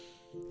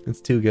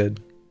 It's too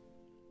good.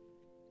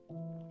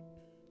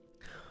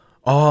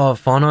 Oh,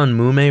 Fauna and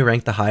Mume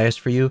ranked the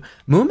highest for you.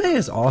 Mume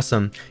is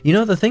awesome. You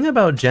know, the thing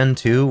about Gen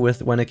 2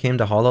 with when it came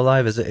to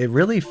Hololive is it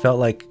really felt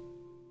like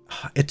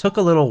it took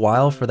a little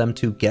while for them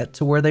to get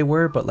to where they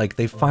were, but like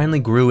they finally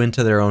grew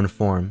into their own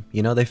form.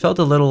 You know, they felt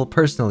a little,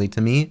 personally to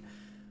me,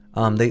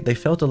 they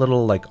felt a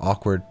little like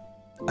awkward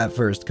at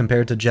first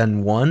compared to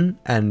Gen 1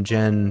 and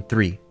Gen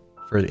 3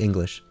 for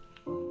English.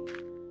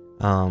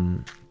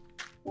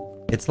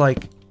 It's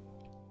like,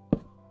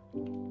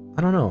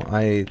 I don't know,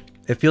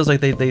 it feels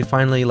like they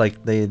finally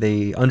like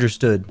they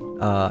understood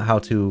how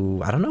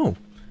to, I don't know,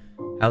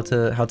 how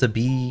to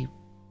be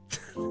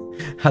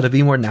how to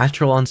be more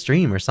natural on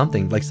stream or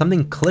something. Like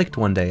something clicked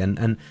one day,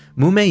 and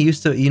Mume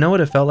used to, you know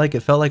what it felt like? It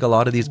felt like a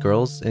lot of these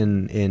girls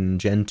in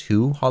Gen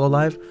 2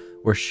 Hololive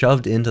were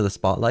shoved into the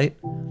spotlight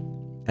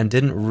and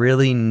didn't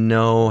really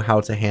know how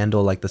to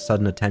handle like the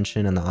sudden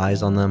attention and the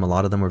eyes on them. A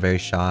lot of them were very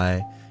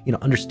shy, you know,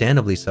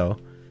 understandably so,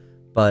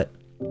 but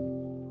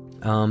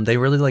they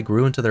really like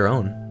grew into their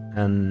own,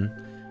 and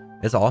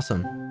it's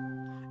awesome.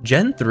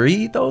 Gen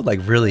 3 though, like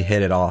really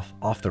hit it off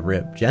the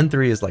rip. Gen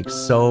 3 is like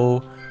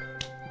so,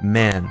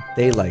 man,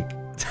 they like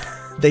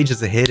they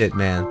just hit it,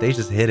 man. They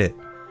just hit it.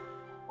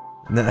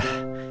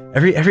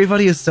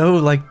 Everybody is so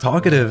like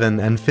talkative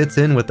and fits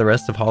in with the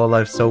rest of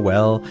Hololive so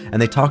well,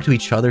 and they talk to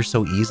each other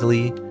so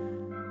easily.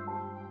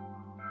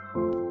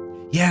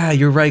 Yeah,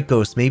 you're right,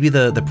 Ghost. Maybe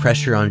the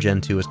pressure on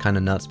Gen 2 was kind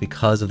of nuts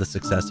because of the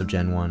success of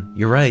Gen 1.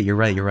 You're right, you're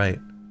right, you're right.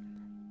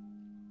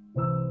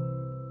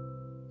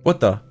 What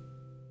the?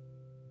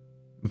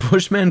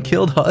 Bushman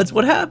killed HUDs?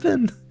 What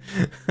happened?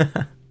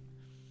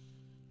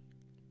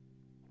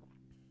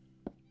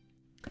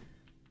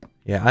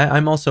 Yeah,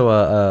 I'm also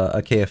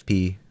a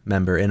KFP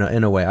member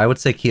in a way. I would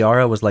say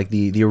Kiara was like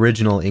the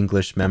original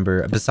English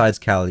member besides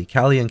Callie.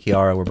 Callie and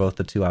Kiara were both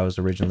the two I was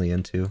originally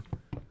into.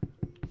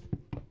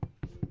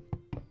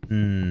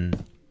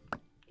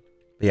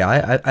 Yeah,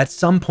 I at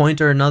some point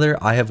or another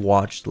I have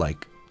watched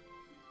like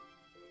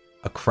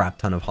a crap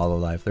ton of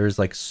Hololive. There's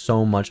like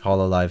so much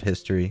Hololive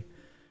history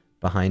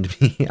behind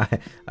me.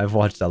 I've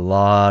watched a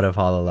lot of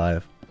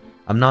Hololive.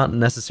 I'm not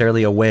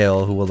necessarily a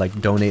whale who will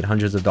like donate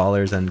hundreds of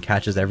dollars and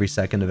catches every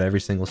second of every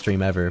single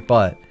stream ever,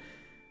 but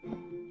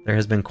there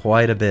has been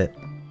quite a bit.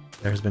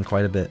 There has been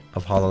quite a bit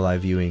of Hololive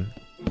viewing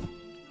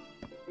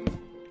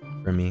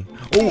for me.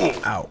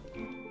 Oh, ow.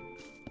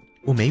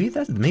 Oh, maybe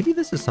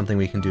this is something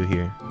we can do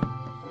here.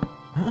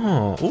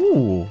 Oh,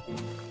 ooh.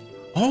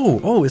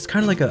 Oh, it's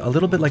kind of like a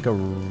little bit like a...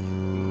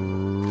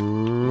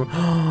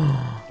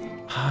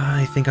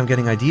 I think I'm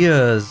getting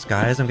ideas,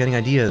 guys. I'm getting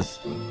ideas.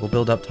 We'll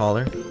build up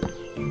taller.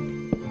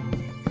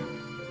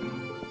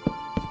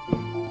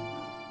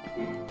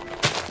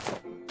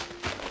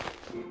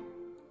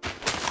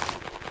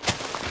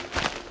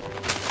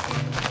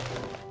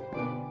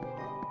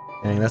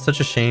 Dang, that's such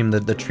a shame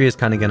that the tree is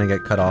kind of gonna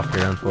get cut off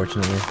here,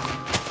 unfortunately.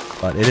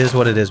 But it is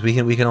what it is. We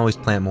can always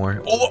plant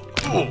more. Oh,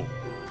 oh.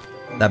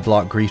 That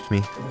block griefed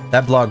me.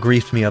 That block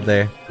griefed me up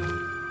there.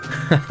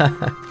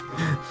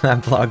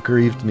 That block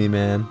griefed me,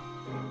 man.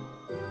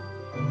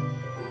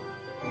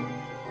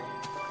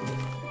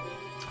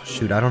 Oh,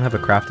 shoot, I don't have a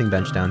crafting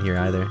bench down here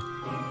either.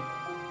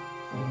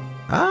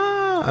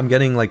 Ah, I'm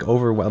getting like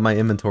overwhelmed. My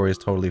inventory is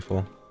totally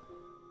full.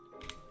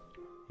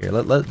 Here,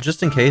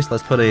 just in case,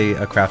 let's put a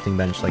crafting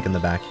bench like in the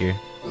back here.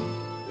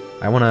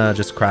 I want to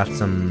just craft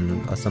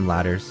some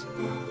ladders.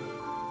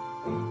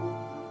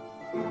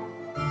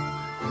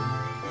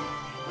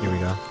 Here we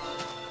go.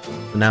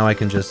 now I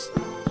can just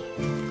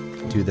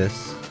do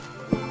this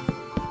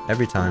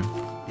every time.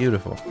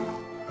 Beautiful.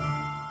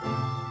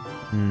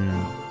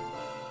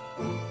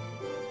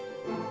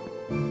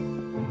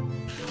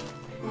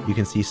 You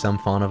can see some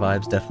fauna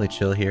vibes. Definitely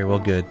chill here. Well,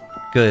 good.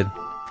 Good.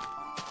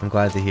 I'm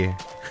glad to hear.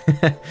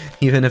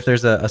 Even if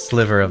there's a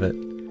sliver of it.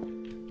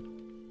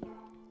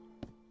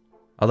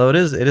 Although it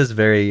is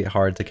very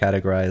hard to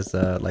categorize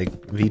like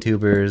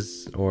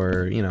VTubers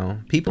or, you know,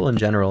 people in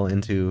general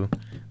into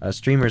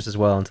streamers as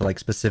well into like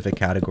specific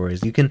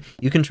categories. You can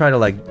try to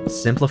like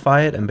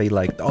simplify it and be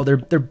like, oh,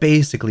 they're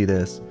basically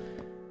this.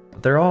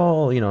 But they're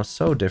all, you know,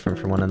 so different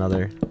from one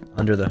another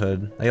under the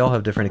hood. They all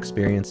have different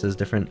experiences,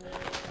 different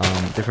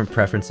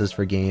preferences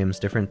for games,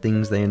 different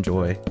things they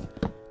enjoy.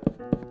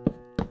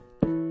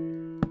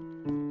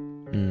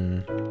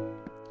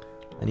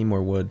 I need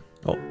more wood.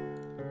 Oh,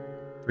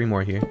 3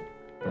 more here.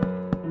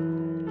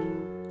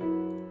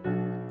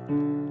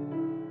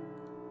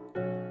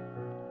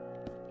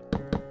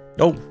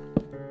 Oh!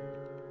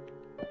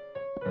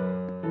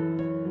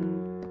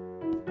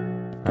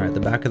 Alright,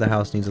 the back of the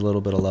house needs a little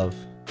bit of love.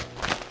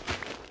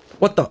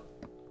 What the?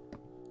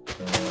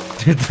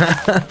 Dude,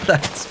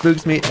 that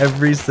spooks me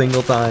every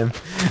single time.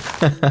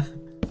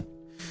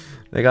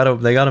 They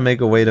gotta make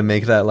a way to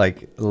make that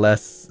like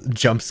less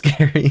jump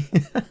scary.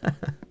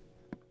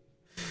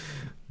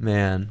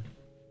 Man.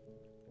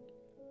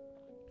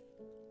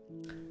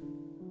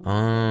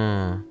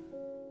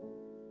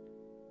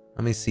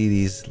 Let me see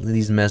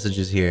these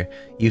messages here.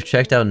 You've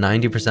checked out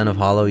 90% of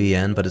Hollow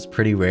EN, but it's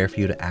pretty rare for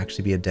you to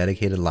actually be a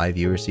dedicated live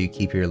viewer, so you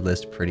keep your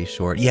list pretty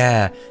short.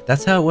 Yeah,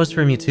 that's how it was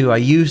for me too. I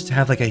used to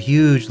have like a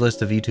huge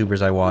list of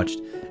YouTubers I watched,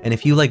 and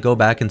if you like go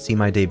back and see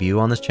my debut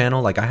on this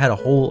channel, like I had a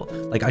whole,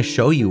 like I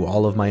show you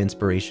all of my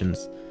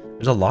inspirations.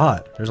 There's a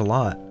lot.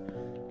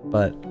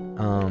 But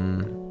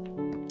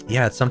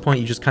yeah, at some point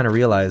you just kind of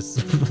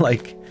realize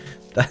like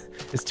that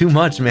it's too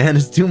much, man.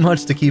 It's too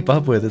much to keep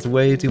up with. It's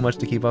way too much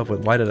to keep up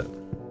with. Why did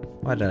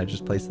I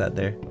just place that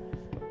there?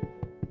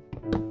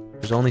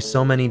 There's only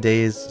so many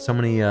days, so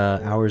many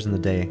hours in the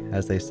day,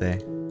 as they say.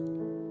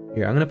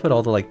 Here, I'm gonna put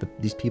all the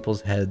these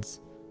people's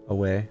heads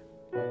away,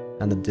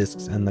 and the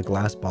discs and the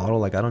glass bottle.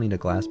 Like I don't need a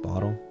glass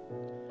bottle.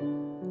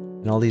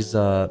 And all these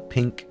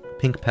pink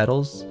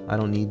petals. I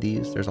don't need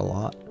these. There's a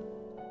lot.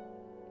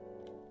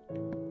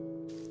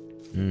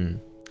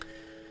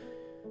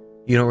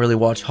 You don't really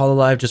watch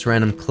Hololive, just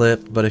random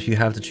clip, but if you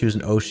have to choose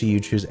an Oshi,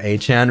 you choose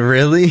A-chan.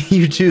 Really?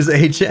 You choose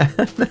A-chan?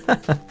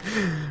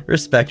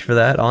 Respect for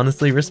that,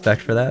 honestly,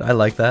 respect for that. I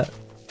like that.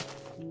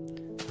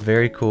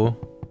 Very cool.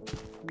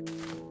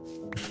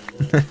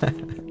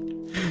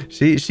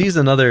 She's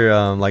another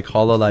like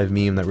Hololive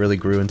meme that really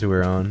grew into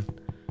her own.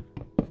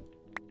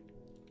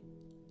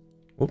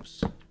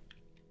 Whoops.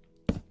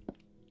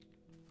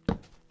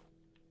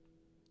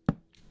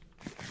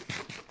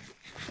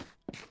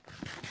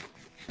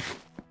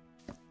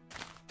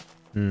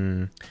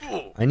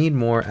 I need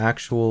more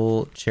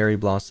actual cherry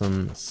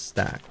blossom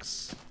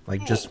stacks.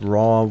 Like just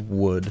raw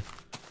wood.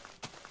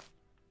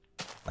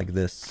 Like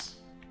this.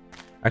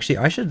 Actually,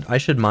 I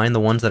should mine the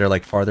ones that are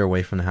like farther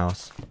away from the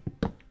house.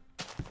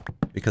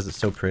 Because it's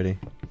so pretty.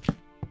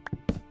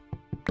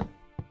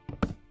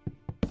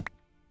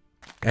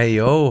 Hey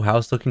yo,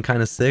 house looking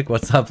kind of sick.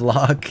 What's up,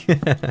 Locke?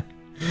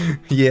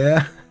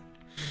 Yeah.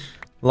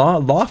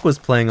 Locke was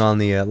playing on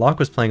the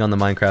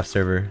Minecraft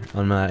server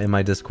on in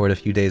my Discord a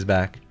few days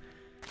back.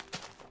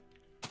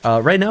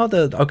 Right now,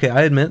 okay,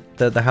 I admit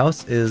that the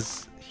house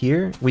is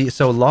here.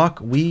 Locke,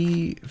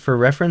 for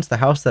reference, the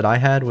house that I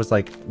had was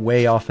like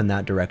way off in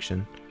that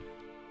direction.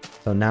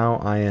 So now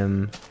I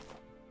am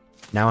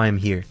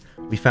here.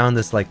 We found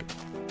this like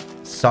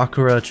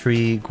sakura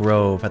tree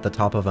grove at the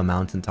top of a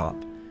mountaintop,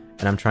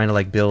 and I'm trying to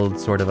like build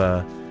sort of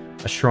a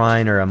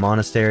shrine or a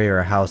monastery or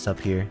a house up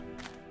here.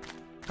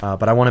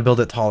 But I want to build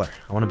it taller.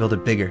 I want to build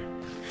it bigger.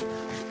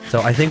 So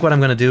I think what I'm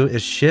going to do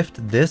is shift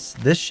this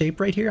shape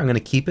right here. I'm going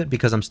to keep it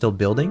because I'm still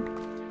building.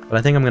 But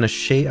I think I'm going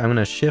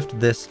to shift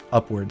this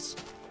upwards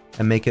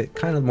and make it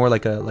kind of more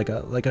like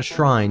a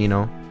shrine, you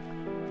know.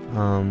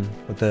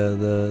 With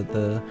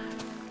the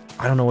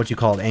I don't know what you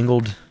call it,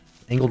 angled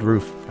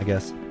roof, I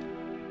guess.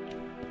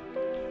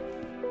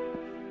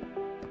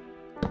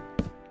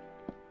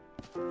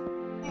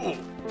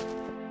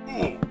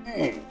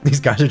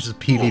 These guys are just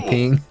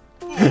PvPing.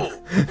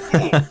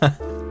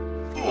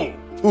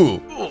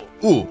 Ooh.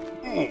 Ooh,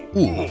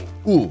 ooh,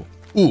 ooh,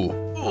 ooh,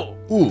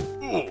 ooh,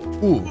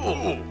 ooh.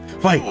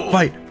 Fight,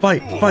 fight,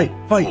 fight, fight,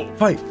 fight,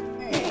 fight.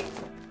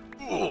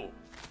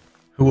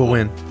 Who will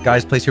win?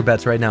 Guys, place your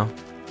bets right now.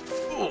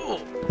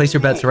 Place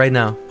your bets right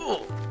now.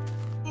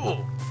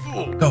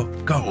 Go,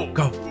 go,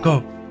 go,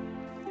 go.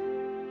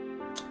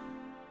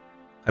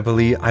 I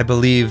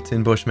believed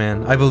in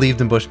Bushman. I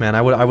believed in Bushman.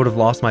 I would have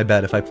lost my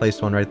bet if I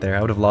placed one right there. I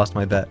would have lost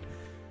my bet.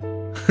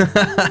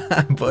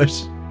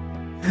 Bush.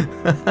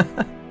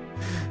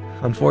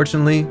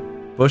 Unfortunately,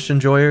 Bush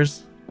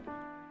enjoyers,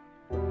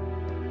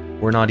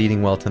 we're not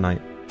eating well tonight.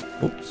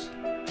 Oops.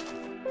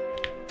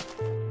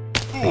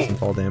 Take some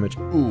fall damage.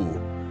 Ooh.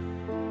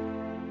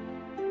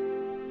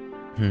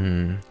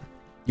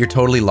 You're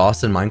totally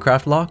lost in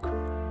Minecraft, Lock?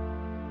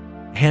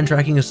 Hand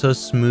tracking is so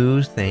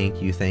smooth.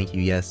 Thank you,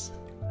 yes.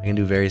 I can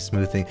do very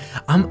smooth things.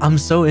 I'm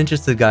so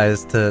interested,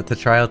 guys, to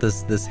try out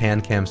this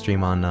hand cam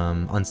stream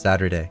on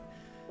Saturday.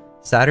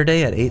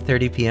 Saturday at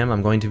 8:30 p.m.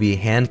 I'm going to be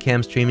hand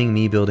cam streaming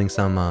me building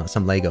some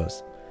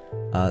Legos.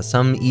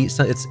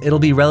 It'll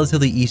be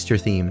relatively Easter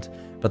themed,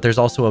 but there's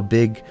also a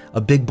big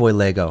boy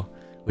Lego,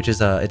 which is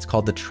it's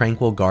called the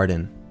Tranquil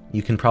Garden.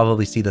 You can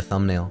probably see the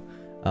thumbnail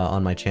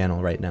on my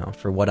channel right now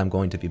for what I'm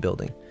going to be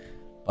building.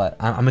 But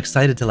I'm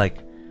excited to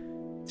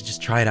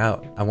just try it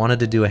out. I wanted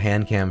to do a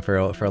hand cam for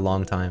a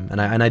long time, and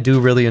I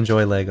do really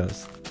enjoy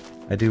Legos.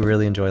 I do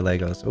really enjoy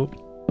Legos. Oh,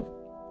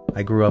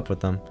 I grew up with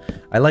them.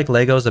 I like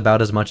Legos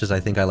about as much as I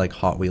think I like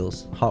Hot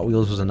Wheels. Hot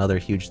Wheels was another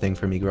huge thing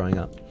for me growing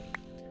up.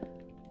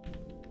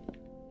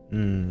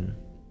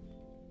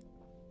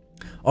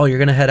 Oh, you're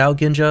gonna head out,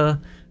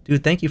 Ginja?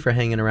 Dude, thank you for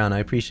hanging around. I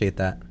appreciate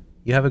that.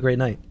 You have a great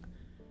night.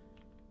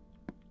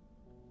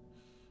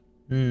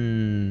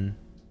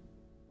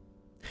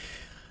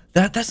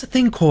 That's the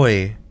thing,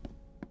 Koi.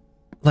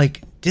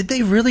 Like, did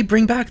they really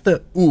bring back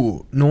the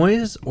ooh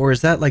noise, or is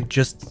that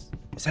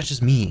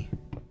just me?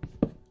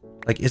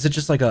 Like, is it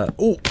just like a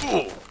ooh?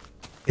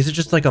 Is it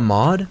just like a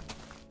mod?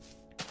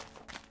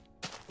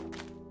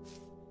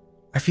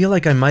 I feel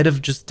like I might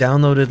have just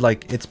downloaded,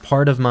 like, it's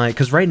part of my,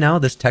 because right now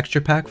this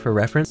texture pack, for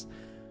reference,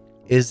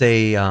 is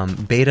a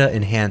beta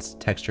enhanced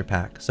texture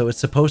pack. So it's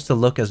supposed to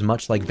look as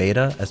much like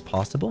beta as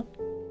possible.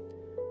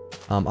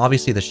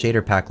 Obviously the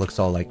shader pack looks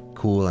all like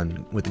cool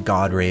and with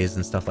god rays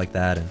and stuff like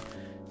that, and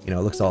you know,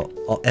 it looks all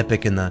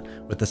epic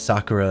with the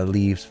sakura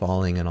leaves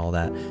falling and all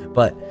that.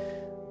 But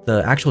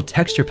the actual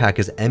texture pack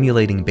is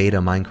emulating beta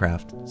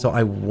Minecraft. So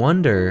I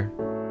wonder,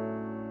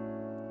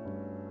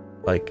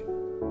 like,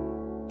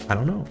 I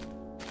don't know.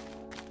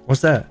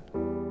 What's that?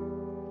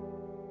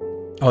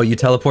 Oh, you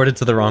teleported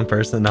to the wrong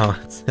person? No,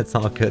 it's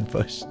all good,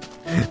 Bush.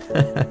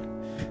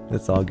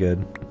 It's all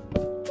good.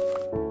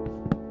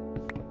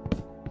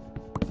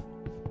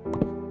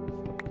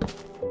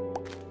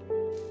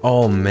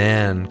 Oh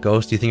man,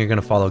 Ghost, do you think you're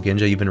gonna follow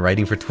Ginja? You've been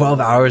writing for 12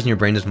 hours and your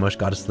brain is mush,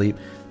 gotta sleep.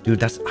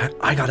 Dude,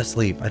 I gotta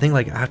sleep. I think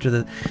like after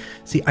the...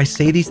 See, I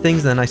say these things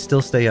and then I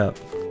still stay up.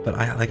 But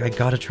I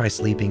gotta try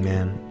sleeping,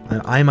 man.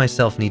 I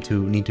myself need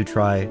to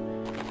try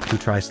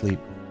sleep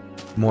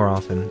more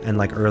often and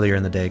like earlier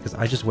in the day, because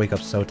I just wake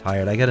up so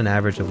tired. I get an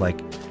average of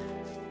like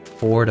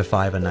 4 to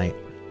 5 a night.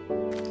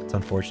 It's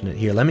unfortunate.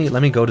 Here, let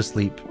me go to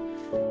sleep.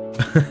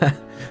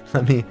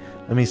 let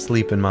me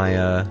sleep in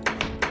my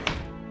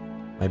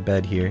my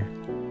bed here.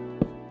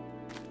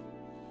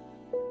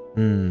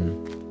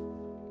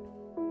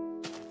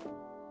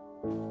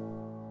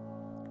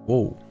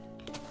 Whoa.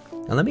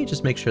 Now let me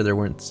just make sure there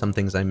weren't some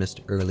things I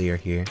missed earlier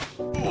here.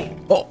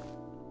 Oh!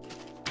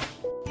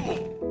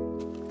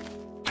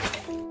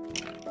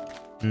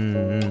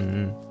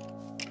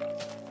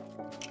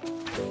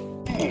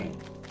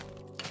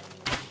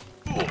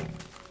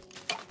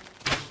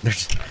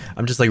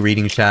 I'm just like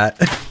reading chat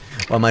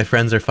while my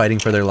friends are fighting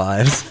for their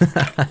lives.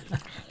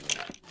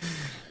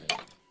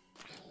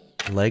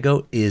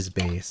 Lego is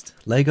based.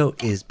 Lego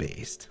is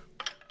based.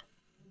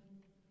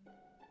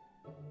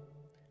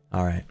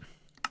 Alright.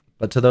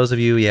 But to those of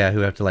you, yeah,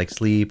 who have to like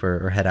sleep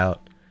or head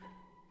out,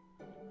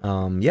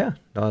 yeah,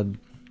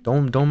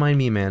 don't mind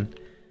me, man.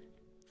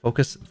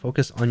 Focus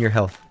on your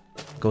health.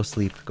 Go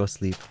sleep, go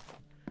sleep.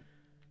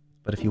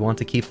 But if you want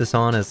to keep this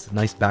on as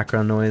nice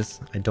background noise,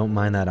 I don't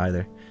mind that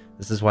either.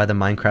 This is why the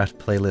Minecraft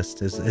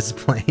playlist is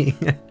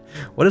playing.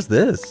 What is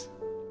this?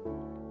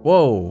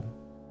 Whoa.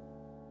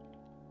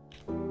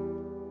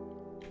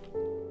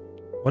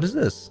 What is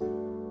this?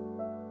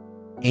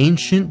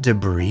 Ancient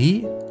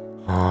debris?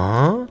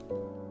 Huh?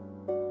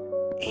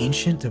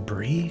 Ancient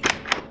debris?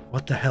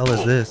 What the hell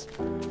is this?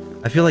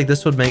 I feel like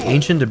this would make...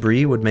 Ancient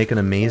debris would make an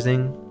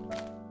amazing...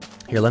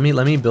 Here, let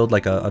me build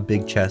like a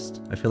big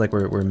chest. I feel like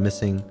we're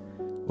missing...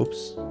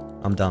 Oops.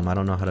 I'm dumb. I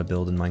don't know how to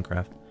build in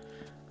Minecraft.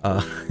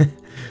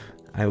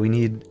 We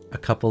need a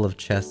couple of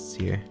chests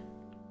here.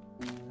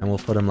 And we'll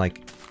put them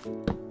like...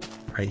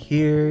 right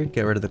here.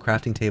 Get rid of the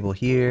crafting table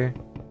here.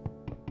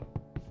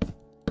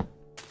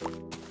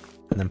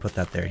 And then put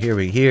that there. Here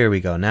we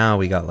go. Now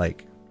we got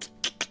like...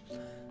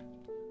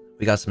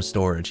 We got some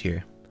storage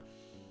here.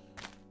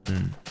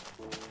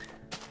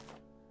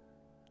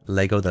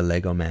 Lego the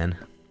Lego man.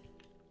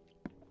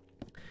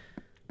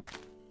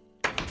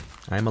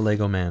 I'm a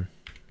Lego man.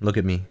 Look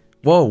at me.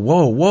 Whoa,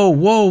 whoa, whoa,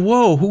 whoa,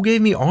 whoa! Who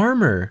gave me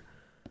armor?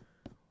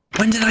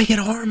 When did I get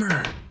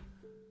armor?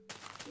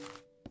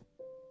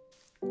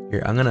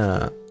 Here, I'm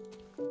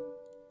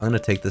gonna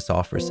take this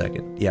off for a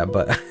second. Yeah,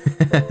 but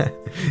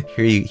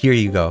here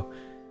you go.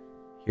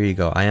 Here you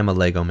go. I am a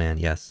Lego man,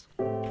 yes.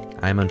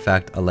 I am in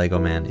fact a Lego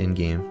man in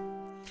game.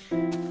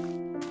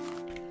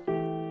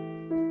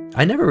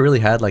 I never really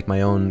had like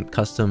my own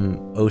custom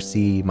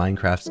OC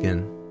Minecraft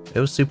skin. It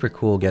was super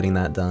cool getting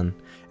that done.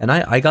 And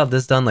I got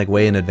this done like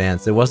way in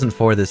advance. It wasn't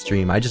for this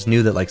stream. I just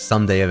knew that like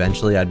someday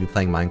eventually I'd be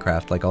playing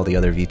Minecraft like all the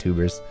other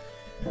VTubers.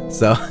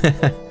 So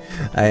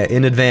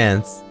in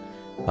advance,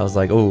 I was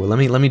like, oh,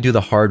 let me do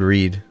the hard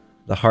read,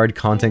 the hard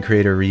content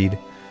creator read,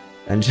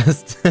 and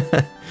just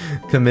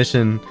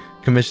commission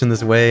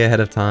this way ahead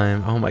of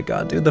time. Oh my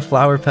god, dude, the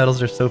flower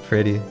petals are so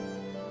pretty.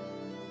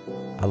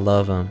 I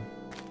love them.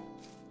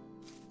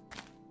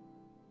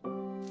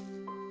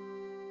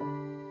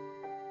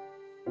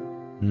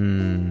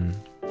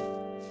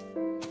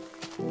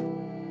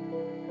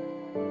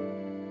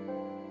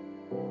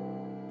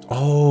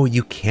 Oh,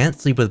 you can't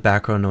sleep with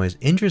background noise.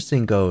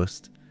 Interesting,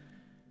 Ghost.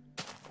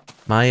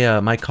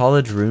 My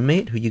college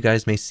roommate, who you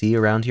guys may see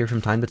around here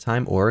from time to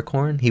time,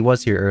 Oricorn, he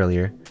was here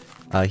earlier.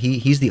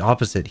 He's the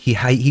opposite.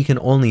 He can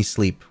only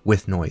sleep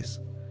with noise.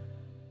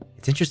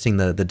 It's interesting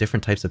the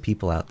different types of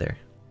people out there.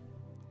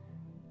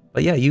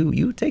 But yeah,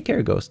 you take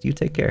care, Ghost. You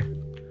take care.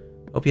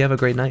 Hope you have a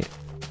great night.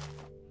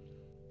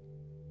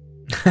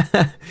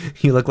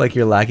 You look like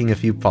you're lacking a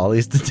few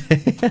polys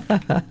today.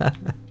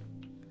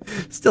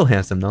 Still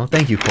handsome though.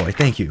 Thank you, Koi.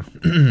 Thank you.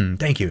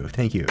 Thank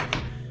you.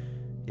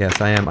 Yes,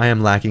 I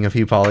am lacking a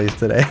few polys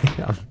today.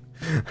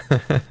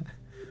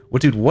 Well,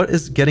 dude, what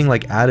is getting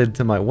like added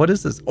to my... What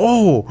is this?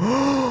 Oh!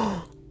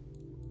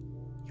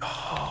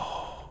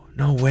 Oh,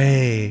 no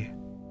way.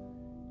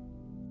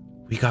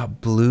 We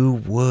got blue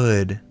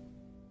wood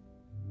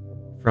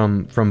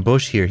from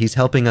Bush here. He's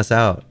helping us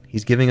out.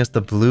 He's giving us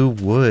the blue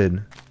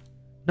wood.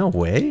 No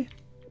way.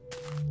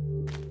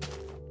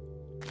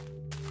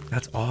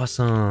 That's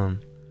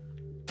awesome.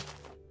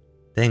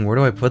 Dang, where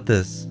do I put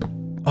this?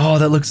 Oh,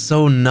 that looks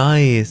so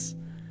nice.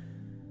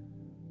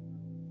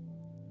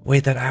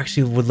 Wait, that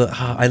actually would look...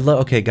 I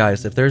love... Okay,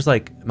 guys, if there's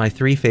like... My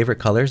 3 favorite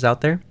colors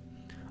out there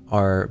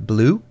are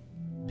blue,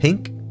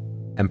 pink,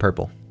 and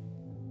purple.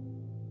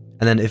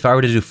 And then if I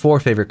were to do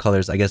 4 favorite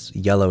colors, I guess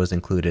yellow is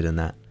included in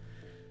that.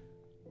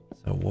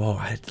 So, whoa,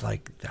 it's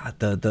like...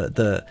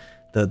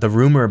 The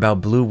rumor about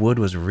blue wood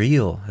was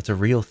real. That's a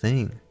real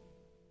thing.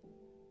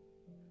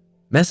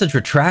 Message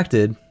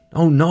retracted?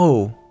 Oh,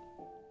 no.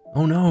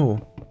 Oh,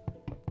 no.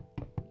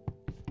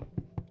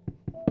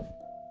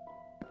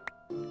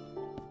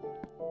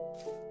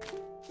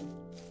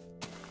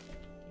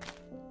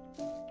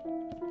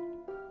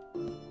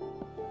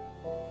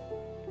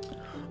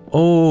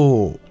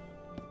 Oh,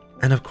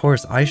 and of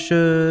course I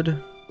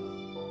should...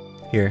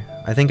 Here,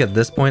 I think at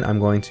this point I'm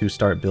going to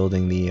start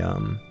building the,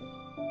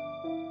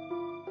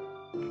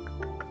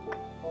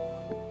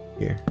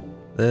 Here,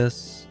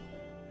 this,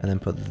 and then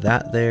put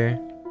that there,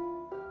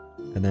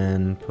 and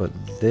then put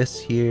this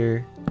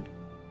here,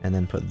 and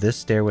then put this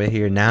stairway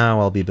here. Now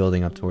I'll be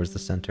building up towards the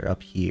center,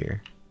 up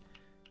here.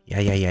 Yeah.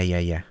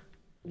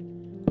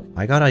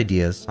 I got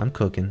ideas. I'm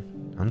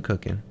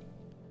cooking.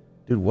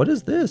 Dude, what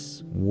is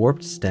this?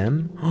 Warped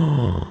stem?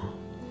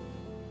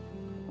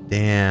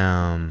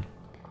 Damn.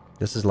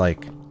 This is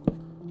like...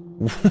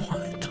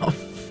 What the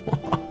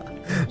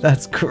fuck?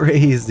 That's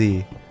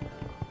crazy.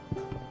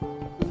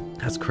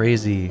 That's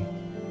crazy.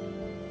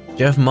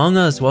 Jeff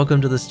Mungus,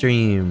 welcome to the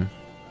stream.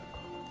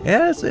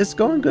 Yeah, it's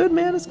going good,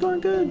 man. It's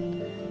going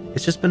good.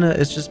 It's just been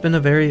a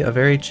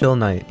very chill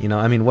night. You know,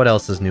 I mean, what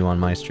else is new on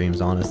my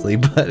streams, honestly?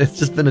 But it's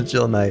just been a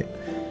chill night.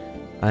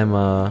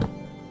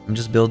 I'm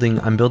just building...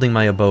 I'm building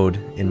my abode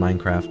in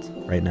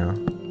Minecraft right now.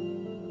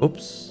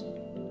 Oops.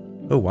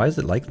 Oh, why is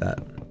it like that?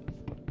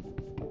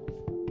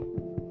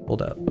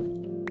 Hold up.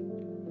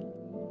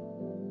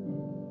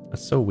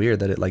 That's so weird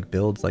that it like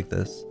builds like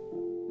this.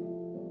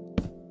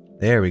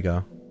 There we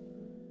go.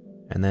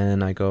 And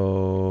then I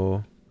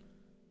go...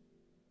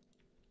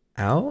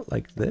 out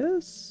like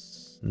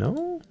this?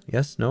 No?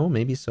 Yes, no,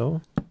 maybe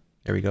so.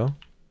 There we go.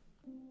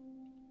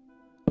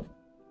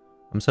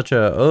 I'm such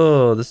a...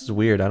 Oh, this is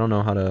weird. I don't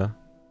know how to...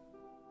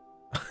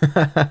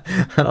 I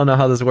don't know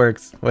how this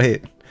works.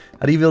 Wait.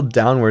 How do you build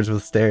downwards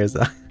with stairs?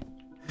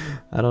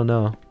 I don't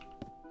know.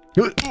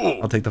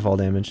 I'll take the fall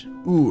damage.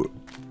 Ooh.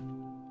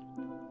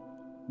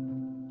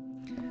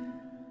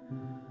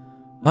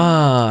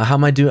 How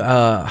am I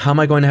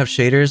going to have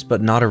shaders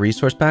but not a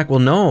resource pack? Well,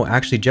 no,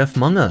 actually, Jeff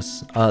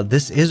Mungus.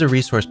 This is a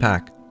resource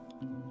pack.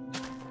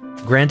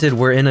 Granted,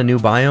 we're in a new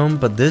biome,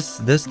 but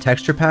this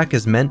texture pack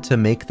is meant to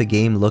make the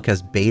game look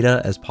as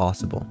beta as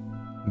possible.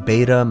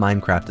 Beta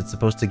Minecraft. It's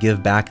supposed to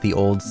give back the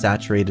old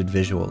saturated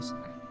visuals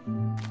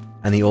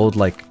and the old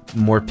like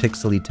more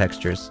pixely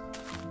textures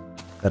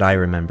that I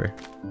remember.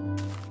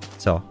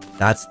 So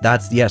that's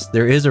yes,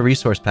 there is a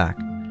resource pack.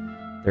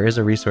 There is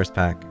a resource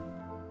pack.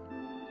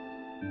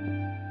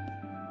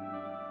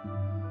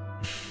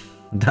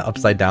 The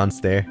upside down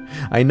stair.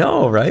 I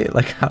know, right?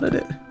 Like how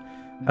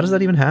does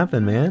that even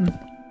happen, man?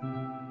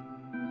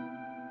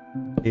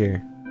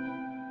 Here.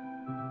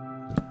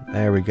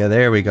 There we go,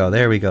 there we go,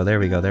 there we go, there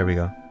we go, there we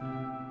go.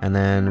 And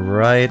then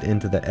right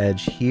into the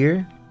edge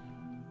here.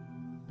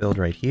 Build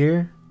right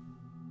here.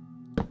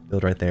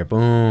 Build right there.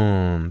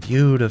 Boom.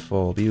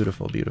 Beautiful,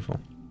 beautiful, beautiful.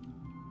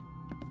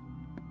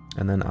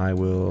 And then I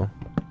will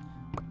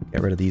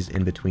get rid of these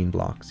in-between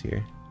blocks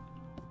here.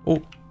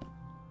 Oh.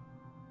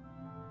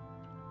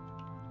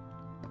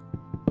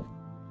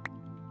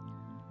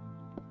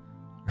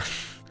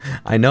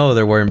 I know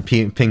there weren't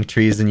pink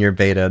trees in your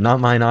beta, not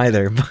mine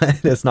either,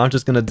 but it's not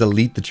just gonna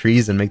delete the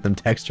trees and make them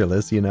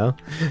textureless, you know?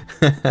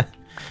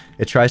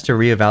 It tries to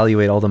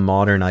reevaluate all the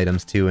modern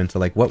items too into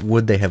like what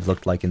would they have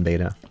looked like in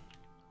beta.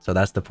 So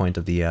that's the point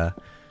of the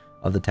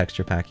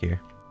texture pack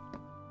here.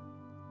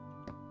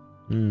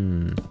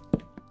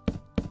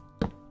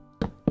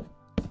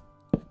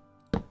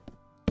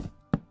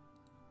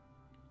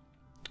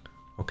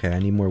 Okay, I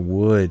need more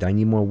wood. I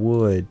need more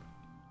wood.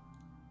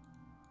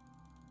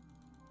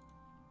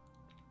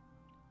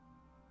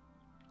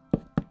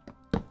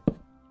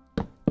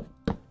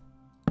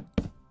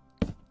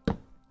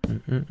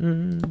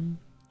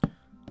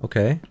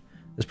 Okay.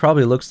 This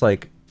probably looks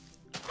like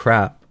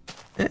crap.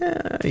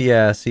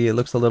 Yeah, see, it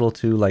looks a little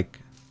too like...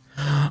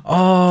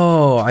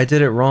 Oh, I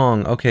did it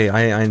wrong. Okay,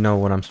 I know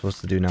what I'm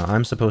supposed to do now.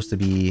 I'm supposed to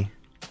be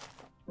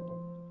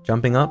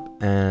jumping up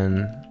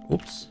and...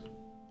 Oops.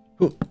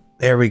 Ooh,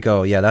 there we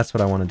go. Yeah, that's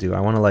what I want to do. I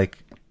want to like...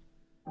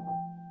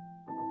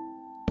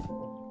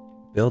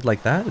 build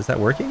like that? Is that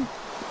working?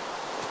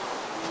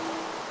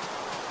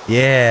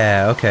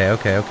 Yeah,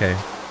 okay.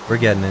 We're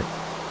getting it.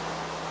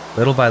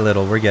 Little by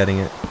little, we're getting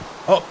it.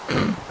 Oh,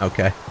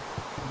 okay.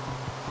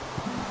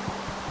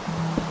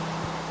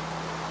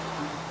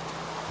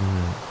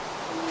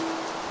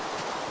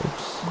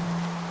 Oops.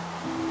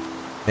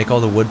 Make all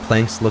the wood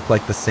planks look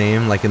like the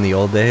same, like in the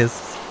old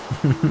days.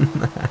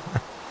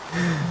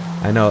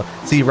 I know.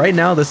 See, right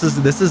now, this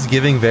is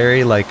giving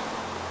very, like...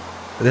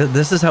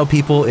 This is how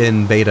people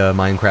in beta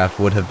Minecraft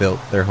would have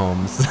built their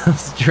homes.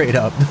 Straight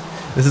up.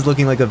 This is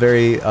looking like a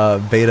very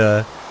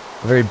beta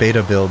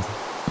build.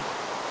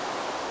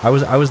 I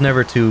was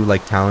never too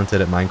like talented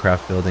at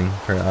Minecraft building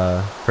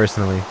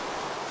personally.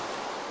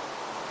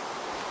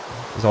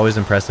 It was always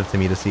impressive to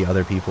me to see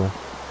other people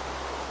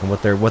and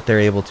what they're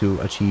able to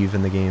achieve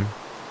in the game.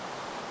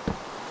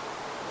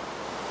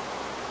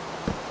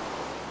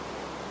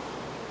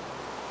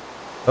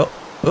 Oh,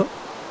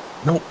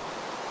 no.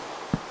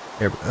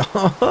 There we go.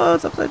 Oh,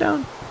 it's upside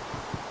down.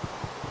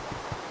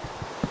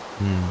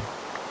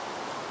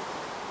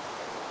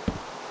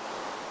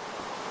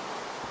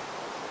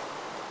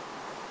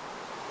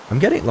 I'm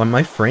getting,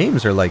 my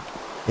frames are like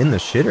in the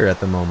shitter at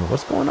the moment.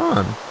 What's going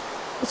on?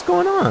 What's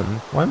going on?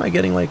 Why am I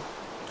getting like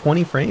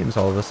 20 frames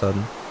all of a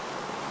sudden?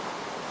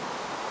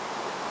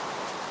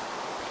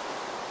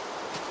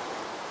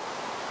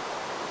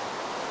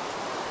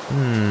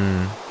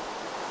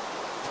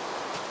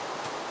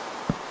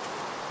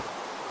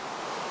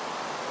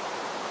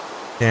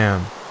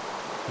 Damn.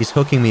 He's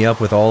hooking me up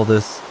with all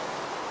this.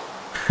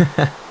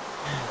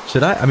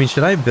 Should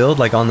I build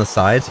like on the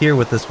sides here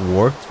with this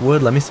warped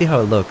wood? Let me see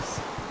how it looks.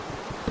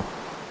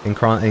 In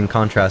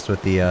contrast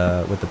with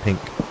the pink.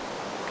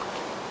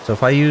 So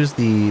if I use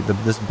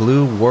this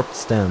blue warped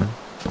stem.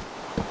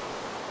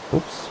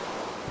 Oops.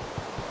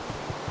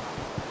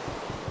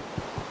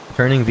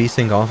 Turning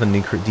VSync off and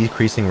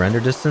decreasing render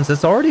distance.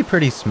 It's already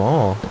pretty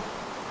small,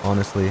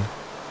 honestly.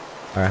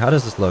 Alright, how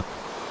does this look?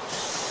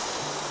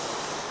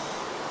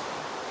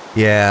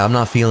 Yeah, I'm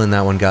not feeling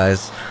that one,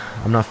 guys.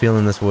 I'm not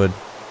feeling this wood.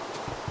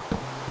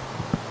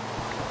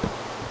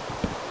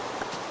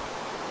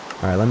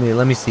 Alright,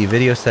 let me see.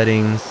 Video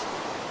settings.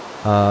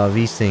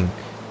 VSync.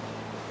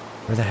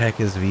 Where the heck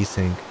is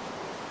VSync?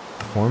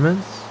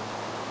 Performance?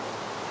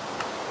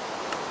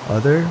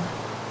 Other?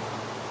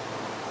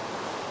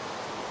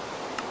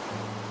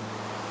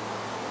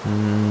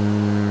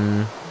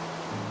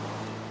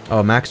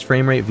 Oh, max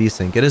frame rate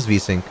VSync. It is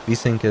VSync.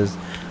 VSync is...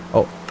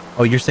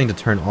 Oh, you're saying to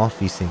turn off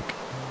VSync.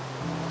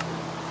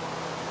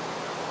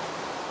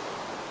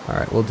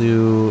 Alright, we'll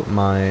do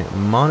my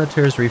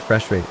monitor's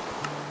refresh rate.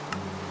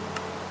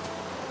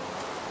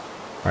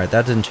 Alright,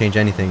 that didn't change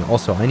anything.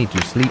 Also, I need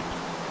to sleep.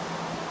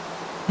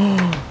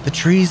 The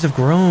trees have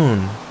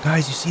grown.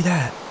 Guys, you see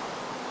that?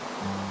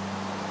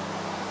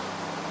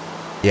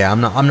 Yeah,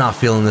 I'm not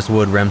feeling this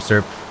wood,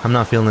 Remserp. I'm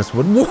not feeling this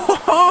wood.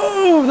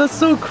 Whoa! That's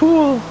so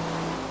cool!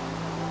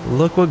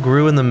 Look what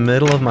grew in the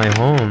middle of my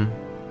home.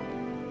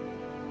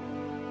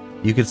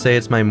 You could say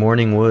it's my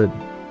morning wood.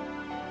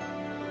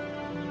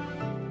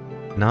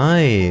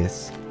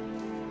 Nice.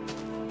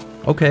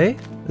 Okay,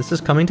 this is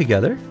coming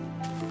together.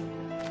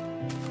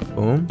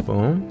 Boom,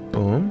 boom,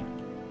 boom,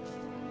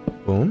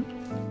 boom.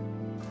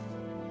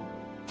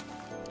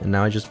 And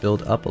now I just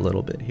build up a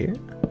little bit here.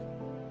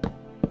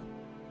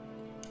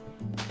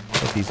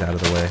 Put these out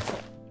of the way.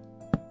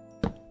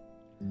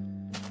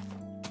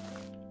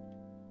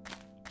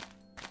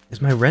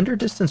 Is my render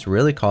distance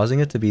really causing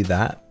it to be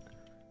that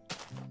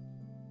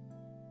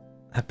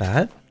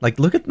bad? Like,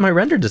 look at my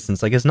render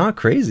distance. Like, it's not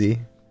crazy.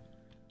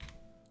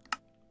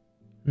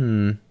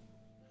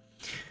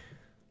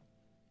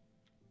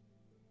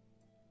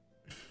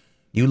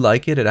 You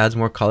like it? It adds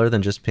more color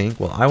than just pink?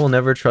 Well, I will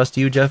never trust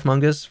you, Jeff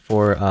Mungus,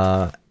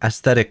 for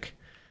aesthetic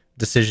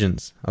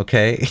decisions,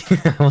 okay?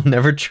 I will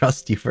never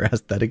trust you for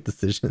aesthetic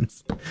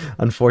decisions,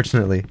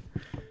 unfortunately.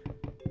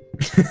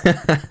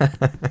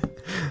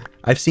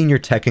 I've seen your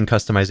tech and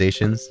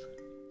customizations,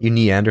 you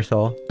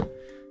Neanderthal.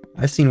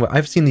 I've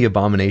seen the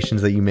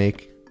abominations that you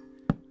make.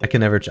 I can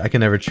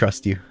never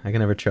trust you. I can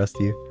never trust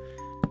you.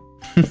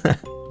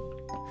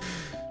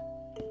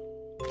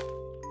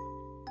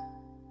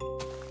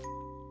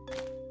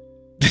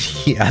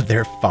 Yeah,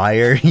 they're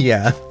fire.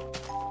 Yeah.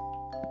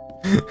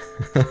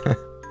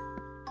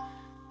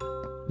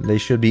 They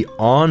should be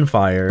on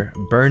fire,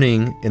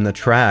 burning in the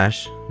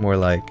trash, more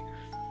like.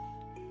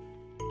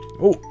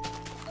 Oh.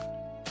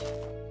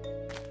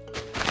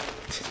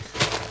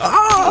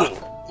 Ah!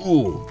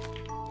 Ooh.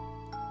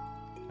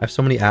 I have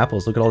so many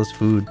apples. Look at all this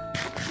food.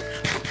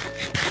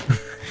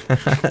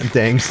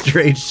 Dang,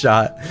 straight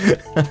shot.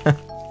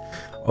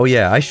 Oh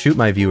yeah, I shoot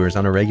my viewers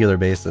on a regular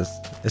basis,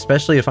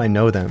 especially if I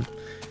know them.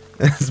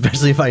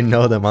 Especially if I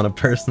know them on a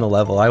personal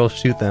level, I will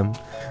shoot them.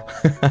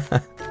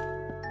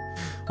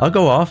 I'll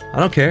go off. I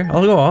don't care.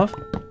 I'll go off.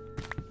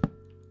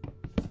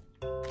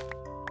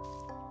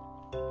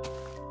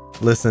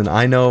 Listen,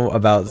 I know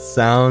about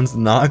sounds,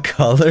 not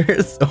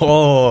colors.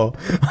 Oh,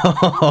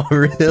 oh,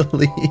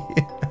 really?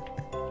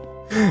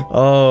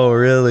 Oh,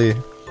 really?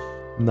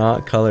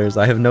 Not colors.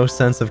 I have no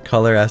sense of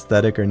color,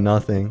 aesthetic, or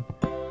nothing.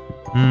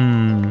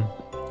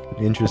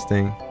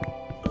 Interesting.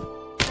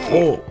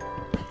 Oh.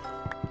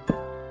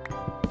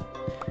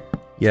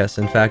 Yes,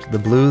 in fact, the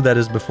blue that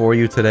is before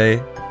you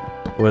today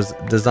was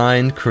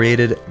designed,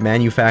 created,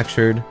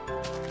 manufactured,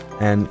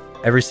 and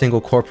every single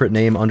corporate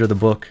name under the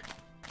book,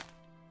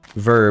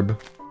 verb,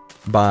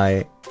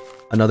 by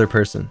another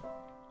person.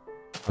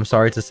 I'm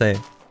sorry to say,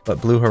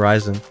 but Blue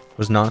Horizon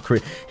was not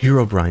created.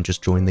 Herobrine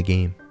just joined the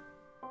game.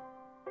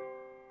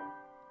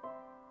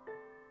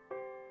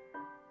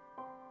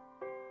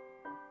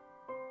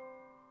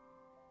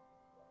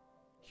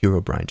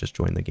 Herobrine just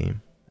joined the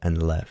game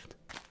and left.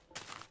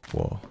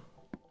 Whoa.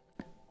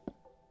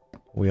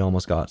 We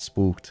almost got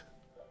spooked.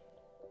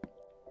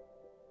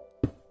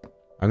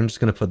 I'm just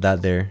gonna put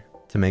that there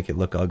to make it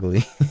look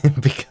ugly.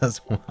 Because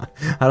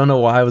I don't know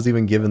why I was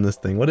even given this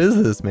thing. What is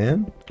this,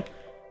 man?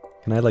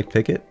 Can I like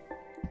pick it?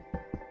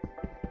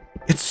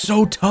 It's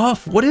so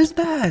tough! What is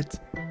that?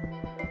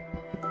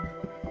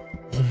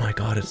 Oh my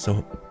god, it's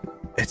so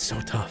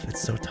tough.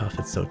 It's so tough.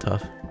 It's so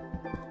tough.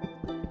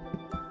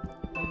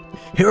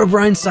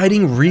 Herobrine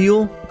sighting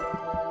real?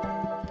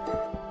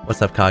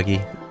 What's up,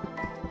 Kagi?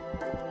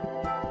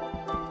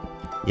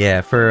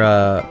 Yeah, for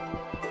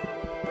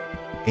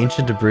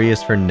ancient debris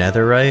is for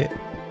netherite.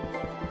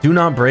 Do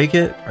not break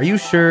it. Are you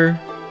sure?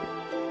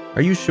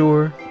 Are you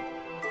sure?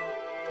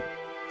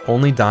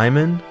 Only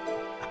diamond?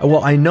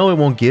 Well, I know it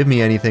won't give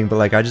me anything, but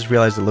like I just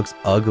realized it looks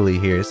ugly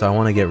here, so I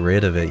want to get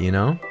rid of it, you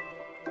know?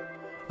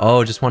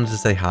 Oh, just wanted to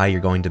say hi,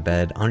 you're going to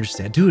bed. I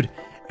understand. Dude,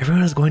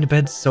 everyone is going to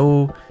bed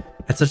so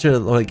at such a,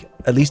 like,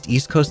 at least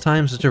East Coast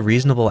time, such a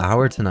reasonable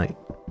hour tonight.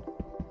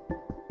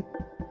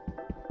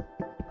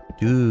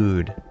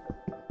 Dude.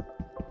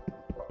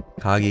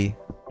 Kagi,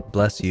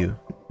 bless you.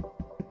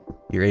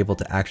 You're able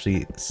to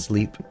actually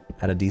sleep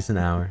at a decent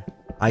hour.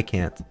 I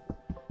can't.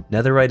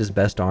 Netherite is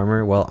best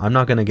armor. Well, I'm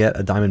not gonna get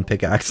a diamond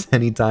pickaxe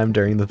anytime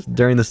during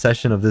the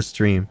session of this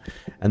stream,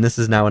 and this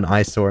is now an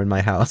eyesore in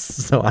my house,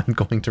 so I'm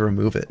going to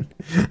remove it.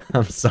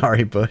 I'm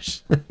sorry,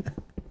 Bush.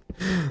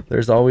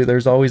 There's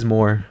always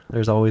more.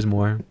 There's always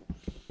more.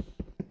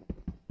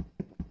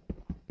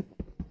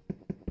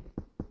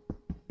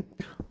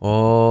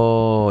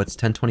 Oh, it's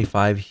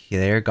 10:25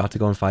 there. Got to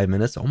go in 5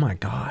 minutes. Oh my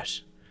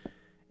gosh.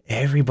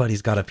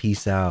 Everybody's got to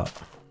peace out.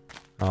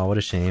 Oh, what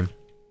a shame.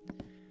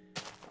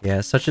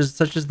 Yeah, such is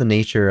the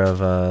nature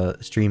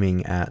of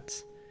streaming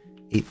at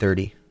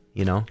 8:30,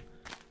 you know?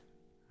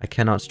 I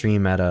cannot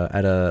stream at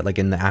a like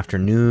in the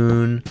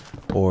afternoon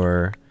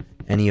or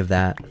any of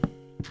that.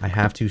 I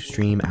have to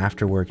stream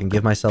after work and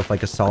give myself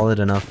like a solid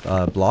enough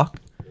block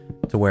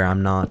to where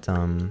I'm not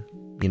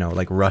you know,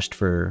 like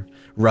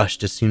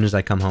rushed as soon as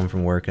I come home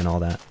from work and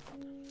all that.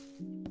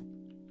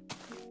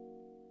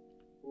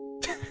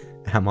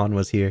 Amon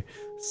was here,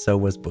 so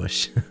was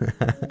Bush.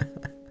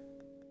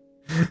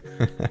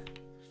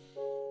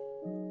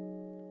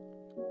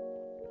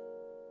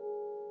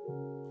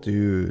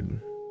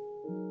 Dude.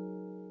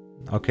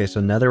 Okay,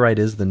 so netherite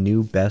is the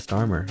new best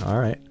armor.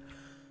 Alright.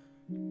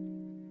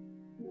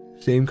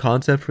 Same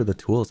concept for the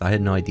tools. I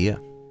had no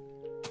idea.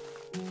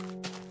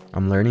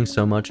 I'm learning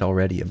so much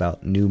already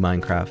about new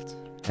Minecraft.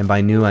 And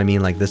by new, I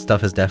mean like this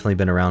stuff has definitely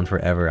been around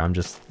forever. I'm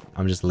just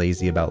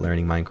lazy about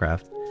learning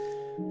Minecraft.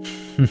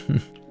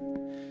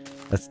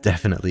 That's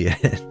definitely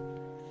it.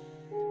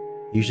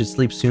 You should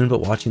sleep soon,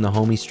 but watching the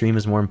homie stream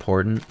is more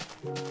important.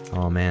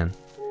 Oh man.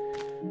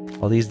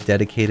 All these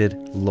dedicated,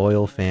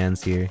 loyal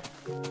fans here.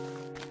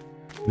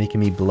 Making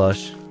me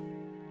blush.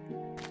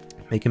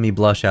 Making me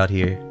blush out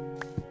here.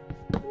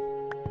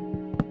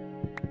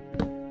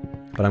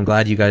 But I'm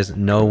glad you guys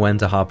know when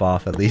to hop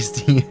off, at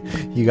least.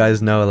 You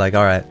guys know, like,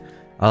 alright,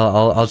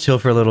 I'll chill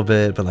for a little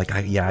bit, but like,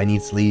 yeah, I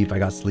need sleep, I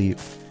got sleep.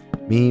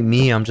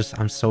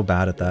 I'm so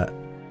bad at that.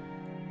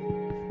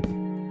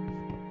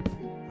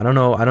 I don't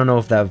know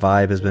if that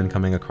vibe has been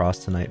coming across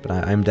tonight, but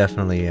I'm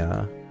definitely,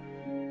 yeah,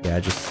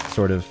 just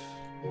sort of,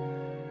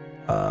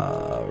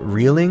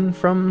 reeling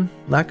from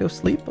lack of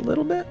sleep a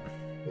little bit.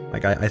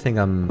 Like, I think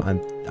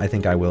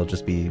I will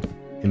just be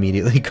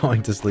immediately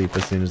going to sleep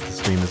as soon as the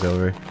stream is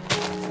over.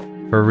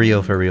 For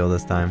real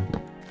this time.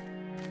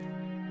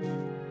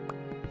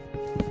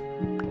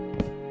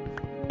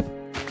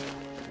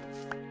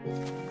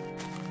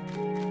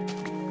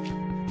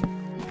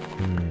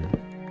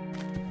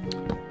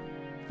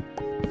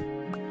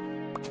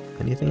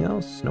 Anything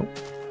else? Nope.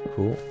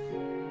 Cool.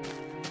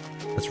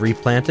 Let's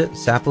replant it.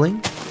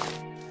 Sapling.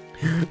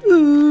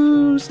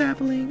 Ooh,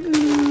 sapling.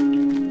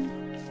 Ooh.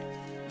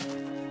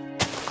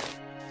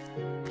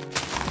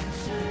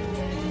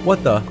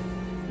 What the?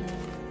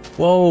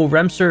 Whoa,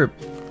 Remserp.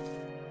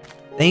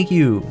 Thank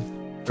you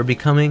for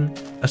becoming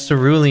a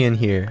cerulean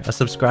here, a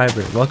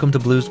subscriber. Welcome to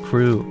Blue's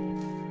crew.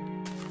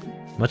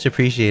 Much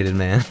appreciated,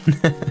 man.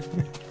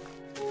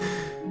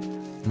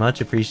 Much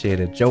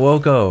appreciated.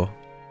 Jooko.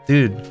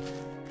 Dude.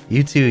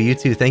 You too, you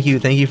too. Thank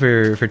you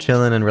for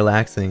chilling and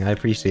relaxing. I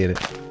appreciate it.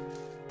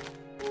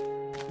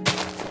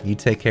 You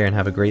take care and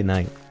have a great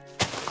night.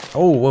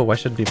 Oh, whoa, I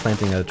should be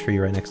planting a tree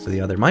right next to the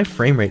other. My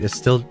frame rate is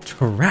still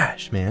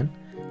trash, man.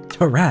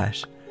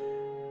 Trash.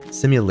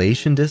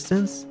 Simulation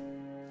distance?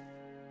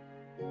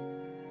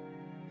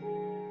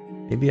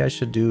 Maybe I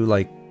should do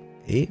like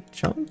 8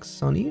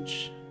 chunks on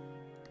each?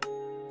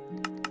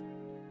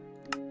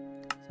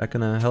 Is that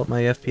gonna help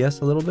my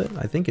FPS a little bit?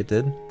 I think it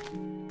did.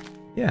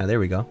 Yeah,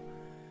 there we go.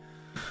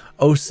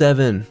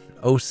 07,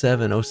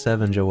 07,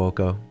 07,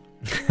 Jooko.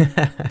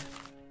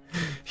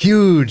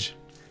 Huge!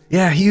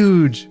 Yeah,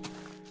 huge!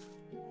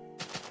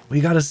 We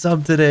got a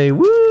sub today,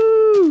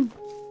 woo!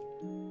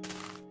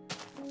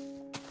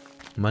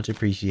 Much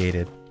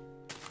appreciated.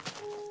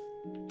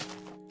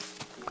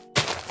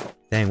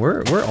 Dang,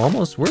 we're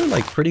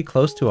like pretty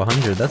close to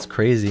 100. That's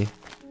crazy.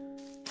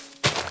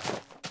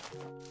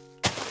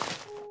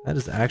 That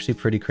is actually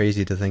pretty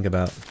crazy to think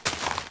about.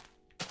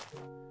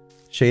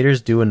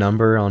 Shaders do a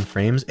number on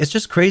frames. It's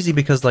just crazy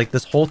because like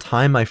this whole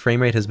time my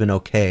frame rate has been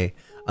okay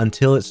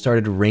until it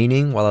started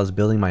raining while I was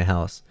building my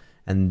house,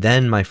 and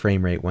then my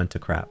frame rate went to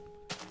crap.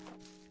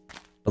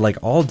 But like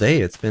all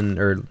day it's been,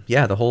 or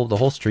yeah, the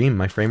whole stream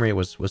my frame rate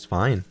was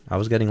fine. I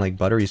was getting like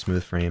buttery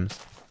smooth frames.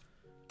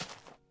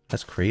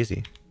 That's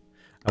crazy.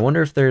 I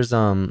wonder if there's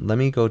let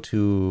me go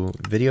to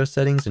video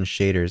settings and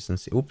shaders and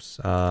see. Oops.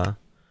 No,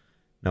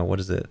 what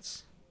is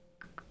it?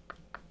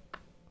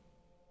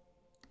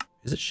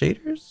 Is it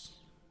shaders?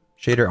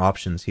 Shader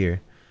options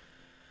here.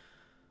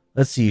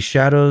 Let's see,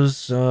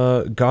 shadows,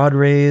 God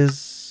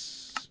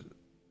rays.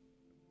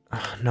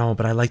 No,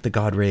 but I like the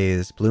God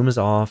rays. Bloom is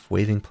off,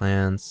 waving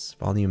plants,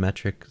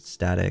 volumetric,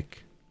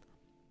 static.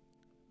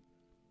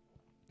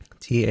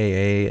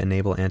 TAA,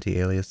 enable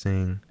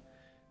anti-aliasing.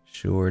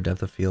 Sure,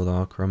 depth of field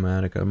off,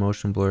 chromatic,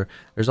 motion blur.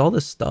 There's all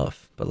this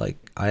stuff, but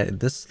like,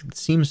 this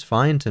seems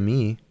fine to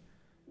me.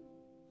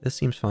 This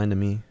seems fine to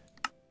me.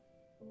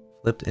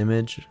 Flipped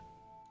image,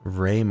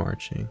 ray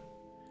marching.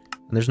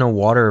 And there's no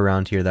water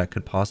around here that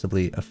could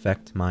possibly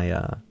affect my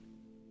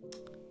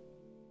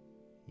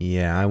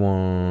yeah, I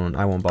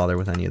won't bother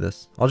with any of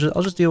this. I'll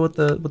just deal with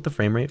the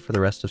frame rate for the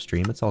rest of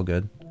stream. It's all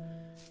good.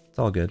 It's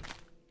all good.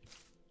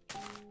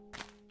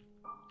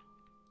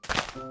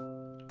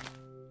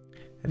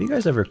 Have you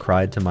guys ever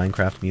cried to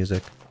Minecraft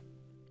music?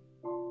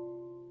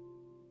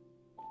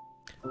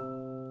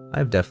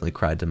 I've definitely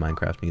cried to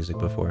Minecraft music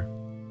before.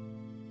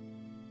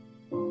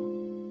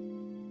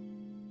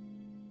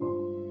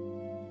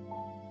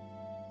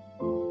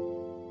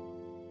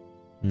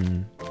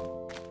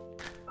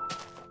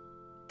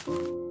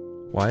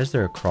 Why is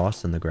there a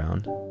cross in the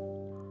ground?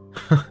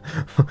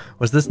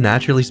 Was this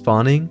naturally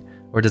spawning?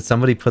 Or did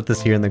somebody put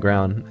this here in the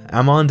ground?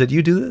 Amon, did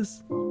you do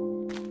this?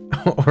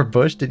 Or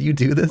Bush, did you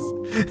do this?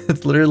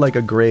 It's literally like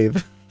a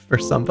grave for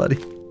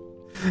somebody.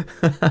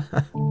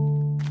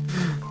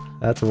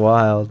 That's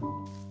wild.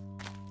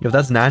 If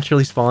that's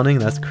naturally spawning,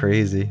 that's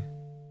crazy.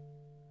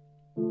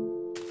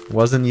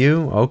 Wasn't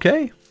you?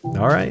 Okay.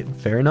 Alright,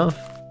 fair enough.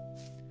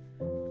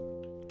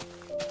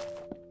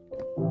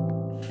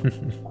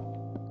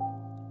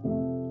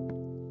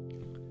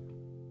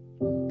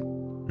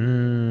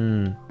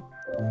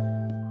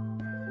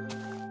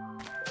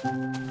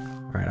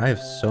 Alright, I have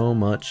so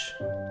much.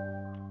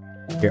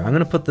 Here, I'm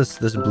gonna put this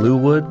blue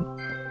wood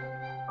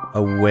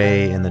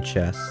away in the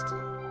chest.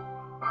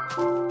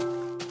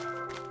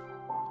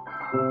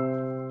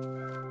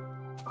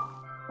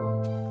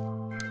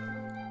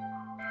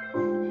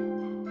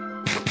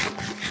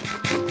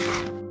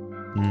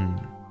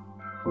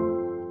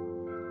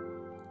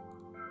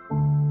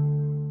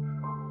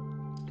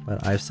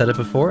 But I've said it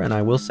before, and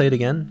I will say it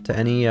again to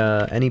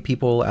any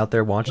people out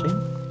there watching.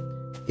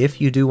 If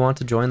you do want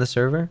to join the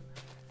server,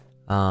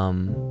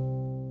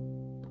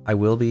 I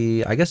will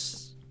be, I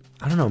guess,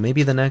 I don't know,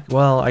 maybe the next,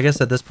 well, I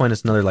guess at this point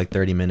it's another like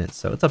 30 minutes,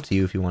 so it's up to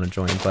you if you want to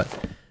join. But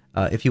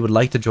if you would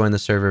like to join the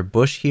server,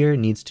 Bush here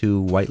needs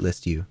to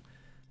whitelist you.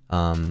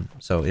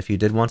 So if you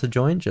did want to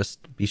join,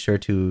 just be sure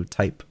to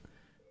type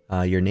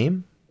your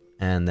name,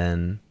 and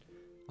then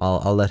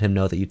I'll let him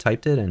know that you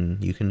typed it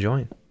and you can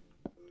join.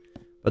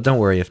 But don't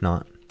worry if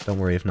not. Don't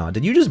worry if not.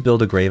 Did you just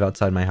build a grave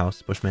outside my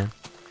house, Bushman?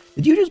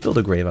 Did you just build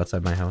a grave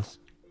outside my house?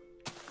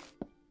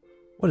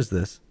 What is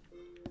this?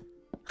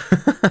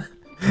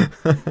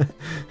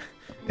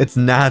 It's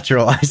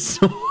natural, I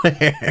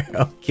swear.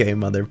 Okay,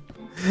 mother.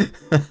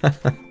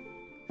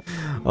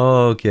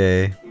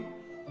 Okay.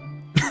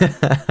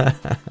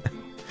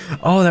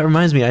 Oh, that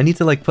reminds me. I need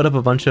to like put up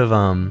a bunch of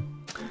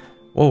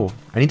whoa,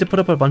 I need to put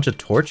up a bunch of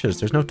torches.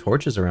 There's no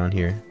torches around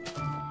here.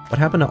 What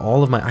happened to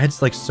all of my... I had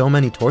like so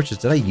many torches.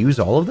 Did I use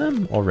all of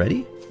them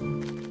already?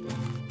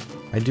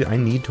 I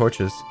need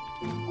torches.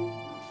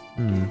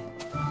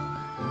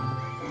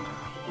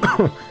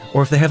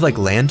 Or if they have like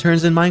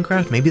lanterns in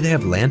Minecraft, maybe they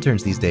have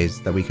lanterns these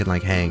days that we can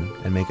like hang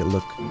and make it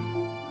look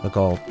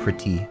all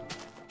pretty.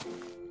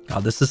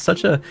 God, this is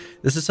such a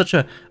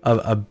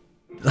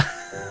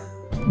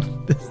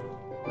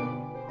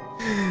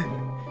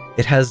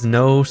it has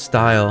no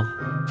style.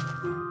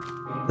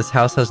 This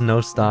house has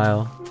no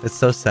style. It's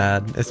so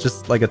sad. It's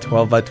just like a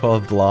 12 by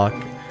 12 block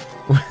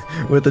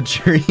with a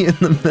tree in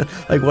the middle.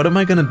 Like, what am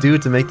I gonna do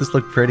to make this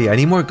look pretty? I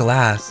need more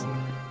glass.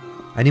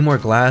 I need more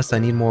glass. I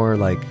need more,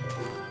 like,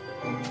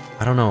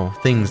 I don't know,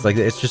 things. Like,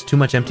 it's just too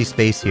much empty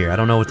space here. I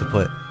don't know what to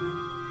put.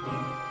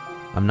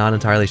 I'm not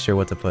entirely sure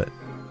what to put.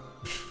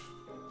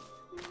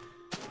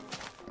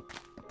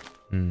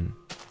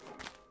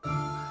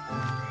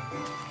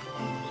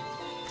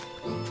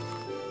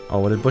 Oh,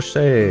 what did Bush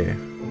say?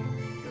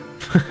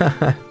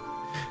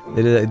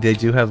 They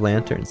do have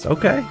lanterns.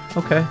 Okay,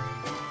 okay.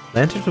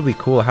 Lanterns would be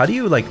cool. How do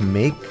you, like,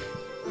 make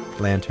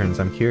lanterns?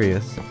 I'm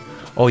curious.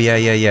 Oh, yeah.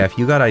 If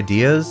you got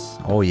ideas...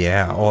 Oh,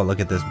 yeah. Oh, look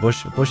at this.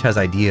 Bush has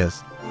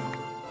ideas.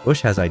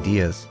 Bush has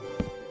ideas.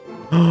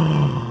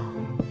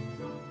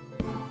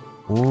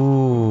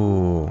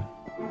 Ooh.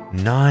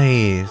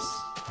 Nice.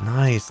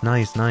 Nice.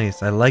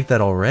 I like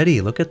that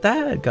already. Look at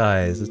that,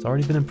 guys. It's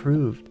already been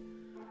improved.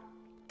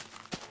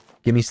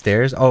 Give me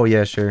stairs? Oh,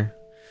 yeah, sure.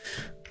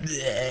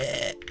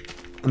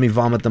 Let me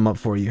vomit them up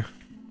for you.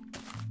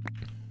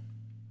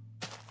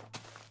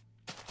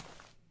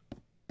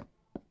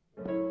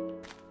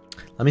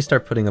 Let me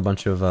start putting a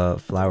bunch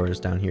of flowers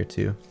down here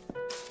too.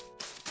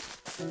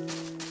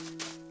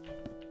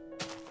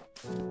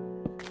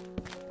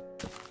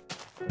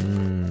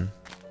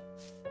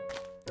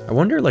 I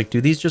wonder, like, do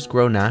these just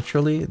grow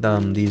naturally,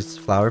 these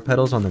flower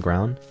petals on the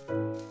ground?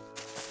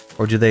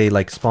 Or do they,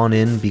 like, spawn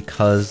in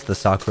because the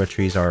sakura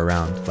trees are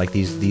around? Like,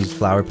 these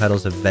flower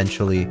petals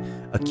eventually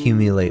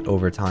accumulate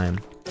over time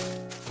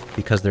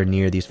because they're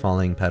near these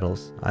falling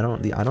petals. I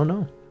don't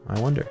know. I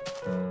wonder.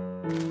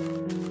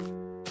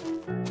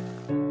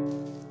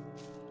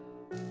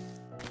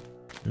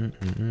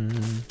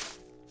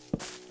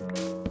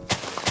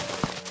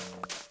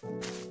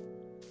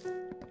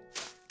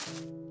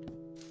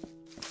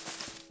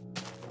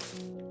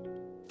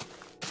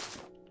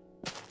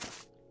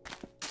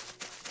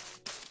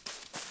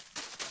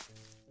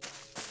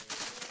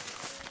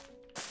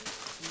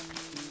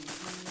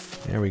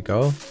 There we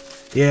go.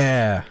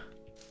 Yeah.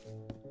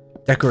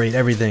 Decorate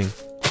everything.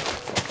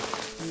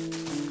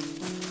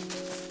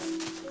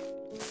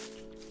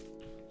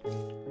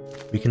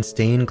 We can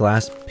stain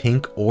glass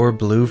pink or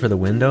blue for the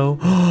window.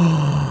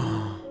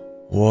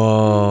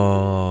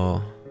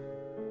 Whoa.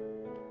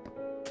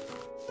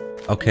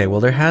 Okay, well,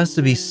 there has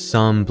to be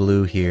some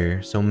blue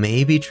here. So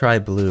maybe try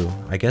blue.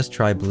 I guess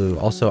try blue.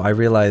 Also, I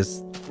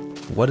realized...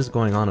 What is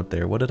going on up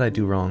there? What did I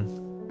do wrong?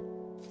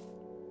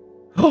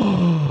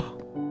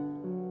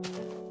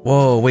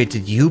 Whoa, wait,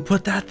 did you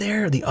put that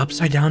there? The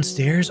upside down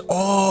stairs?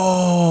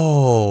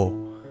 Oh!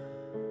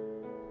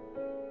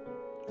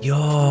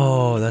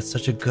 Yo, that's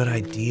such a good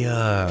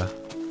idea.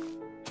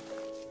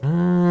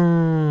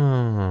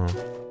 I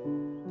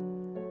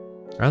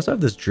also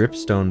have this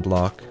dripstone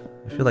block.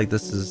 I feel like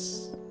this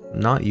is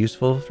not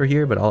useful for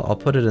here, but I'll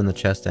put it in the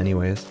chest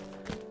anyways.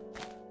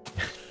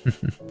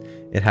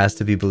 It has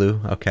to be blue.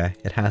 Okay,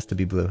 it has to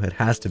be blue. It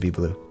has to be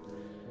blue.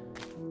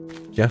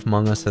 Jeff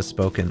Mungus has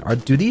spoken.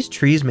 Do these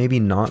trees maybe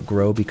not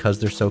grow because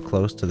they're so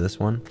close to this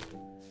one?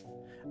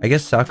 I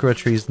guess sakura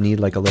trees need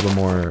like a little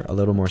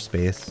more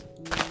space.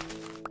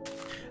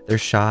 They're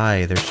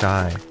shy. They're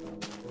shy.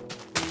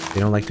 They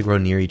don't like to grow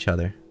near each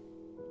other.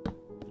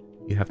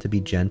 You have to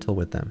be gentle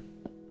with them.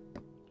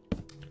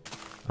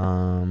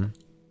 I'll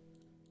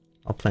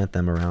plant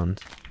them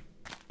around.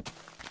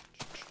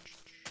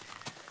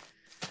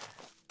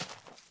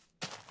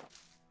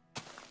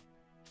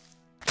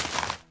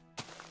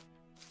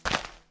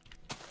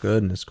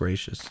 Goodness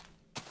gracious.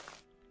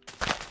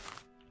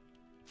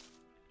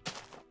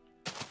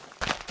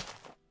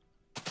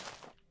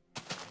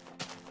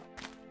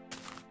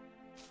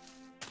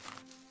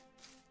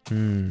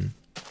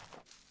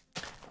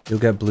 You'll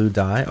get blue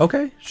dye.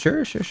 Okay,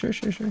 sure.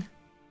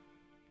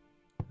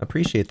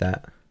 Appreciate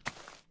that.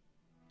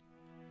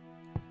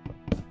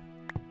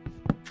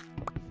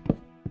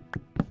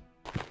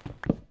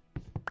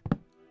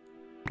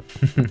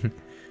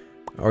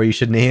 Or you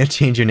should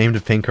change your name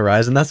to Pink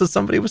Horizon. That's what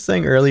somebody was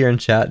saying earlier in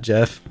chat,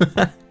 Jeff.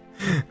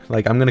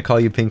 Like, I'm gonna call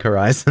you Pink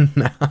Horizon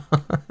now.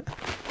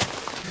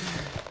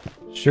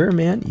 Sure,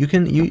 man. You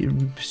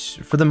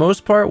for the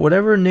most part,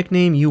 whatever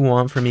nickname you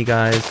want for me,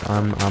 guys,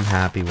 I'm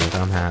happy with.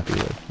 I'm happy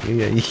with.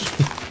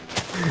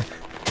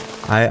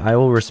 I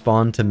will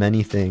respond to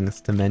many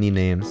things, to many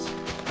names.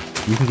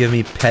 You can give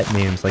me pet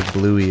names like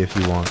Bluey if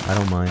you want. I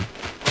don't mind.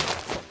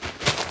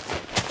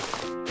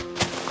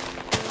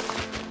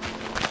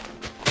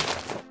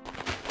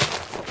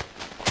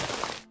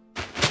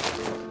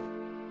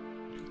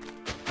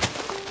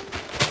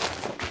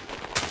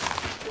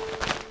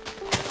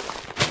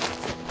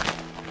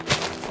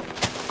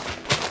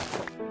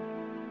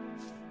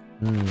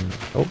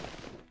 Oh.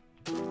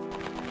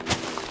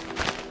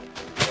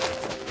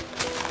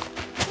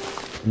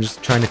 I'm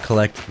just trying to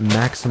collect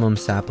maximum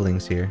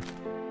saplings here.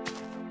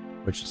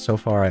 Which so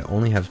far I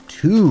only have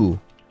 2.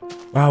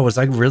 Wow, was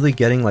I really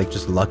getting like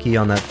just lucky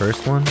on that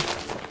first one?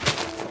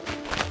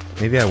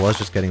 Maybe I was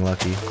just getting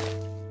lucky.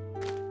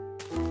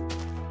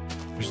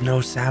 There's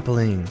no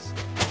saplings.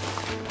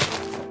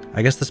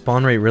 I guess the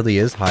spawn rate really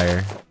is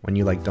higher when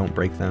you like don't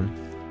break them.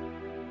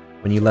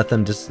 When you let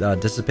them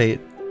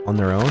dissipate on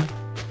their own.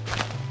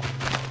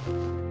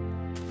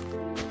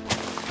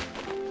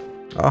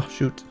 Oh,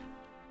 shoot.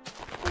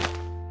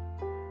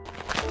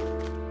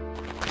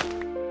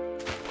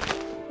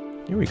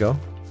 Here we go.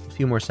 A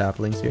few more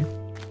saplings here.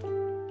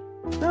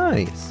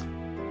 Nice.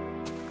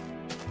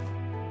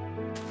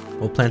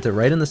 We'll plant it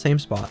right in the same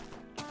spot.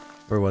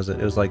 Where was it?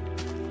 It was like...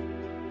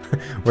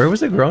 Where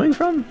was it growing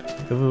from?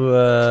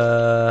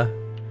 I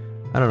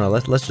don't know.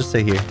 Let's just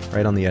say here.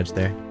 Right on the edge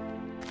there.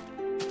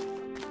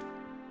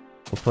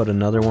 We'll put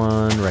another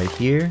one right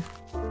here.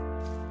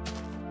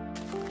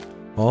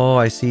 Oh,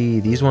 I see.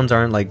 These ones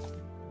aren't like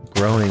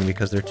growing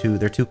because they're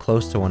too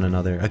close to one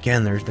another.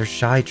 Again, they're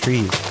shy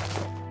trees.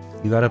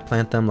 You gotta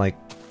plant them like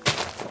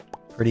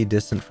pretty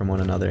distant from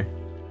one another.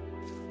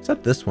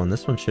 Except this one.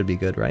 This one should be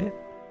good, right?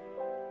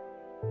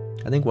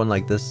 I think one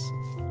like this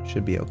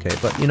should be okay.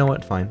 But you know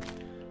what? Fine.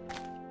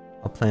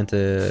 I'll plant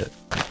it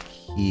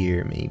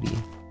here maybe.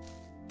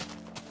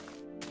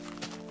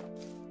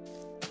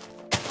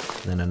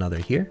 And then another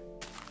here.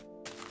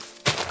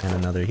 And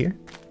another here.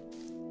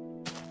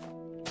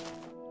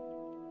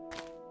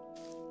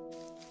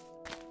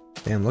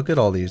 Damn, look at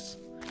all these.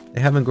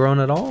 They haven't grown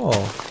at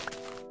all.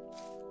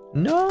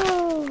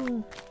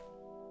 No!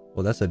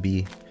 Well, that's a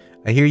bee.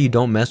 I hear you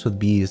don't mess with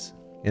bees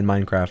in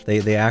Minecraft.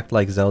 They act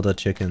like Zelda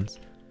chickens.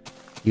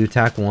 You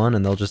attack one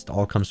and they'll just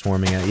all come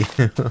swarming at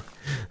you.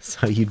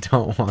 So you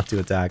don't want to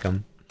attack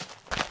them.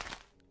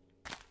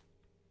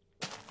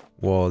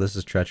 Whoa, this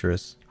is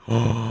treacherous.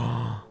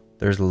 Oh,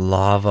 there's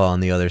lava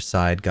on the other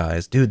side,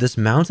 guys. Dude, this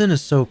mountain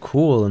is so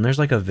cool. And there's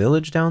like a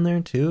village down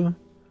there too.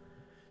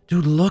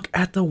 Dude, look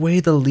at the way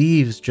the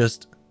leaves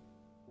just...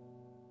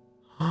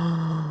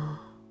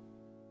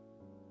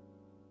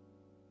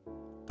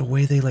 The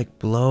way they like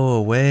blow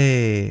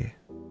away.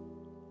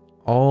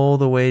 All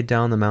the way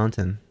down the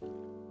mountain.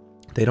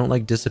 They don't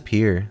like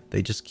disappear.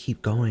 They just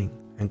keep going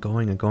and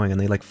going and going.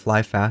 And they like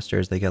fly faster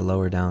as they get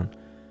lower down.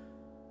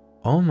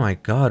 Oh my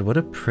god, what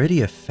a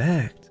pretty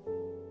effect.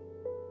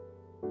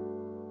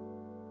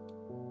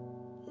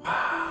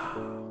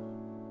 Wow.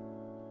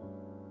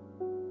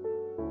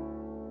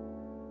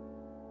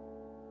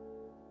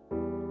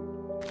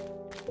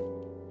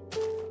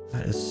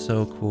 That is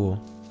so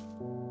cool.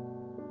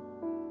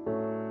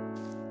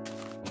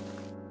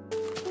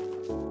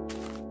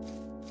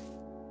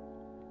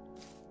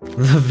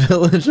 The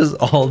village is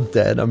all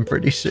dead, I'm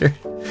pretty sure.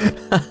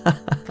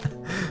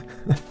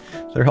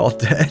 They're all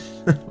dead.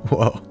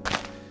 Whoa.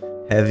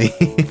 Heavy.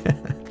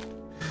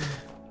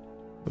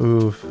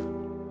 Oof.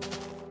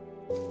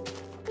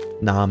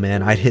 Nah,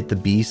 man, I'd hit the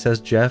bee, says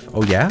Jeff.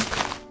 Oh, yeah?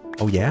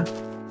 Oh, yeah?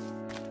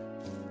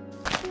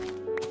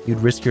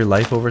 You'd risk your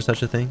life over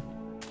such a thing?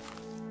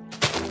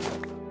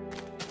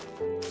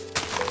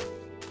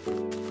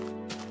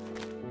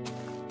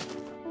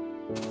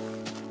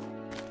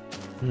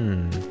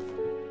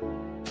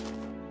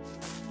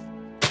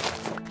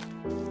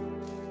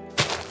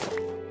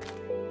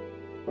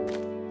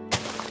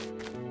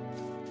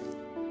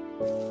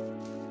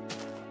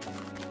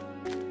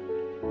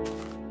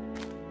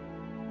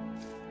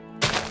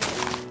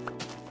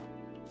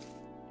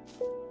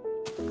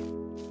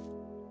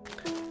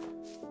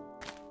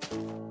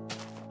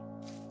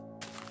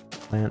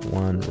 Plant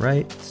one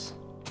right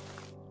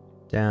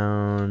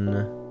down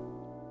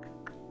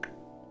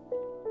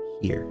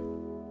here.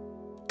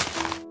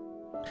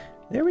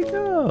 There we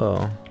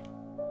go.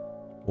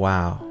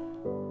 Wow.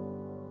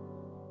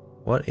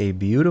 What a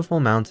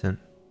beautiful mountain.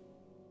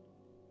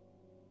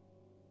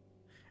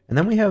 And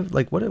then we have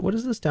like what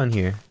is this down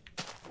here?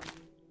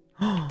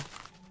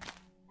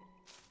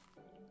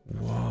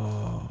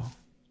 Whoa.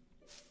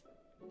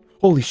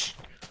 Holy sh...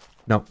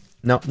 No.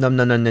 No, no,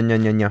 no, no, no, no,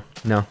 no, no,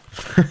 no.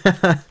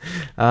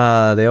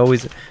 They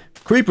always...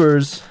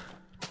 Creepers!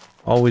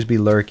 Always be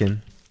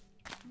lurking.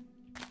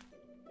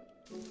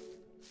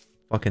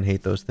 Fucking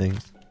hate those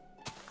things.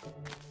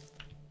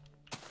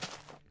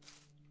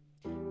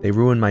 They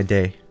ruin my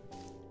day.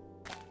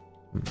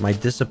 My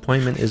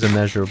disappointment is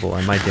immeasurable,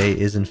 and my day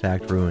is in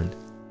fact ruined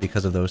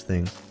because of those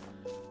things.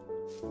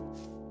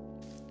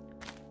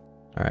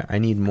 Alright, I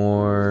need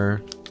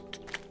more...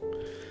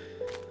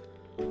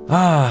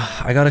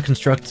 Ah, I gotta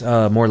construct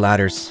more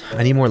ladders.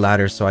 I need more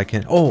ladders so I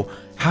can... Oh,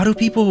 how do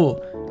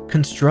people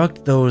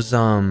construct those,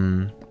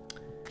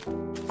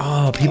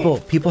 Oh,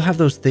 people have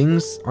those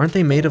things. Aren't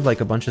they made of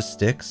like a bunch of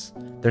sticks?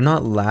 They're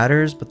not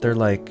ladders, but they're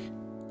like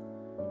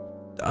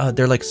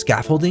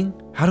scaffolding.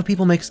 How do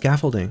people make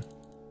scaffolding?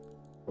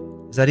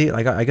 Is that it?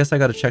 I guess I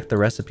gotta check the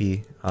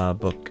recipe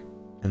book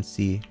and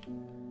see.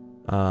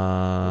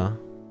 Where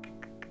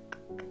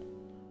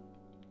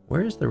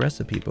is the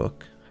recipe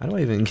book? How do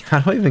I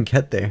even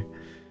get there?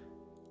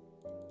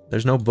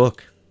 There's no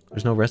book.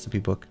 There's no recipe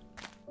book.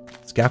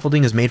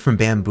 Scaffolding is made from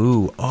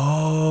bamboo.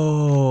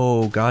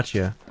 Oh,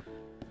 gotcha.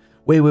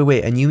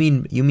 Wait. And you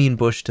mean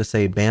Bush to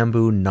say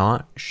bamboo,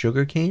 not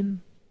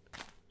sugarcane?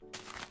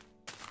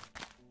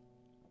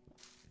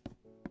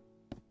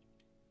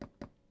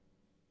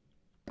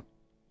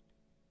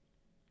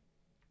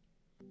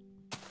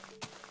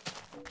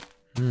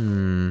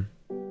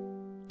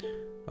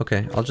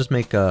 Okay, I'll just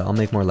make I'll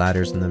make more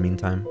ladders in the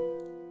meantime.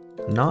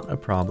 Not a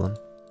problem.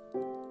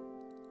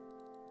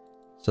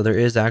 So there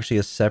is actually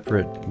a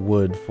separate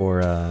wood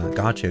for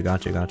gotcha.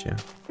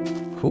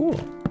 Cool.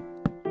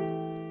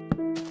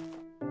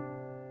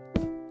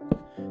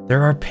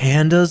 There are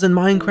pandas in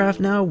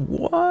Minecraft now?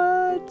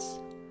 What?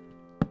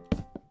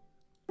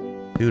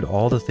 Dude,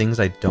 all the things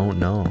I don't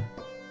know.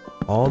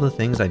 All the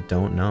things I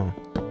don't know.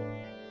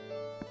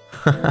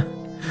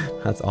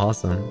 That's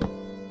awesome.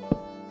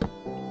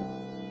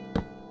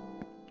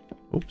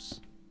 Oops.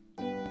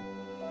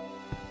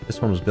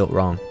 This one was built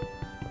wrong.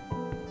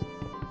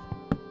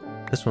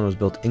 This one was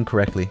built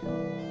incorrectly.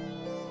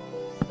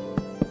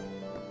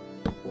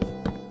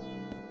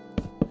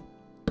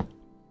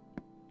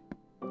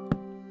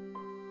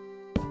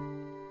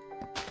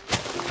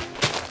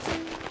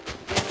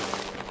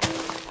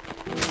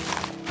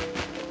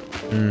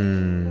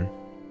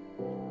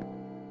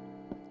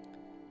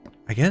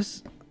 I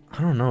guess,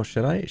 I don't know,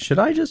 should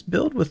I just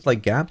build with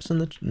like gaps in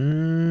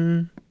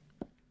the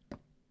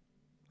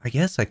I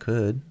guess I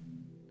could.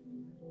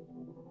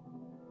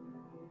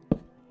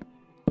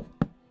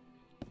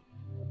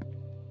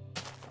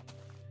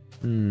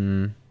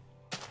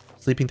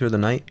 Sleeping through the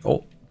night.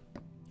 Oh,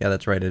 yeah,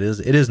 that's right. It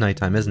is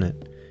nighttime, isn't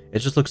it? It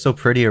just looks so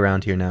pretty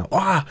around here now.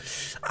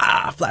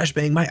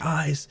 Flashbang, my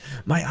eyes.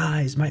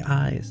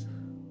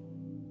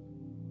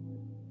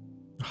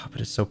 Oh,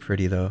 but it's so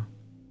pretty though.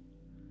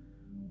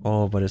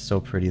 Oh, but it's so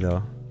pretty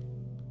though.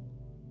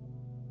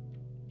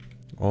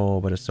 Oh,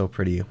 but it's so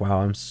pretty.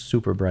 Wow, I'm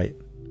super bright.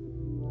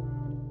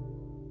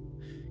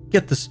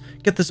 Get this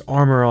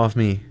armor off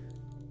me.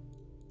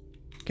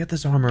 Get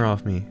this armor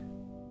off me.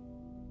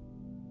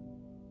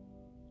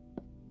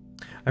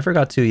 I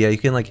forgot too, yeah, you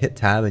can like hit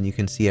tab and you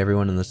can see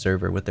everyone in the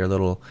server with their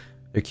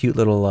cute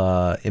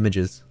little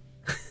images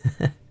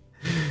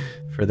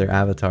for their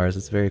avatars.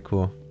 It's very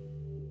cool.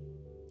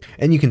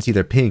 And you can see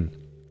their ping.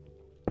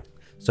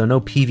 So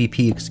no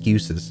PvP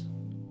excuses.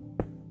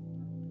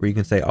 Where you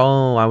can say,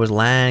 oh, I was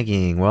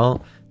lagging.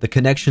 Well, the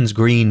connection's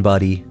green,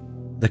 buddy.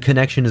 The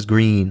connection is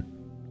green.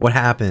 What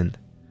happened?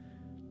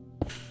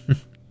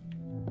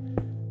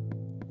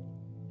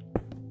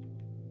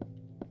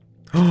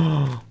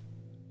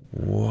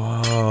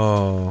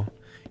 Whoa.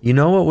 You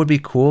know what would be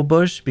cool,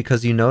 Bush?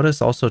 Because you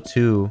notice also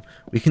too,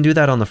 we can do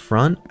that on the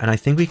front, and I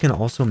think we can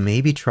also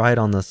maybe try it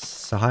on the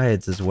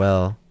sides as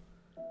well.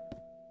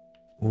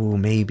 Ooh,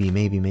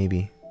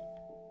 maybe.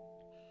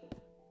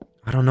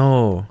 I don't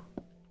know.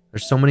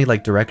 There's so many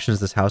like directions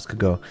this house could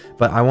go.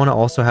 But I want to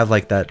also have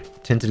like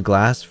that tinted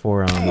glass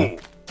for the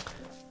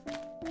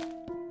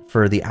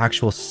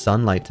actual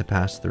sunlight to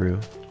pass through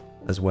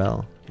as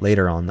well.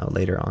 Later on though,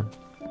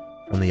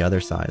 from the other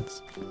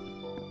sides.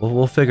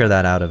 We'll figure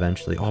that out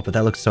eventually. Oh, but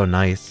that looks so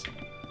nice.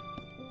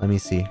 Let me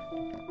see.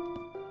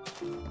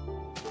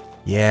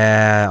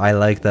 Yeah, I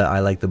like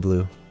the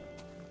blue.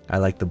 I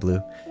like the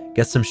blue.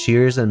 Get some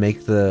shears and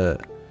make the...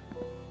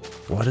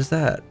 What is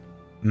that?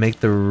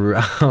 Make the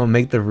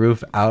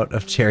roof out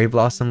of cherry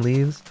blossom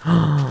leaves?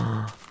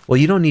 Well,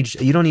 you don't need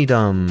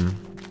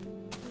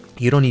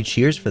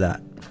shears for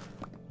that.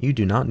 You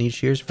do not need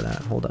shears for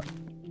that. Hold up.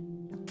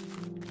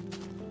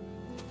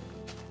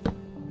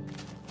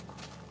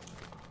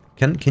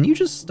 Can you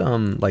just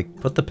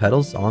like put the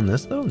petals on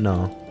this though?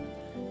 No.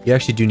 You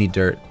actually do need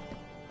dirt.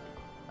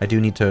 I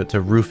do need to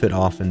roof it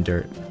off in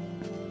dirt.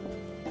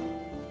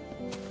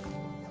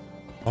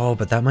 Oh,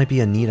 but that might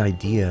be a neat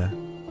idea.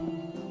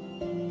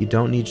 You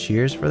don't need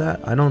shears for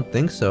that? I don't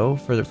think so.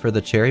 For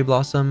the cherry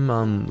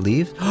blossom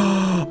leaves.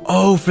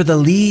 Oh, for the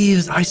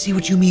leaves. I see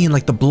what you mean.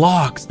 Like the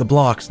blocks,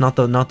 not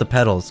the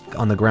petals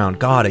on the ground.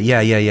 Got it.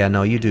 Yeah.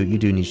 No, you do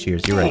need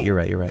shears. You're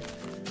right.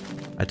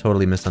 I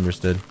totally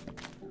misunderstood.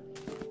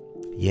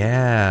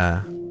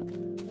 Yeah.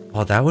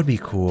 Oh, that would be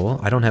cool.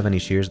 I don't have any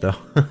shears though.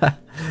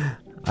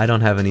 I don't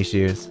have any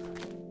shears.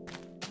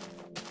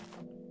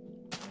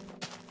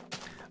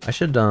 I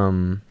should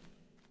go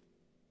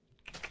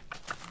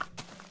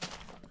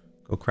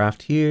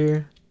craft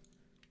here.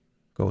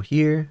 Go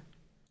here.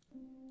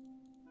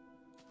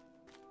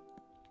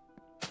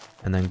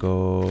 And then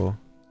go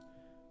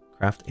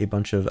Craft a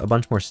bunch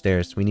more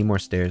stairs. We need more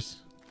stairs.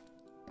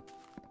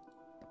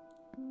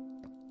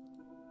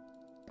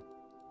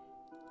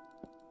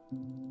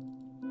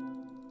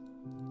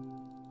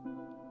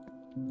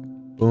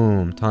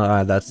 Boom.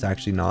 That's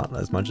actually not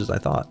as much as I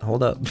thought.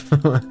 Hold up.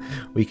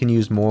 We can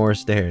use more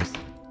stairs.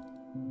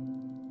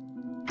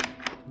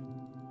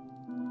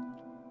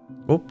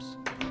 Oops.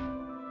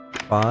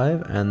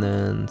 5 and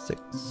then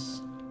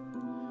 6.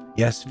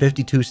 Yes,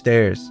 52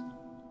 stairs.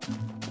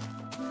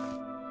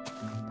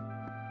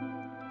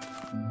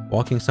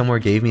 Walking somewhere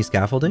gave me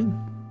scaffolding?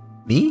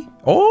 Me?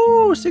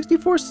 Oh,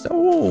 64.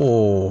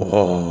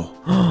 Oh.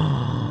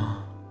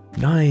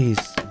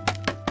 Nice.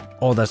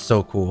 Oh, that's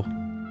so cool.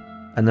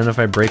 And then if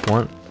I break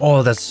one,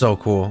 oh, that's so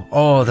cool.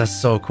 Oh,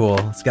 that's so cool.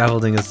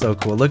 Scaffolding is so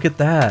cool. Look at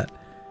that.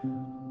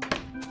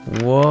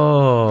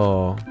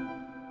 Whoa.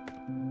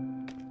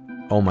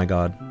 Oh my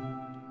god.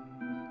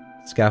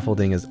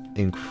 Scaffolding is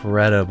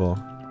incredible.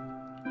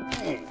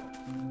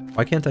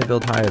 Why can't I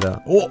build higher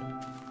though? Oh!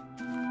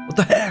 What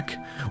the heck?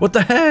 What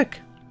the heck?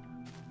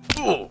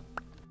 Oh!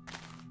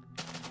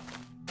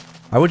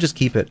 I would just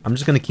keep it. I'm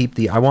just gonna keep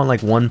I want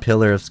like 1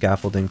 pillar of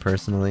scaffolding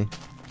personally.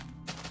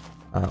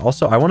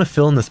 Also, I want to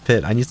fill in this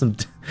pit. I need some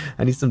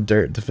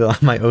dirt to fill.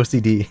 My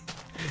OCD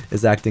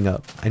is acting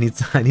up. I need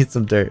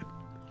some dirt.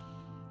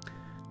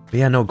 But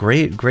yeah, no,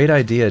 great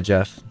idea,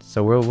 Jeff.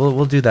 So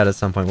we'll do that at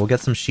some point. We'll get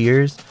some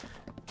shears,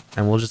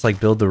 and we'll just like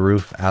build the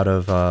roof out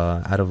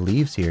of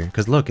leaves here.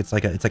 Cause look, it's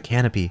a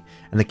canopy,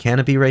 and the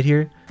canopy right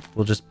here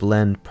will just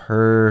blend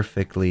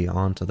perfectly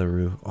onto the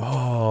roof.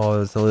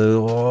 Oh,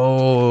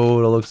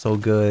 it'll look so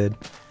good.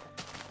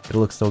 It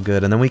looks so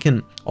good. And then we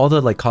can, all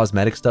the like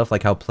cosmetic stuff,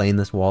 like how plain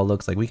this wall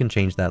looks, like we can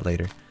change that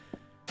later.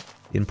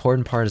 The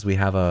important part is we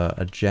have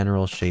a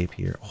general shape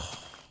here. Oh,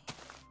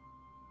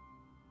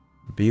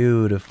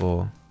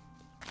 beautiful.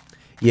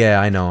 Yeah,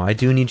 I know. I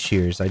do need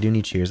shears.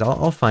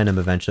 I'll find them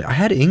eventually. I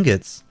had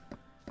ingots.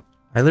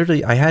 I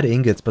had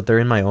ingots, but they're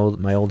in my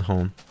old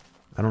home.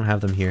 I don't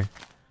have them here.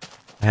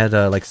 I had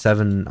like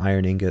 7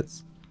 iron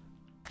ingots.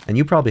 And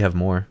you probably have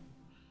more.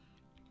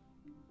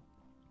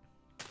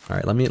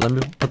 Alright, let me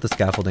put the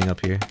scaffolding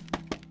up here.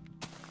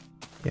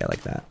 Yeah,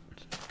 like that.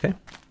 Okay.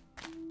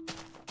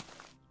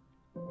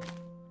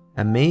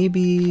 And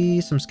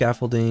maybe some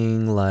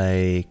scaffolding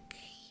like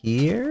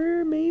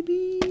here,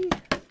 maybe?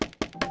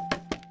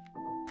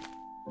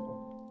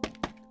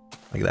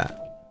 Like that.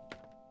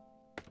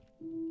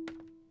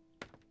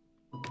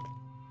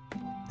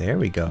 There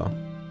we go.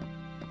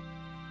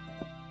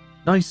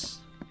 Nice.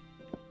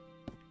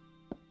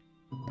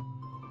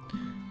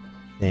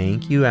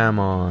 Thank you,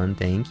 Amon.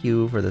 Thank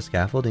you for the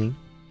scaffolding.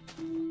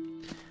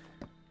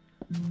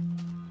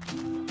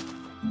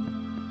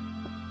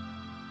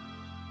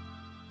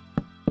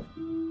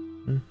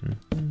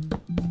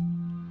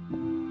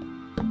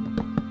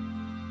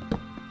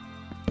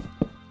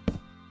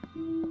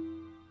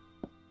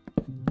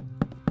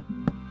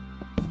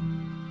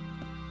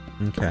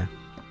 Okay.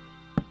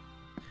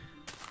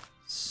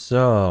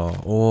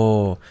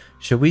 So,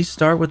 should we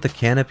start with the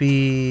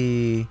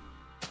canopy?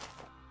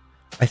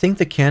 I think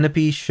the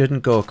canopy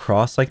shouldn't go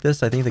across like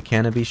this. I think the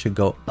canopy should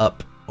go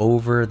up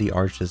over the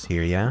arches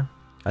here, yeah?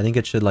 I think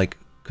it should like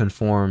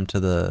conform to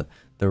the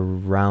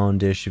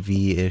roundish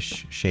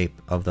V-ish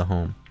shape of the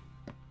home.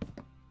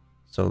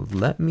 So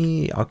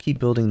I'll keep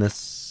building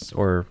this,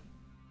 or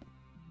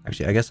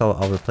actually I guess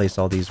I'll replace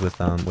all these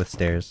with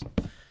stairs.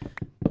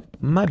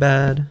 My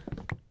bad.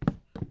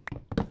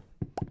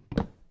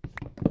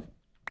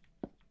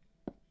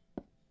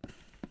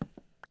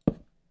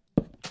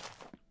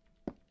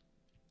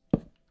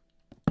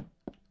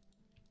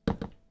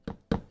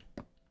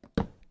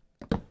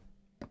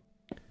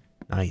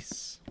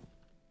 Nice.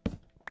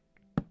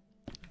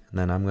 And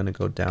then I'm gonna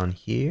go down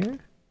here.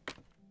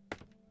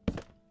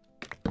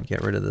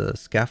 Get rid of the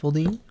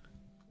scaffolding.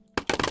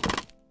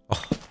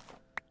 Oh,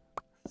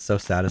 so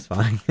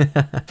satisfying.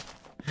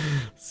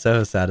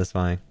 So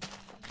satisfying.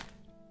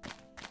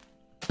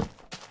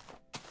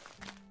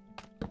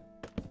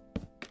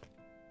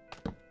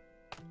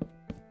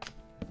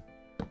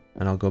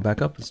 And I'll go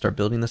back up and start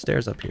building the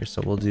stairs up here.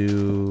 So we'll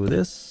do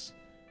this,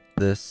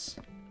 this,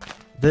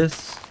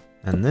 this,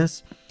 and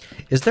this.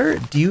 Is there,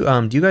 do you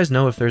guys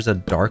know if there's a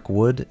dark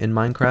wood in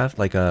Minecraft?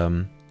 Like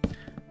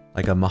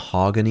a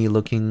mahogany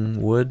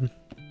looking wood?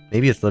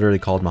 Maybe it's literally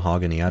called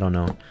mahogany, I don't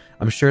know.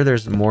 I'm sure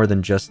there's more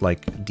than just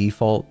like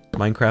default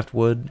Minecraft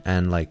wood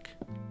and like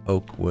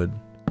oak wood.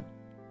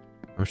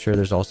 I'm sure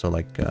there's also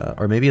like,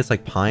 or maybe it's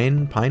like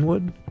pine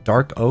wood?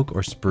 Dark oak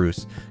or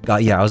spruce?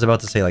 God, yeah, I was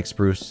about to say like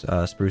spruce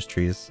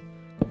trees.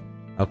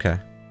 Okay.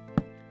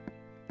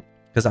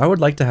 Because I would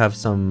like to have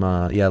some,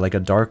 yeah, like a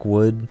dark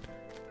wood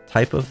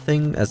type of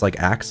thing as like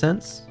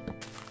accents.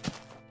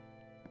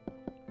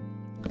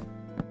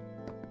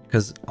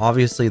 Because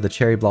obviously the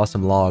cherry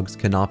blossom logs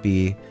cannot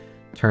be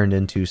turned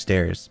into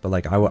stairs, but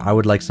like I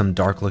would like some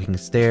dark looking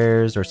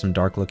stairs or some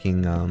dark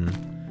looking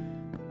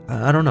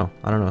I don't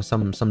know,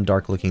 some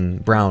dark looking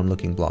brown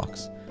looking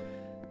blocks.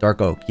 Dark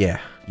oak,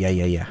 yeah,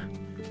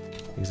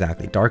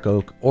 exactly. Dark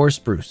oak or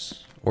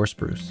spruce.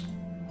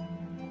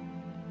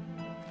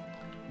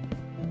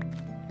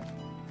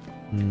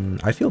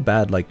 I feel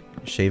bad like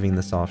shaving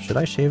this off. Should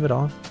I shave it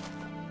off?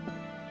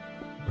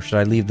 Or should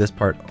I leave this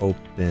part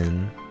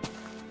open?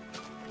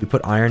 You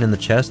put iron in the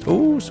chest.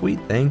 Oh, sweet.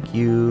 Thank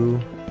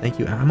you. Thank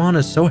you. Amon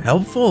is so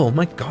helpful. Oh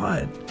my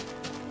god.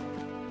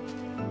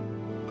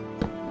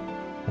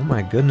 Oh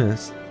my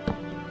goodness.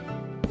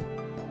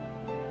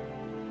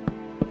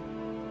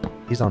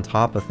 He's on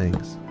top of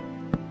things.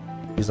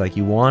 He's like,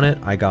 you want it?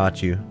 I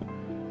got you.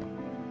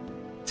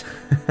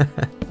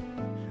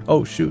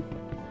 Oh, shoot.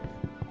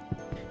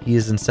 He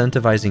is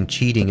incentivizing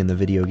cheating in the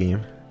video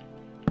game.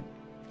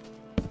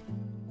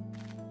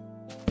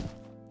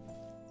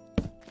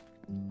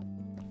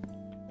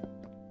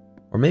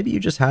 Or maybe you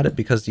just had it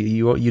because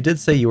you did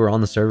say you were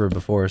on the server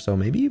before, so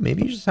maybe you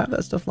just have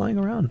that stuff lying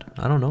around.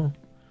 I don't know.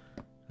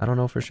 I don't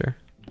know for sure.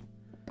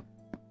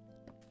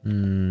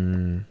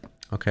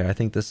 Okay, I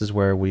think this is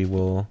where we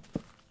will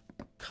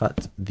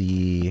cut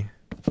the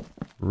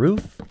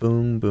roof.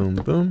 Boom, boom,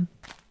 boom.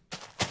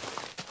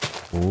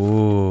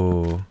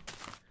 Ooh.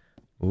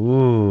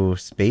 Ooh,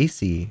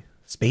 spacey.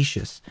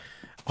 Spacious.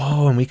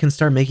 Oh, and we can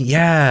start making...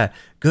 Yeah!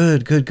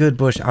 Good, good, good,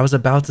 Bush. I was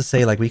about to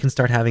say, like, we can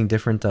start having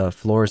different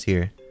floors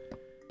here.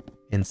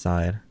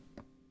 Inside.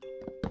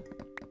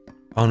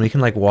 Oh, and we can,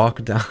 like,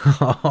 walk down...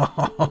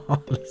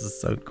 This is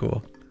so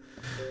cool.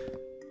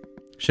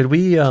 Should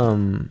we...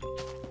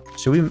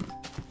 Should we...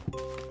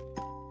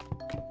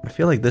 I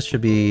feel like this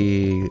should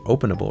be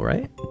openable,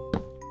 right?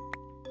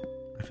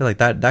 I feel like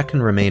that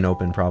can remain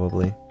open,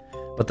 probably.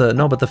 But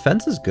the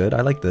fence is good.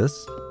 I like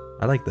this.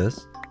 I like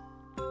this.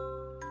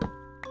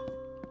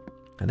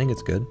 I think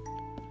it's good.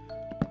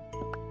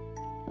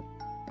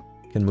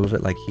 Can move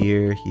it like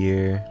here,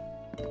 here,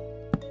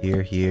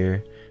 here,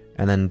 here,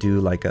 and then do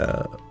like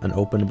an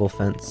openable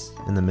fence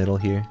in the middle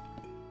here.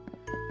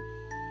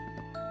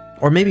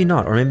 Or maybe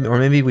not. Or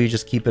maybe we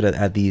just keep it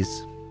at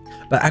these.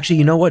 But actually,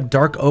 you know what?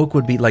 Dark oak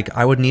would be like,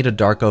 I would need a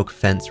dark oak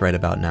fence right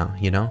about now,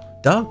 you know?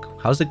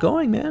 Doug, how's it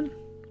going, man?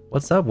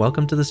 What's up?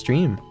 Welcome to the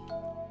stream.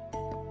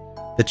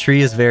 The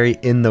tree is very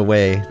in the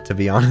way, to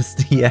be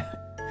honest. Yeah.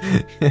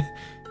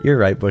 You're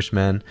right,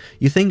 Bushman.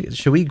 You think,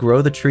 should we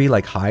grow the tree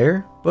like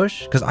higher,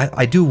 Bush? Because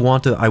I do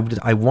want to,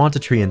 I want a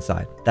tree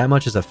inside. That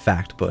much is a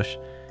fact, Bush.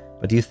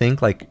 But do you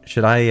think, like,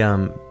 should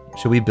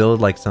we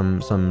build like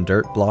some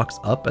dirt blocks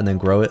up and then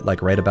grow it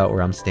like right about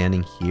where I'm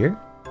standing here,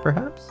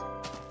 perhaps?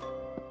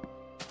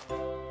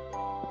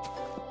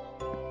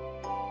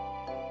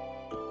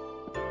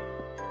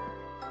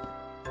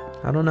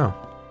 I don't know.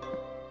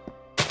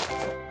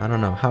 I don't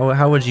know.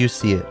 How would you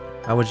see it?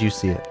 How would you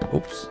see it?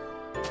 Oops.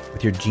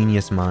 With your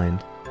genius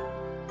mind.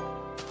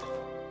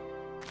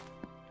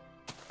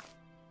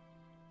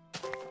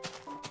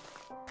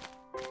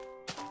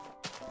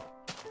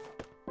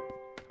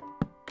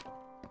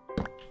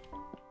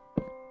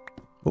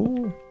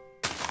 Ooh.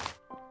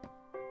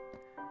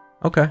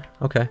 Okay,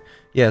 okay.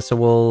 Yeah, so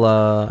we'll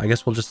I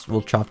guess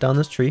we'll chop down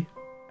this tree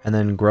and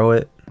then grow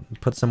it,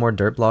 put some more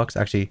dirt blocks.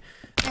 Actually,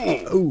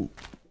 ooh.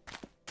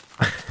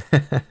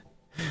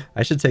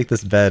 I should take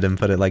this bed and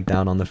put it like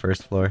down on the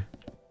first floor.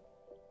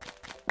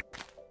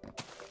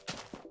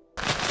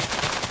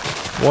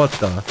 What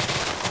the?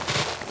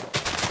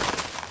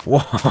 Whoa.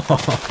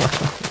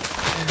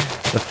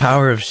 The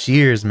power of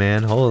shears,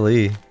 man.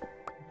 Holy.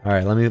 All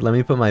right, let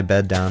me put my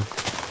bed down.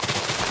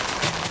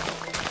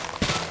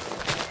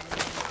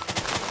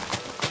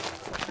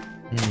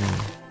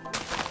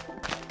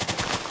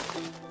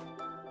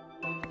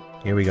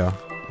 Here we go.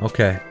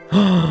 Okay.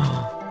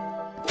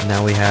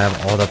 Now we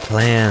have all the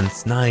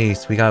plants.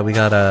 Nice. We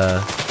got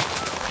a...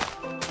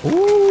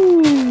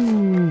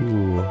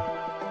 Ooh.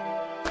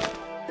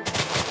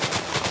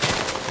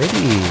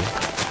 Pretty.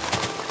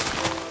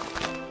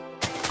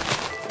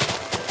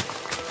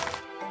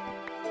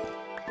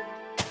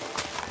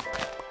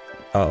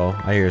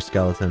 Uh-oh. I hear a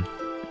skeleton.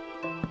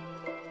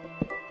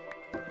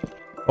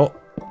 Oh.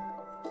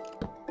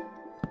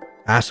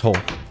 Asshole.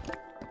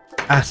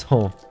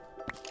 Asshole.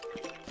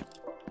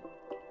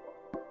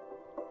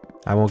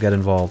 I won't get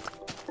involved.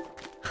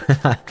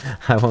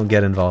 I won't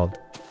get involved.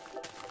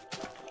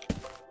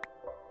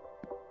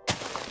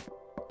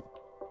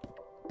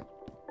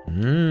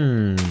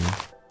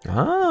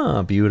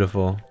 Ah,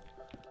 beautiful.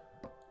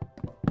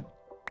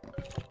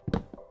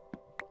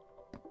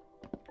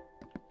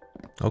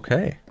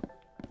 Okay.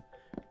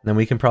 Then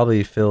we can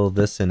probably fill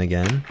this in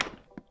again.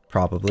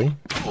 Probably.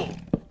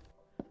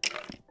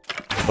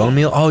 Bone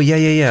meal? Oh,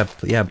 yeah.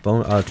 Yeah,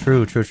 bone,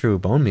 true.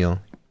 Bone meal.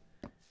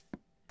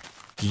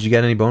 Did you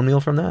get any bone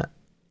meal from that?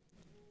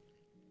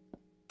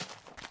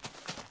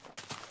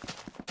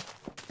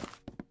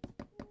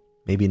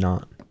 Maybe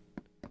not.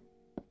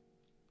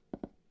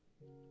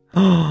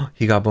 Oh,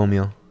 he got bone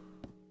meal.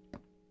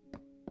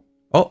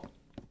 Oh.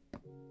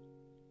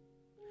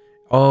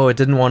 Oh, it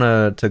didn't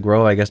want to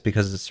grow, I guess,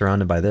 because it's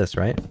surrounded by this,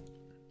 right?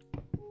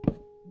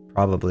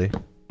 Probably.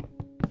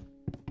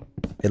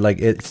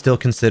 It still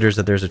considers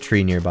that there's a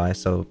tree nearby,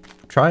 so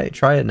try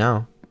it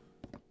now.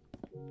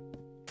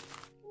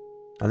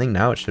 I think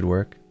now it should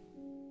work.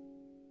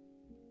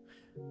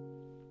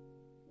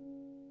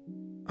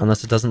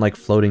 Unless it doesn't like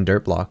floating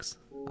dirt blocks.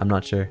 I'm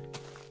not sure.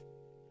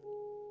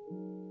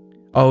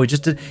 Oh,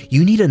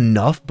 you need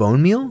enough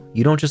bone meal?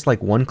 You don't just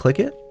like one click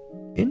it?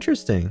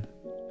 Interesting.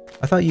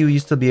 I thought you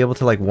used to be able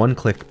to like one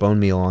click bone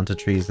meal onto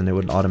trees and it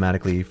would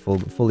automatically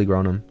fully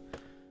grow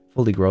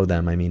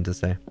them, I mean to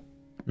say.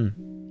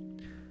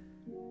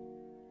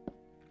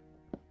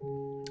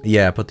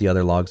 Yeah, put the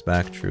other logs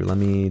back, true. Let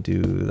me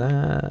do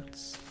that.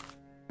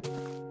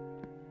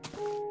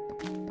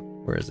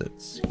 Where is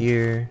it?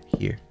 Here.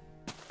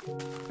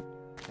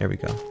 There we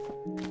go.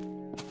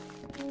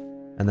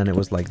 And then it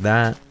was like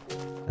that,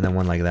 and then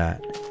one like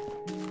that.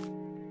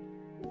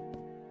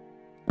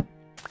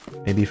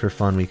 Maybe for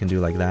fun we can do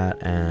like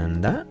that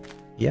and that?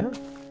 Yeah?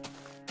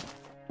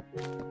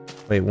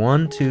 Wait,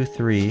 1, 2,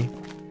 3.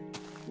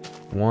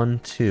 1,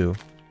 2.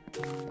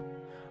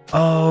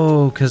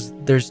 Oh, because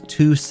there's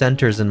 2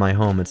 centers in my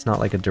home. It's not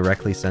like a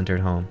directly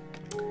centered home.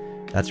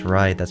 That's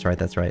right.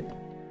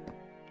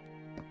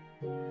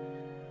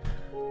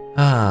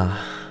 Ah.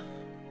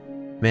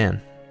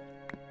 Man.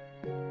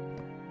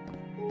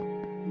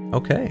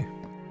 Okay.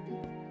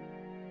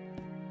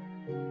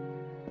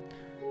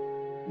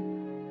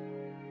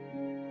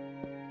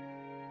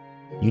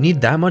 You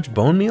need that much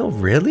bone meal?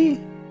 Really?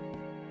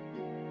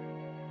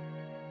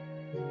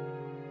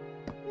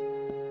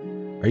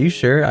 Are you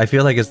sure? I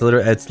feel like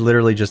it's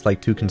literally just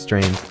like too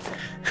constrained.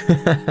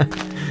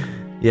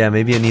 Yeah,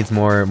 maybe it needs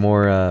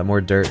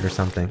more dirt or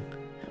something.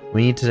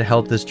 We need to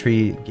help this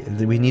tree.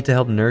 We need to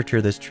help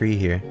nurture this tree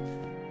here.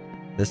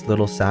 This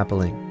little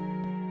sapling.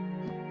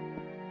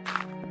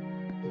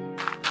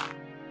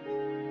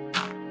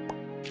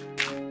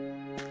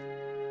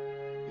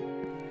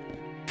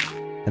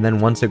 And then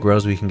once it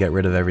grows, we can get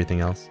rid of everything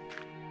else.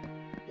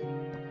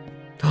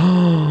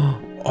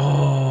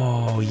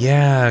 Oh,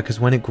 yeah,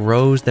 because when it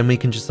grows, then we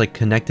can just like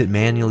connect it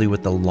manually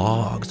with the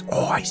logs.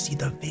 Oh, I see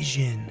the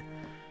vision.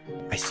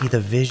 I see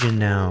the vision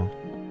now.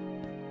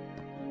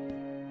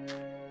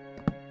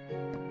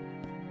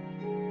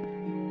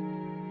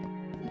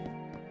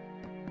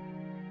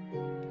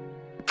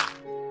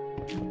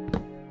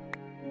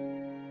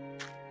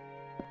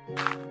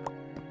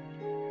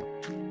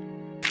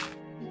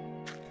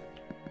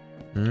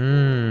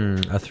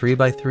 A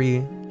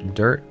 3x3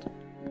 dirt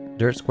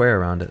square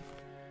around it.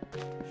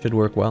 Should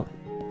work well.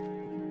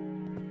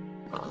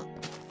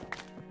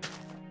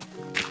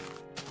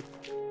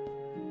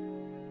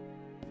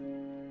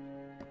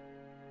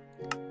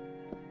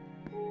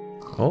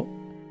 Oh.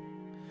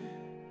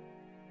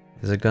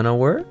 Is it gonna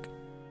work?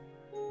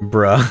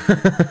 Bruh.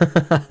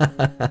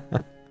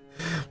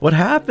 What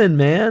happened,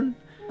 man?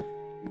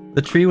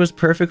 The tree was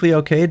perfectly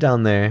okay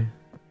down there.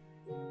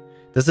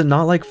 Does it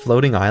not like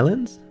floating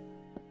islands?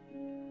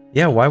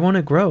 Yeah, why won't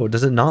it grow?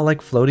 Does it not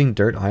like floating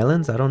dirt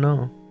islands? I don't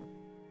know.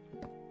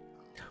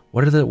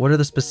 What are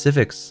the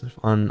specifics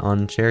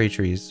on cherry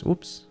trees?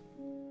 Oops.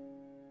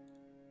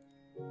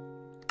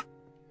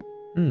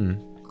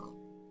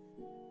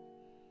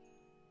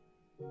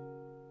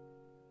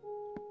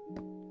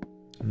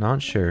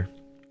 Not sure.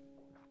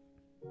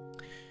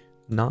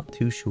 Not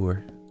too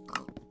sure.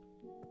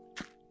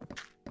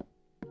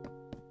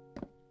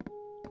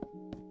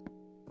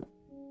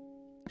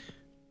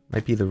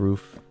 Might be the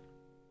roof.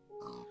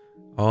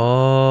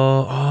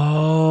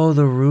 Oh,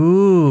 the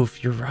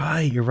roof. You're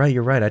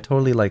right. I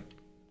totally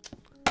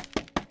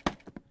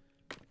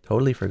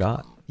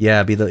forgot.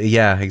 Yeah,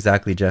 yeah,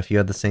 exactly, Jeff. You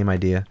had the same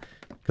idea.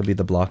 Could be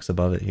the blocks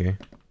above it here.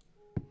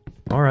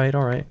 All right.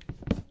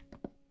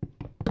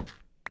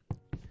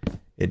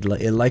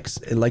 It likes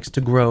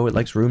to grow. It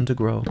likes room to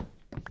grow.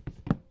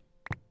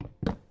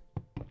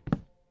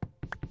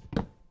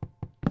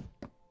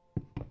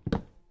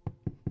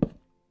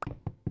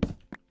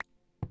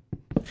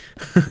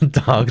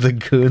 Dog, the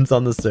goons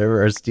on the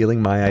server are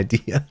stealing my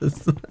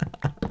ideas.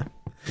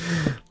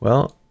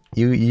 Well,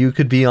 you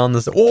could be on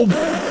this. Oh,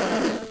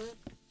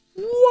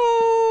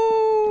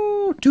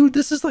 whoa, dude,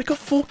 this is like a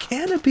full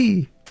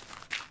canopy.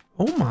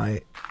 Oh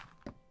my,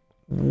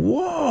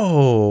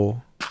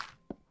 whoa.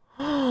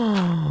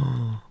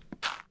 Oh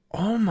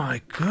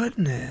my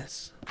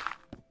goodness,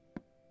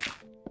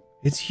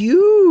 it's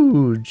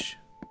huge.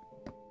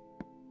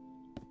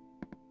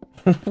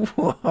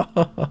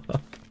 Whoa.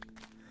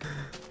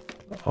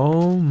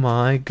 Oh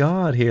my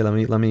god. Here,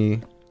 let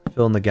me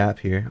fill in the gap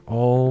here.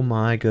 Oh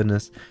my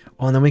goodness.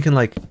 Oh, and then we can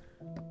like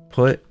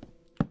put...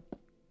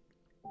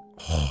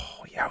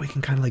 Oh, yeah, we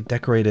can kind of like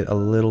decorate it a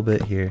little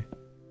bit here.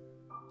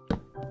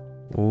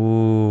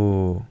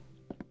 Ooh.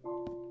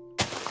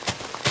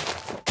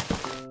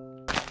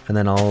 And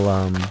then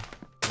I'll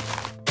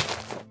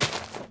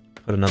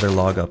put another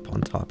log up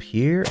on top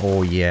here.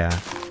 Oh yeah.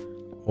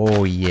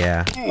 Oh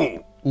yeah.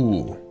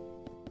 Ooh.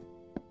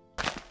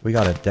 We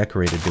got it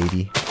decorated,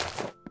 baby.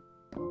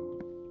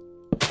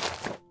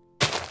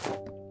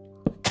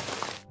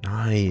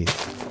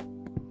 Nice.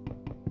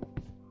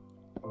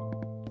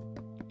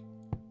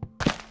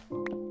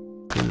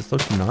 Dude, this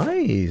looks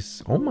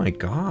nice. Oh my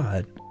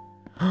god.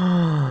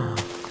 Wow.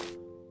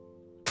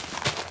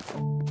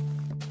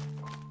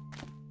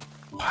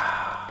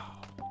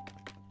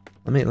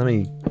 Let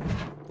me.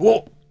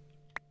 Whoa.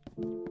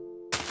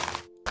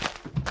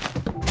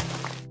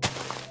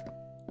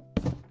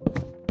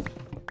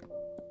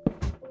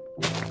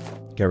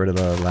 get rid of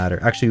the ladder.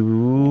 Actually,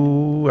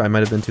 ooh, I might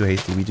have been too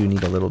hasty. We do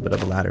need a little bit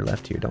of a ladder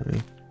left here, don't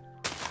we?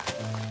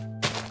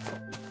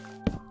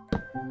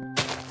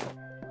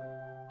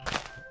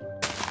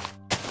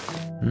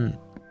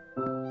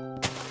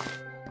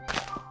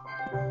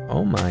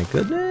 Oh my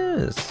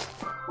goodness.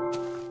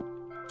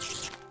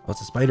 Oh,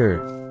 it's a spider.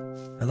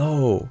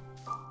 Hello.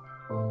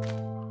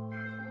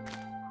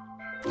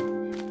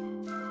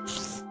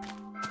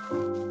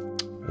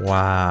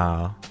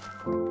 Wow.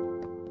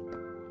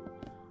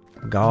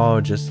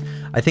 Gorgeous.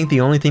 I think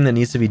the only thing that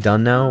needs to be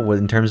done now,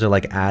 in terms of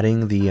like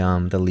adding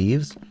the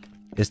leaves,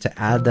 is to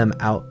add them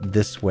out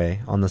this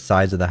way on the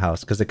sides of the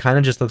house, because it kind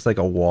of just looks like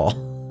a wall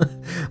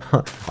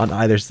on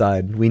either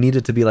side. We need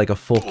it to be like a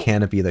full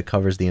canopy that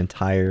covers the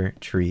entire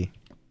tree.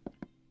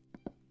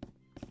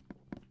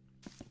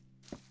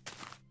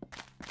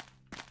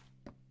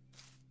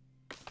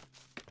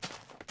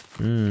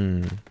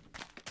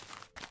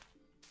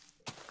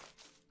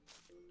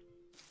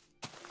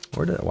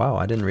 Wow,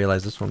 I didn't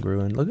realize this one grew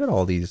in. Look at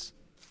all these.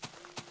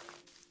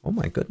 Oh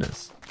my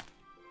goodness.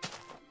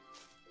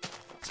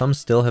 Some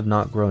still have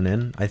not grown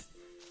in.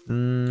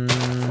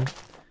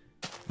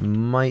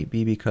 Might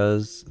be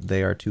because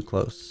they are too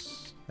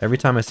close. Every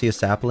time I see a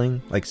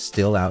sapling like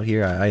still out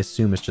here, I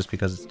assume it's just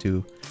because it's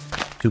too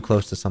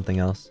close to something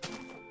else.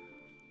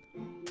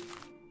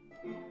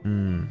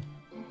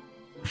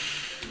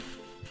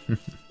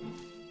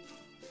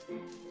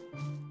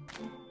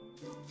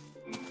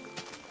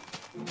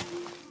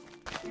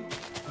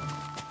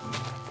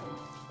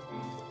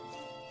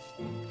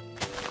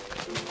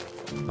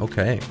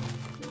 Okay.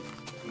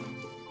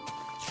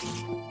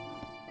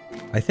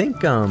 I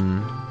think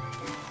I'm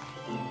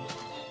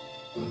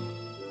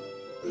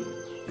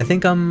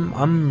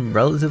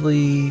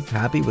relatively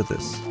happy with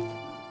this.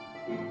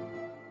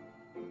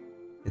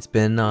 It's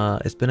been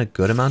a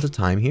good amount of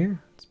time here.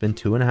 It's been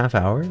 2.5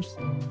 hours.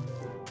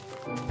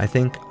 I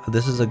think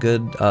this is a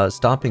good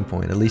stopping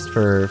point, at least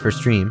for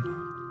stream.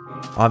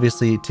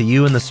 Obviously, to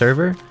you and the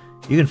server,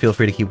 you can feel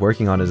free to keep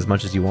working on it as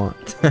much as you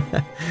want.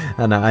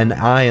 and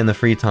I, in the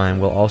free time,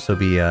 will also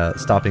be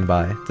stopping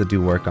by to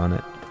do work on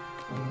it.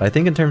 But I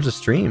think in terms of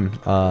stream,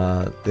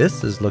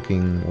 this is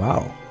looking...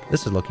 Wow.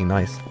 This is looking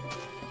nice.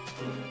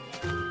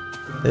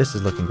 This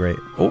is looking great.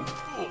 Oh!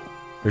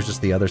 There's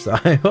just the other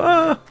side.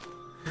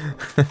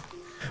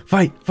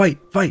 Fight! Fight!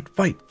 Fight!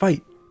 Fight!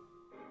 Fight!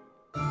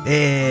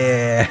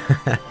 Yeah!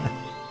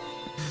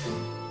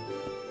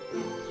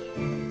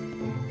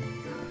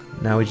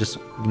 Now we just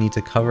need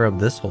to cover up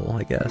this hole,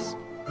 I guess.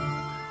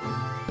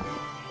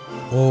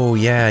 Oh,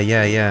 yeah,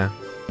 yeah, yeah.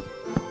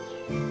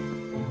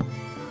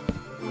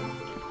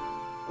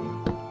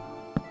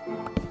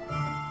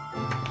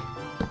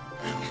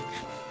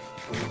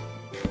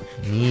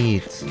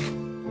 Neat.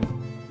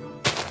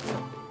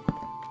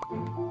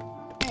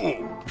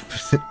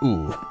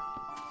 Ooh.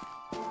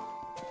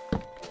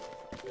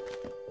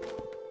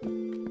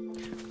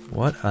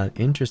 What an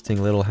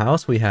interesting little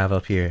house we have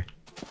up here.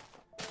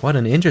 What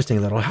an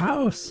interesting little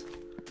house.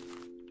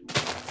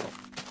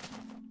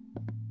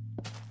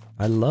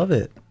 I love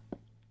it.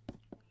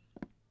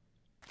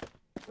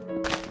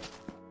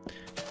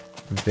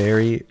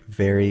 Very,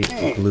 very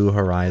blue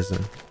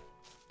horizon.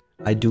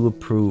 I do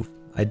approve.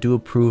 I do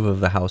approve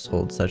of a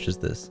household such as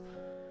this.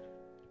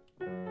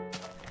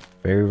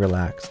 Very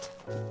relaxed.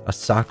 A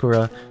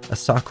sakura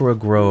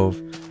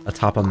grove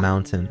atop a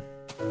mountain.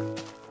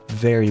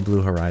 Very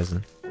blue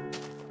horizon.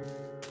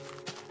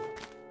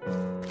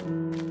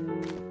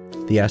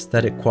 The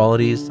aesthetic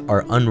qualities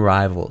are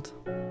unrivaled.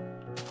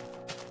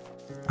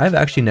 I've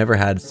actually never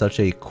had such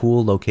a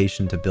cool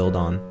location to build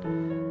on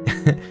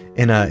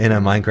in a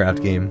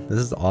Minecraft game. This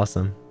is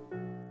awesome.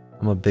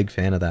 I'm a big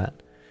fan of that.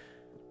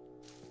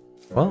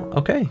 Well,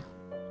 okay.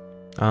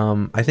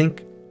 I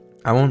think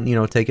I won't,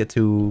 take it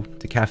to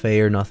cafe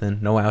or nothing.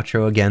 No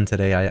outro again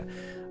today.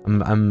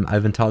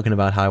 I've been talking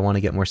about how I want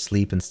to get more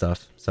sleep and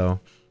stuff. So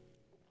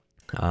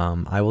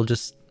I will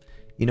just,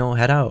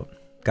 head out.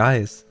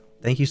 Guys,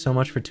 thank you so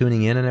much for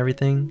tuning in and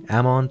everything.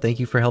 Amon, thank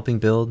you for helping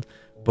build.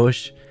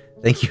 Bush,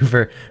 thank you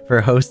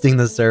for hosting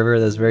the server.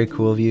 That's very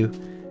cool of you.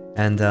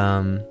 And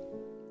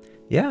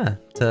yeah,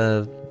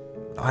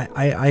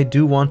 I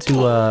do want to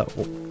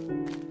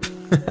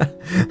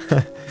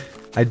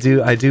I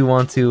do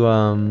want to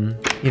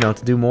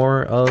to do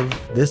more of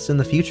this in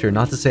the future.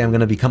 Not to say I'm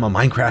gonna become a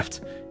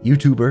Minecraft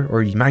YouTuber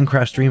or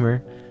Minecraft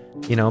streamer,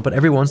 but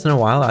every once in a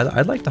while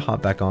I'd like to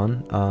hop back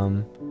on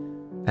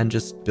and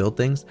just build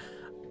things.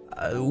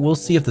 We'll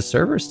see if the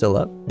server's still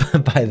up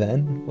by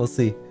then. We'll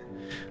see,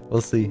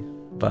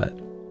 but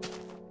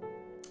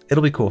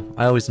it'll be cool.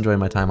 I always enjoy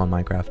my time on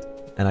Minecraft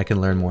and I can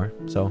learn more,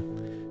 so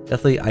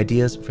definitely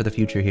ideas for the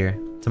future here.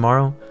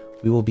 Tomorrow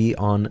we will be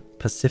on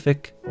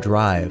Pacific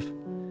Drive,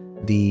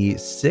 the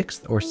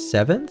 6th or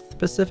 7th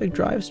Pacific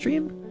Drive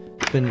stream.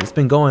 It's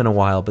been going a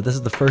while, but this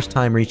is the first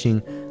time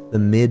reaching the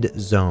mid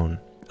zone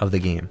of the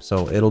game,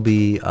 so it'll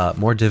be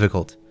more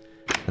difficult,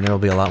 and there will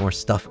be a lot more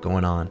stuff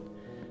going on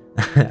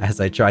as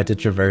I try to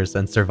traverse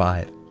and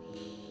survive.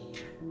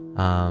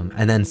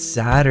 And then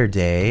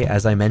Saturday,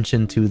 as I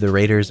mentioned to the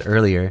raiders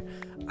earlier,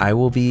 I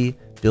will be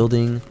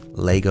building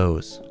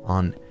Legos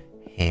on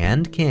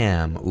hand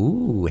cam.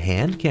 Ooh,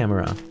 hand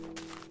camera.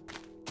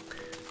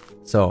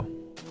 So,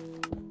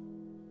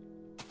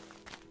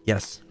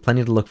 yes,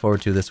 plenty to look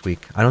forward to this week.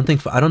 I don't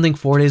think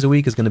 4 days a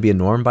week is going to be a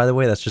norm, by the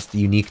way. That's just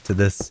unique to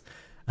this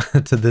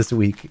to this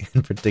week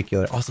in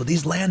particular. Also,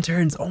 these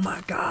lanterns. Oh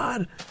my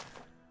god.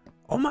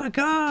 Oh my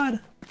god.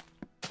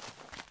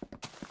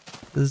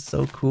 This is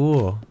so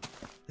cool.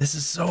 This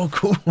is so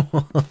cool.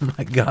 Oh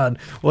my god.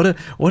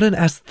 What an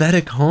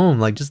aesthetic home.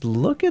 Like, just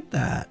look at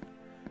that.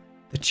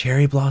 The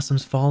cherry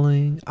blossoms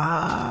falling.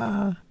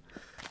 Ah.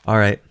 All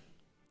right.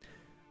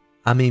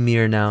 I'm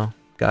Emir now.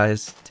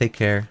 Guys, take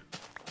care.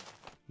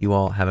 You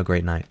all have a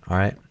great night. All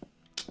right.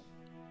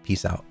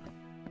 Peace out.